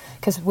car?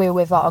 Because we were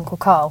with our Uncle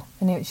Carl,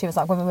 and she was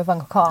like, when we were with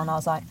Uncle Carl, and I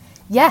was like,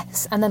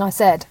 yes. And then I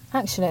said,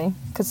 actually,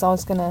 because I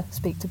was going to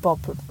speak to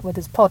Bob with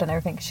his pod and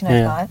everything, because she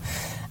knows about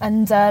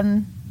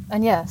it.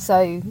 And yeah,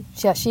 so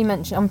she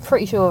mentioned, I'm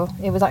pretty sure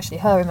it was actually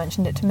her who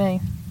mentioned it to me.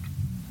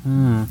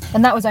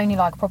 And that was only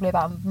like probably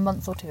about a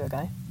month or two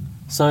ago.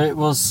 So it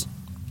was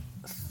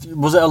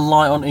it a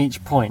light on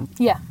each point?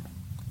 Yeah,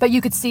 but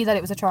you could see that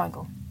it was a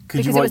triangle Could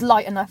because it was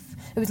light enough.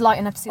 It was light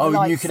enough to see the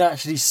lights. Oh, you could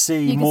actually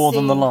see You could more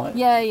than the see- light?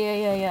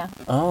 Yeah.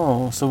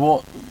 Oh, so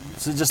what?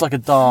 So just like a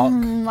dark...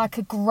 Like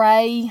a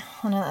grey.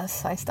 I know that's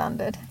so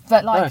standard,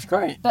 but like it's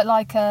great. But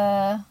like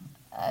a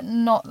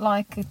not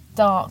like a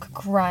dark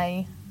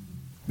grey.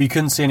 You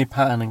couldn't see any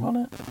patterning on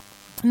it?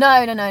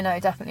 No,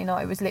 definitely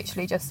not. It was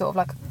literally just sort of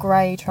like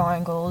grey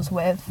triangles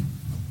with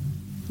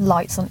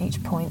lights on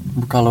each point.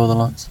 What colour were the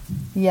lights?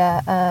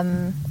 Yeah,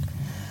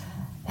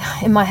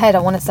 in my head I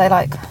want to say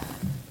like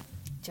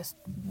just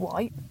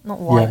white, not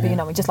white, but you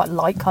know, just like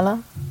light colour,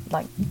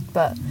 like.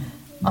 But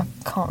I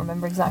can't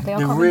remember exactly.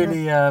 The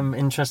really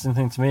interesting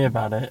thing to me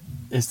about it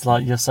is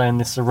like you're saying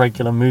this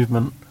irregular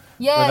movement,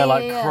 where they're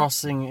like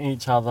crossing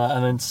each other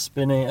and then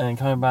spinning and then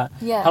coming back.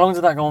 Yeah. How long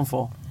did that go on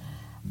for?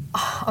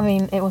 I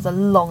mean, it was a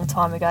long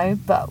time ago,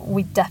 but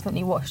we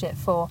definitely watched it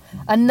for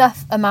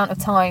enough amount of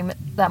time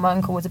that my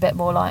uncle was a bit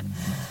more like,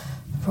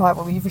 right,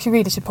 well, we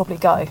really should probably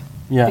go.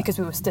 Yeah. Because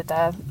we were stood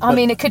there. I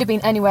mean, it could have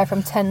been anywhere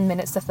from 10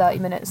 minutes to 30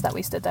 minutes that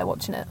we stood there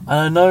watching it. And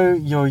I know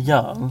you're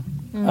young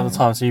at the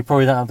time, so you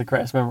probably don't have the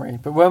greatest memory,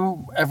 but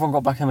when everyone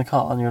got back in the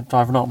car and you were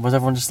driving on, was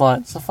everyone just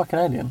like, it's a fucking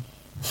alien?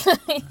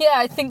 Yeah,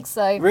 I think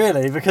so.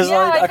 Really? Because Yeah,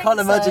 like, I think can't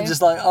imagine so.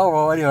 just like, oh,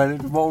 well, anyway,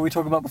 what were we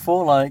talking about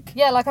before? Like,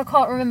 Yeah, like I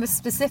can't remember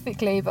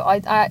specifically, but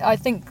I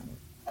think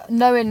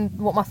knowing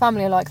what my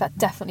family are like, that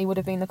definitely would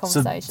have been the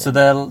conversation. so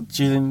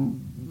do you think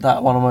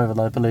that won them over,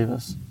 they believe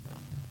us?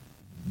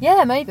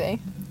 Yeah, maybe.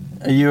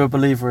 Are you a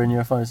believer in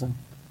UFOs then?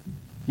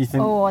 You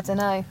think? Oh, I don't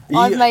know. You-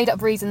 I've made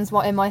up reasons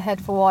in my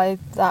head for why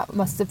that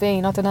must have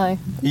been. I don't know.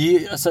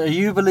 So are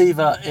you a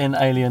believer in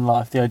alien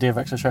life, the idea of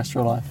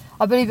extraterrestrial life?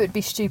 I believe it would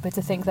be stupid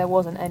to think there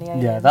wasn't any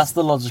aliens. Yeah, that's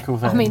the logical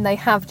thing. I mean, they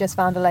have just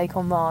found a lake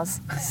on Mars,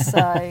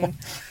 so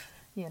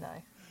you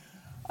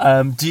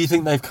know. Do you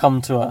think they've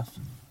come to Earth?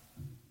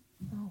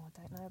 Oh,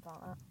 I don't know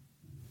about that.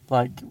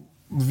 Like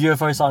with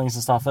UFO sightings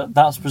and stuff,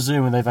 that's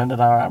presuming they've entered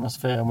our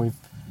atmosphere and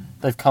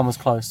they've come as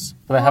close,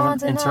 but they Oh,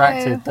 haven't I don't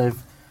interacted. know.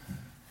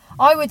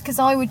 I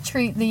would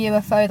treat the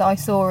UFO that I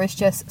saw as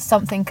just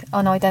something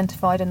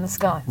unidentified in the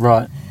sky.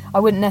 Right. I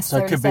wouldn't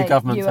necessarily So it could be a say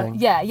government thing.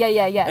 Yeah.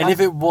 And like, if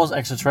it was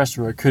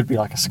extraterrestrial, it could be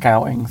like a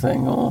scouting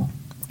thing or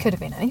could have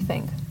been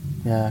anything.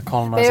 yeah, But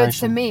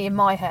colonisation. to me, in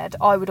my head,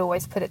 I would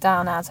always put it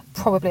down as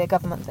probably a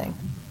government thing.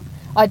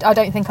 I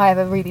don't think I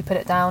ever really put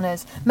it down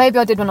as... Maybe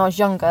I did when I was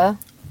younger,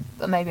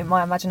 but maybe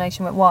my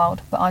imagination went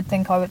wild. But I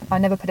think I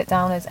never put it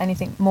down as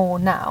anything more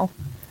now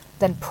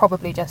than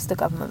probably just a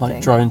government like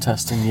thing. drone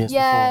testing years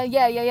before.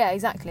 Yeah,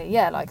 exactly.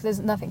 Yeah, like there's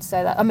nothing to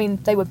say that. I mean,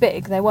 they were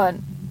big. They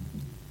weren't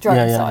drone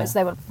Yeah, size.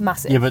 They were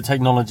massive. Yeah, but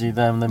technology,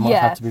 they might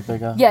have to be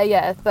bigger.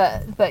 Yeah,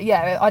 but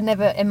yeah, I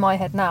never, in my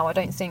head now, I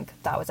don't think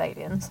that was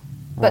aliens.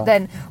 But Right.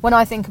 then when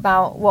I think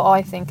about what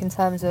I think in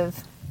terms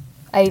of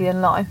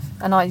alien life,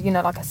 and I, you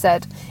know, like I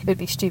said, it would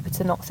be stupid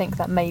to not think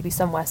that maybe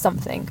somewhere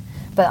something,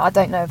 but I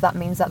don't know if that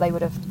means that they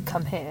would have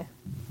come here.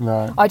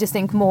 Right. I just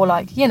think more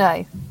like, you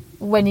know,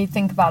 when you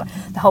think about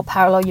the whole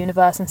parallel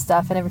universe and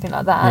stuff and everything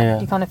like that, Yeah.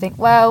 you kind of think,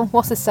 well,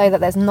 what's to say that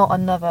there's not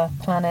another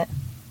planet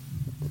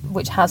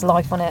which has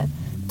life on it?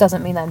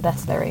 Doesn't mean they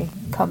necessarily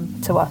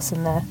come to us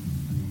and they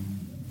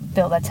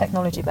build their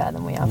technology better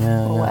than we have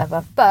or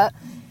whatever. But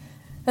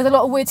there's a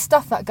lot of weird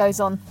stuff that goes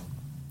on,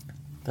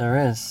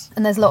 There is.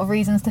 and there's a lot of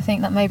reasons to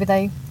think that maybe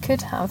they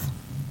could have.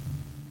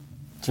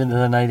 Do you think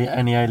there's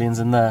any aliens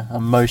in there?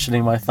 I'm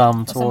motioning my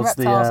thumb some towards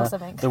reptiles or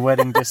something. the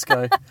wedding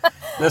disco.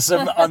 There's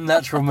some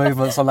unnatural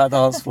movements on that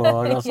dance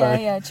floor, I gotta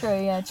say. Yeah,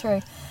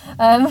 true.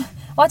 Well,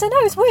 I don't know,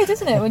 it's weird,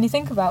 isn't it, when you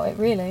think about it,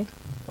 really?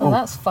 Oh,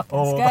 that's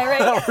fucking scary.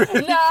 that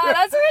really No,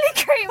 that's really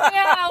creeped me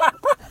out.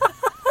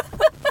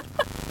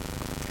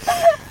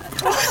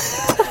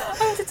 I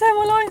have to turn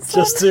my lights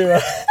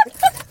on.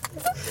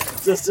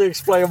 Just to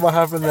explain what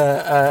happened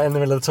there, in the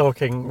middle of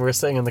talking, we were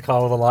sitting in the car,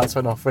 all the lights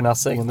went off, we're now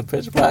sitting in the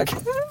pitch black.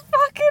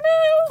 Fucking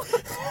hell.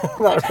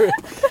 That really-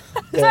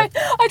 yeah.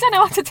 I don't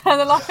know how to turn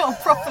the light on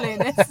properly in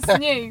this. It's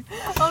new.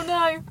 Oh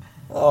no.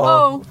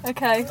 Oh,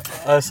 okay.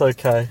 That's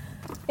okay.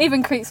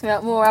 Even creeps me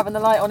out more having the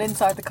light on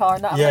inside the car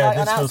and not having the Yeah, light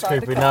on this feels outside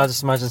the creepy. car. Now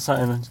just imagine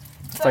something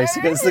face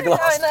against the glass.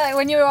 I know,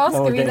 when you were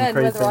asking we're me getting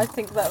then whether creepy. I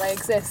think that they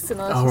exist,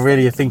 and I was Oh, just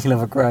really? You're thinking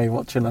of a grey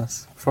watching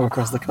us from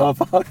across the car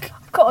park?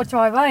 I've got to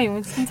drive home.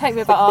 It's going to take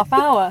me about half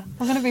hour.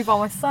 I'm going to be by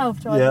myself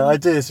driving. Yeah, I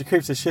do. It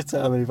creeps the shit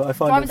out of me, but I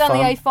find Driving it down fun.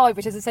 the A5,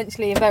 which is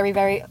essentially a very,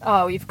 very...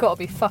 Oh, you've got to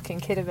be fucking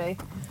kidding me.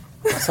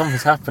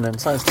 Something's happening.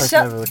 Something's taking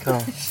Shut- over the car.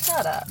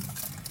 Shut up.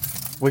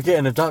 We're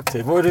getting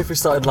abducted. What if we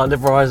started like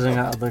rising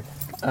out of the...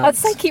 I'd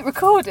say keep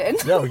recording.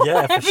 Oh,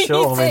 yeah, for Whatever you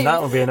sure. I mean, do.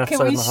 that would be an episode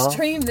Can we and a half.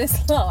 stream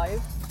this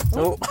live?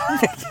 Oh.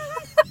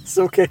 It's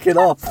all kicking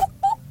off.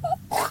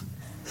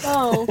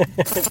 Oh.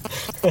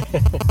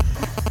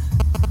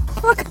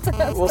 Fuck, I don't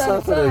know how to What's turn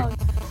it happening?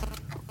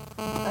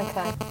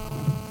 down.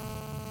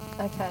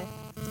 Okay.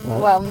 Right.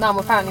 Well, now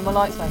apparently my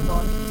lights won't go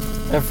on.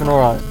 Everything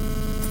alright?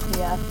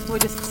 Yeah, we'll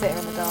just sit here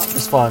in the dark.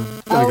 It's fine.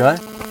 There we go.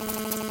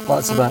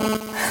 Lights are back.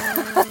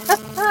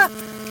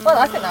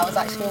 Well, I think that was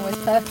actually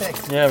almost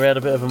perfect. Yeah, we had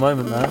a bit of a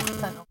moment there.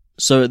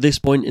 So at this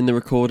point in the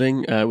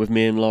recording, with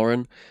me and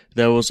Lauren,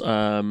 there was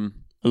a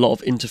lot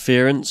of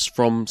interference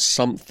from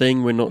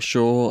something, we're not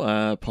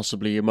sure,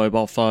 possibly a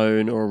mobile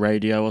phone or a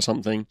radio or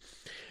something,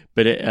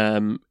 but it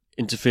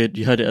interfered.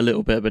 You heard it a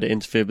little bit, but it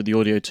interfered with the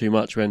audio too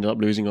much. We ended up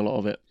losing a lot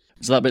of it.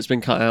 So that bit's been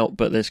cut out,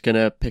 but it's going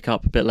to pick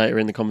up a bit later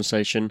in the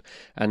conversation.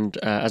 And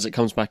as it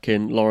comes back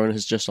in, Lauren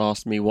has just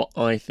asked me what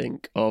I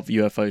think of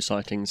UFO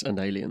sightings and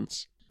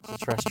aliens.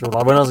 Terrestrial.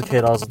 Like when I was a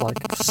kid, I was like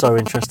so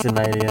interested in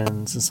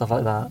aliens and stuff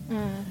like that.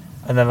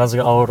 And then as I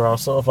got older, I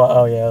was sort of like,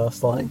 oh yeah,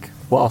 that's like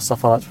what else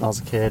stuff I liked when I was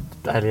a kid.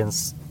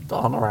 Aliens that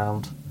aren't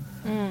around.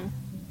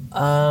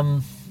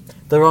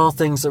 There are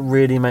things that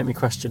really make me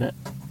question it.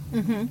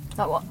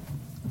 Like what?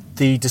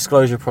 The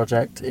Disclosure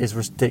Project is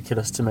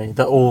ridiculous to me.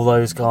 That all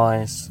those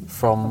guys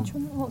from...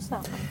 What's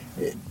that?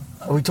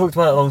 We talked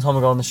about it a long time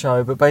ago on the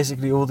show, but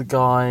basically all the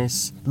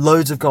guys,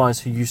 loads of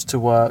guys who used to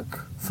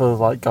work for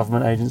like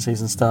government agencies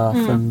and stuff,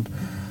 and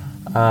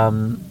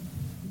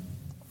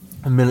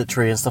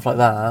military and stuff like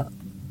that,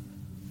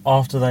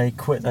 after they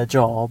quit their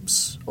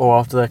jobs or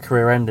after their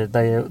career ended,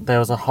 there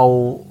was a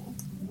whole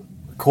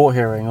court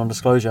hearing on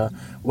disclosure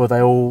where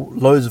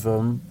loads of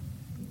them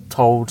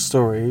told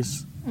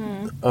stories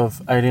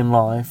of alien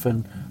life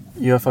and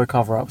UFO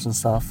cover-ups and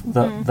stuff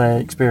that they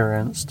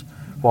experienced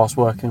whilst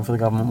working for the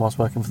government, whilst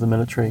working for the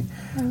military.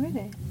 Oh,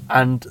 really?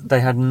 And they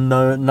had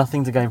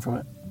nothing to gain from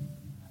it,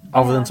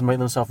 other than to make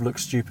themselves look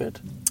stupid.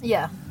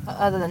 Yeah,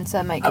 other than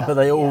to make up. But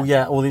they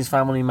all these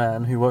family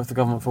men who worked for the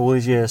government for all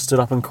these years stood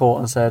up in court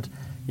and said,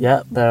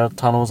 yeah, there are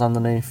tunnels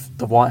underneath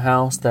the White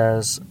House,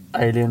 there's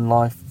alien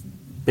life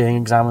being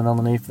examined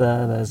underneath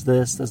there, there's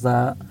this, there's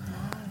that.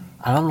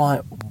 And I'm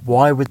like,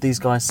 why would these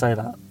guys say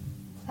that?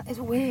 That is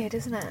weird,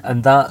 isn't it?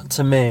 And that,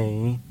 to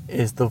me,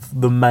 is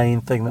the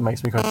main thing that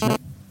makes me question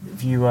it.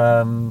 If you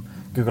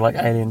Google like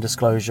alien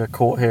disclosure,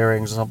 court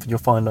hearings or something, you'll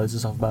find loads of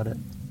stuff about it.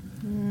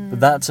 But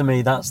that, to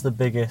me, that's the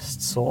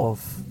biggest sort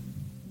of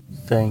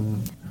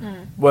thing.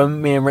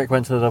 When me and Rick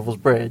went to the Devil's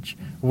Bridge,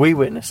 we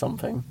witnessed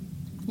something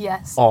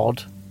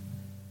odd,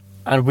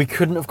 and we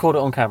couldn't have caught it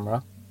on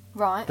camera.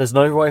 Right. There's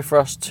no way for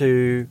us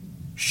to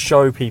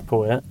show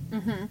people it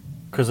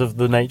because of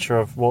the nature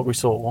of what we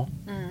saw.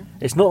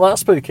 It's not that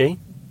spooky.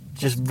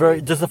 Just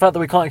the fact that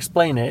we can't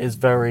explain it is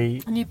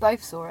very... And you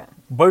both saw it?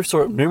 Both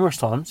saw it numerous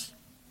times.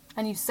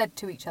 And you said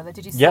to each other,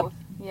 did you Yep.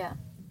 Yeah.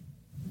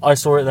 I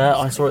saw it there,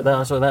 I saw it there,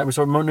 I saw it there. We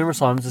saw it numerous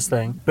times, this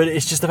thing. But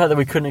it's just the fact that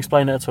we couldn't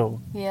explain it at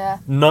all. Yeah.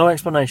 No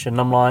explanation.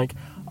 I'm like,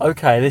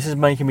 okay, this is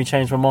making me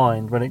change my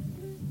mind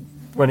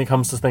when it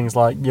comes to things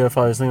like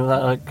UFOs, things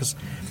like that. Because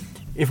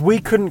if we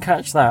couldn't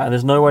catch that, and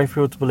there's no way for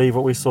people to believe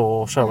what we saw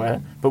or show it,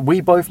 but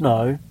we both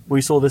know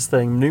we saw this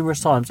thing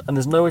numerous times, and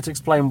there's no way to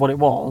explain what it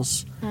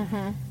was,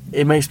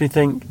 it makes me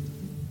think,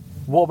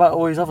 what about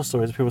all these other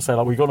stories? People say,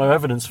 like, we've got no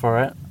evidence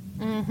for it.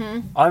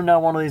 I'm now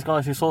one of these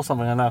guys who saw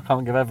something and now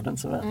can't give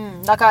evidence of it.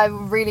 Like, I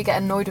really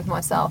get annoyed with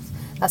myself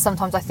that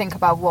sometimes I think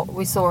about what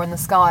we saw in the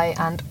sky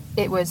and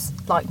it was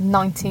like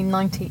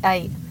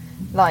 1998.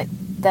 Like,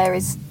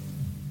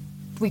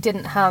 we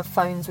didn't have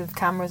phones with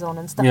cameras on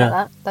and stuff like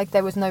that. Like,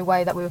 there was no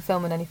way that we were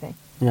filming anything.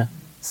 Yeah.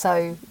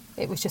 So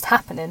it was just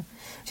happening.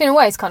 Which in a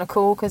way is kind of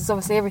cool, because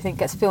obviously everything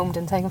gets filmed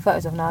and taken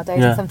photos of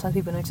nowadays, and sometimes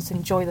people don't just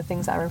enjoy the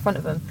things that are in front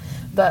of them.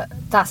 But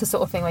that's the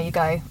sort of thing where you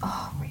go,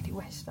 oh, I really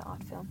wish that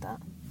I'd filmed that.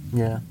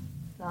 Yeah.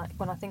 Like,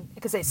 when I think,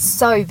 because it's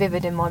so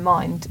vivid in my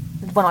mind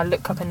when I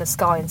look up in the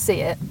sky and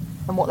see it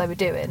and what they were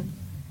doing.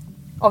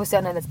 Obviously,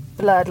 I know there's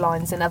blurred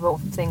lines and other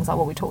things like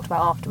what we talked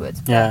about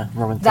afterwards. But yeah,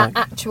 romantic. That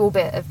actual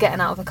bit of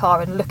getting out of the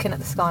car and looking at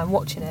the sky and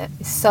watching it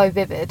is so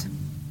vivid.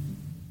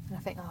 And I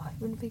think, oh,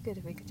 it wouldn't be good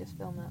if we could just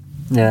film that.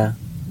 Yeah.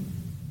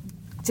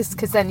 Just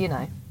because then, you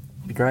know.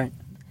 It'd be great.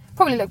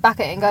 Probably look back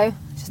at it and go,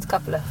 just a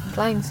couple of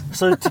planes.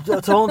 So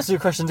to answer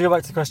your question, to go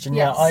back to the question,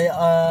 Yes.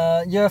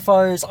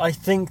 UFOs, I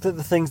think that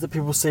the things that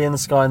people see in the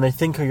sky and they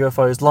think are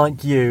UFOs,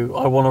 like you,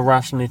 I want to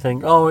rationally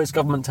think, oh, it's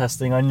government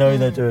testing, I know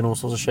they're doing all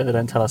sorts of shit they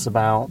don't tell us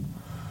about.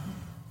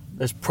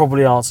 There's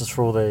probably answers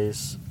for all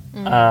these.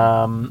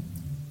 I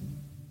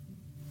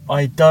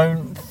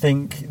don't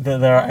think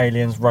that there are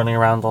aliens running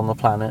around on the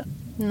planet.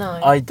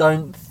 No. I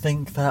don't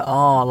think there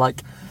are.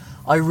 Like,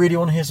 I really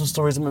want to hear some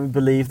stories that make me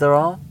believe there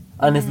are.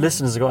 And if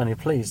listeners have got any,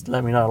 please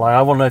let me know. Like,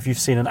 I want to know if you've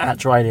seen an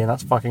actual alien.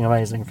 That's fucking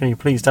amazing. Can you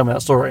please tell me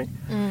that story?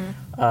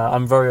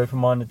 I'm very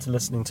open-minded to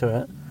listening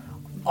to it.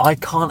 I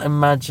can't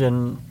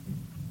imagine...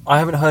 I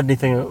haven't heard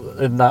anything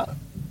in that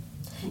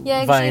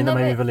vein that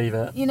made me believe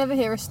it. You never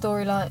hear a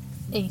story like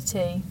E.T.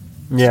 Yeah.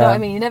 Do you know what I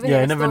mean? You never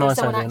hear a story of nice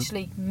someone alien.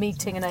 actually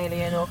meeting an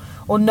alien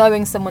or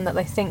knowing someone that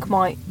they think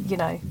might, you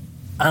know...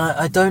 And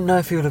I don't know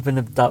if he would have been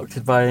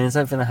abducted by aliens.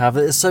 I don't think they have.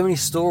 There's so many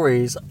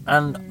stories,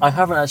 and I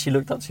haven't actually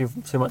looked up too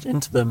much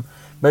into them.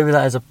 Maybe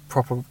that is a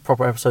proper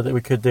episode that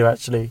we could do,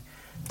 actually.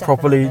 Definitely.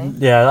 Properly,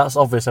 yeah, that's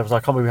obvious episode.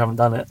 I can't believe we haven't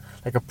done it.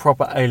 Like a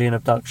proper alien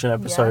abduction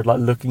episode, like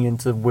looking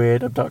into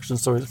weird abduction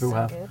stories that people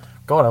have. Good.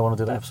 God, I want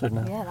to do that episode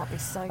now. Yeah, that'd be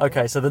so good.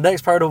 Okay, so the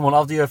next paranormal one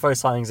after UFO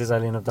sightings is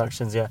alien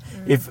abductions,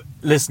 If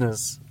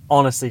listeners,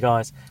 honestly,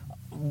 guys,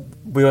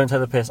 we won't take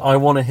the piss. I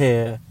want to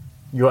hear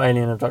your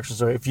alien abduction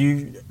story. If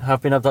you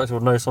have been abducted or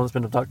know someone's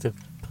been abducted,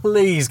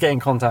 please get in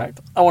contact.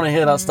 I want to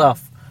hear that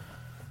stuff.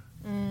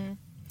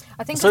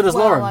 I think so does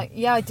Lauren.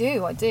 I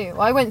do.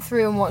 I went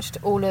through and watched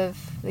all of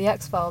the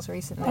X-Files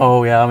recently.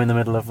 Oh yeah, I'm in the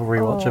middle of a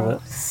rewatch of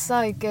it.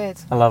 So good.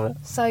 I love it.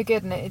 So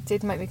good, and it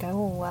did make me go,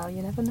 oh wow,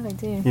 you never know,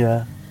 do you?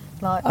 Yeah.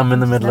 Like, I'm in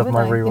the middle of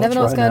my rewatch. You never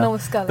know what's going now. on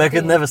with Scully. Beck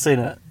had never seen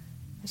it.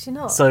 Has she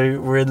not?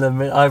 So we're in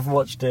the I've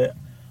watched it.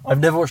 I've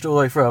never watched it all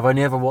the way through. I've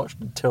only ever watched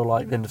until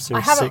like the end of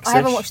series 6. I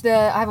haven't watched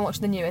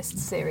the newest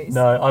series.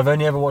 No, I've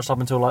only ever watched up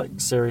until like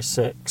series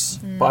 6.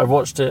 But I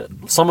watched it.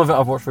 Some of it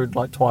I've watched through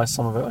like twice.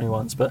 Some of it only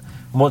once. But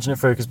I'm watching it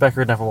through because Becca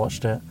had never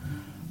watched it,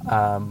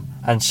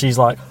 and she's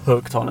like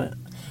hooked on it.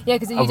 Yeah,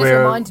 because you just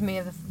reminded me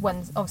of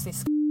when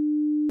obviously.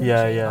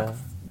 Yeah.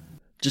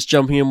 Just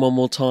jumping in one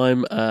more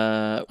time,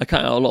 I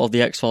cut out a lot of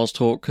the X-Files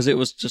talk because it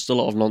was just a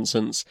lot of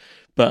nonsense.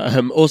 But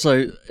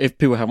also, if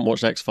people haven't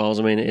watched X-Files,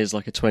 I mean, it is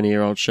like a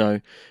 20-year-old show.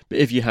 But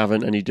if you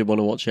haven't and you did want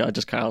to watch it, I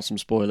just cut out some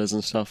spoilers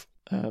and stuff.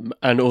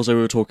 And also,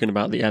 we were talking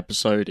about the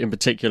episode in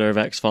particular of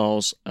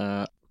X-Files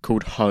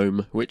called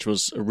Home, which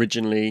was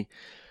originally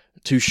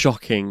too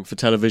shocking for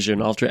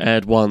television. After it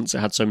aired once, it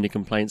had so many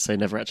complaints they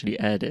never actually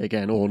aired it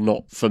again, or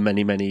not for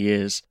many, many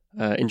years.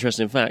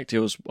 Interesting fact,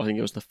 I think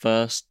it was the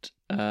first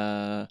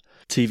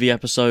TV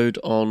episode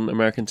on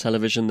American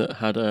television that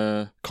had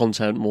a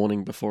content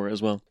warning before it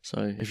as well.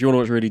 So if you want to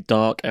watch a really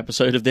dark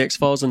episode of The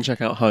X-Files, then check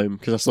out Home,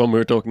 because that's the one we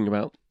were talking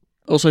about.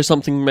 Also,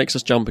 something makes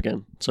us jump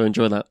again, so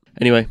enjoy that.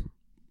 Anyway,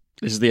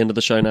 this is the end of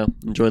the show now.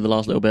 Enjoy the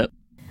last little bit.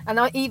 And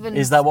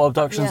Is that what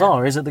abductions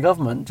are? Is it the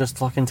government just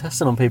fucking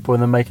testing on people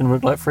and then making them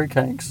look like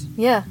fruitcakes?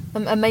 Yeah,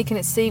 and making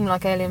it seem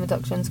like alien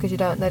abductions because they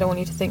don't want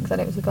you to think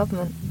that it was the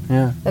government.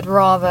 Yeah. They'd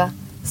rather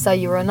say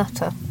you were a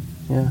nutter.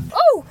 Yeah.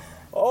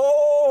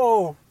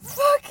 Oh!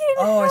 Fucking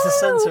hell! It's a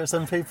sensor, it's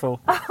on people.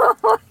 Oh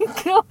my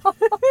god!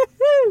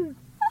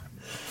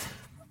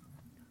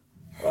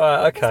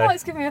 Right, okay.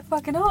 It's giving me a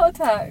fucking heart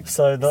attack.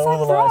 So all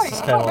the lights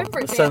just came on. The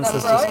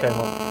sensors just came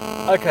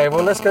on. Okay,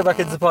 well, let's go back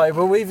into the party.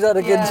 But we've had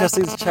a good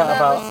interesting chat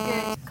about.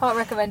 Was good. Can't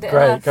recommend it.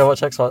 Great, enough. go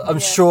watch X-Files. I'm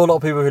sure a lot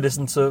of people who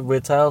listen to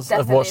Weird Tales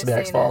have watched the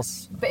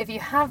X-Files. But if you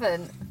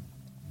haven't,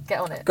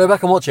 get on it. Go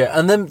back and watch it.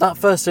 And then that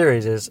first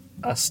series is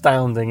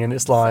astounding, and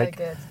it's like.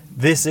 So good.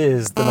 This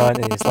is the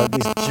 90s, like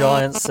these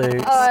giant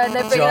suits, and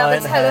they're bringing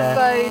out the telephones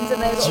hair,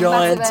 and they've got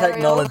giant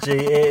technology.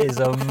 It is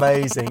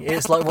amazing.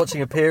 It's like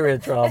watching a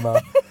period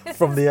drama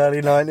from the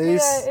early 90s.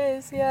 Yeah, it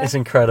is, yeah. It's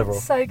incredible.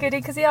 It's so good,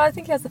 because I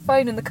think he has the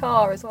phone in the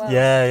car as well.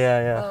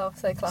 Yeah. Oh,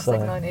 so classic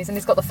 90s. And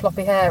he's got the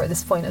floppy hair at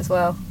this point as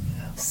well.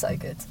 So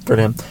good.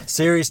 Brilliant.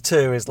 Series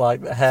 2 is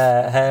like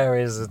hair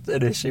is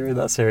an issue in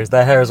that series.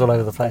 Their hair is all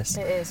over the place.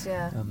 It is,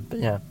 yeah. But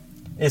yeah.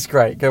 It's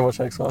great. Go watch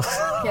X-Files.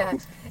 Yeah.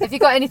 If you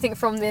got anything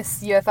from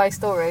this UFO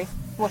story,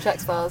 watch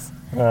X-Files.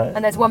 Right.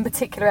 And there's one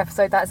particular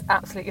episode that's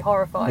absolutely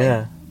horrifying.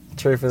 Yeah.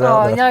 Truth is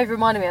out there. Now you've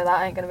reminded me of that.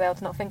 I ain't going to be able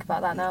to not think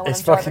about that now when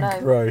it's I'm driving fucking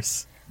home.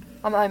 gross.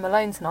 I'm at home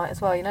alone tonight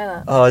as well, you know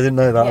that? Oh, I didn't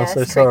know that. Yeah, I'm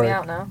so it's sorry. creeped me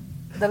out now.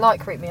 The light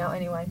creeped me out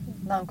anyway.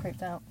 Now I'm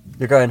creeped out.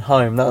 You're going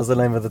home. That was the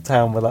name of the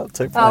town where that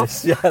took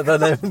place. Yeah, the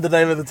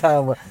name of the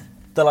town where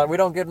they're like, we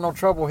don't get no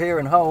trouble here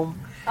in home.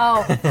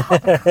 Oh.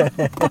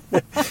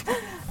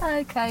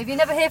 Okay, if you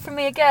never hear from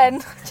me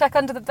again, check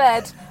under the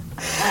bed.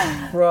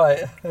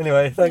 Right.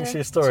 Anyway, thanks for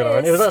your story,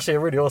 Lauren. Cheers. It was actually a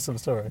really awesome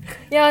story.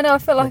 Yeah, I know. I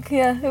felt like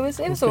it was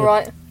all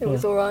right. It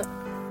was all right.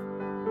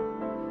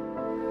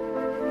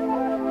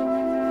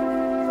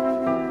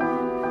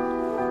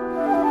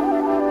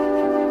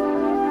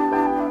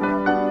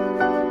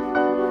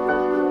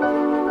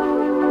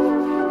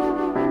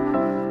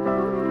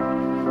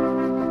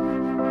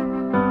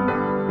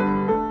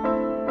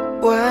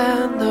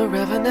 When the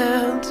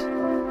Revenant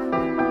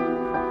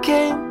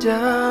came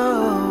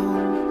down,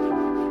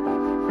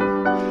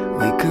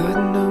 we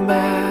couldn't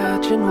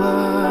imagine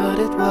what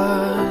it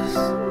was.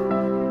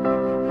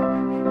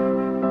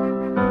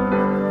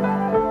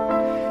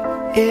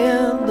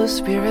 In the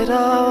spirit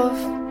of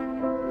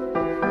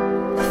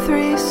the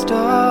 3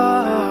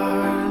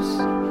 stars,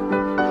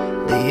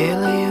 the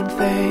alien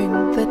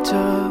thing that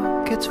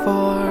took its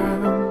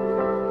form.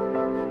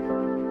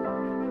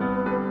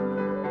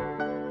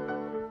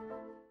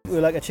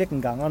 We're like a chicken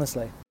gang,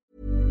 honestly.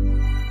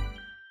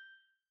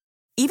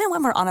 Even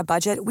when we're on a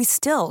budget, we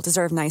still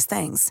deserve nice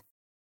things.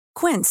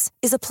 Quince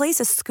is a place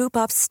to scoop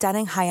up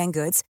stunning high-end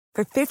goods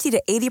for 50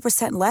 to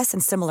 80% less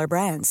than similar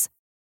brands.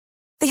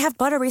 They have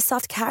buttery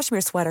soft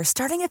cashmere sweaters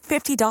starting at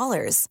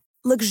 $50,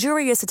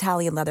 luxurious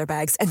Italian leather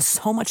bags, and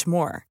so much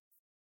more.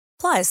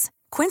 Plus,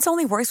 Quince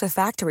only works with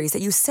factories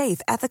that use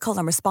safe, ethical,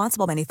 and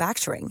responsible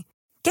manufacturing.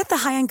 Get the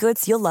high-end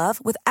goods you'll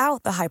love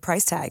without the high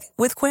price tag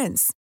with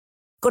Quince.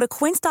 Go to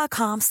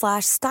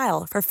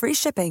quince.com/style for free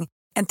shipping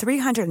and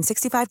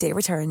 365-day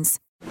returns.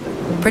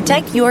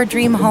 Protect your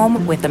dream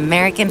home with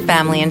American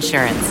Family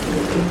Insurance.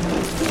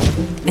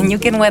 And you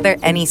can weather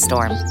any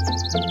storm.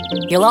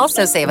 You'll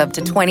also save up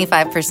to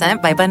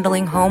 25% by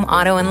bundling home,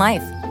 auto, and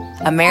life.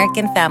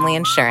 American Family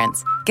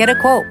Insurance. Get a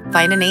quote.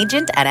 Find an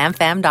agent at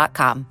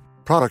amfam.com.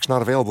 products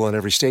not available in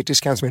every state.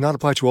 Discounts may not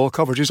apply to all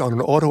coverages on an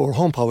auto or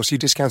home policy.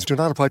 Discounts do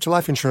not apply to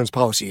life insurance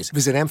policies.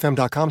 Visit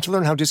amfam.com to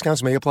learn how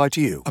discounts may apply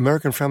to you.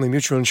 American Family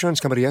Mutual Insurance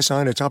Company, SI,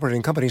 and its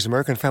operating companies,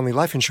 American Family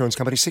Life Insurance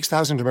Company,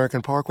 6000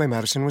 American Parkway,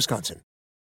 Madison, Wisconsin.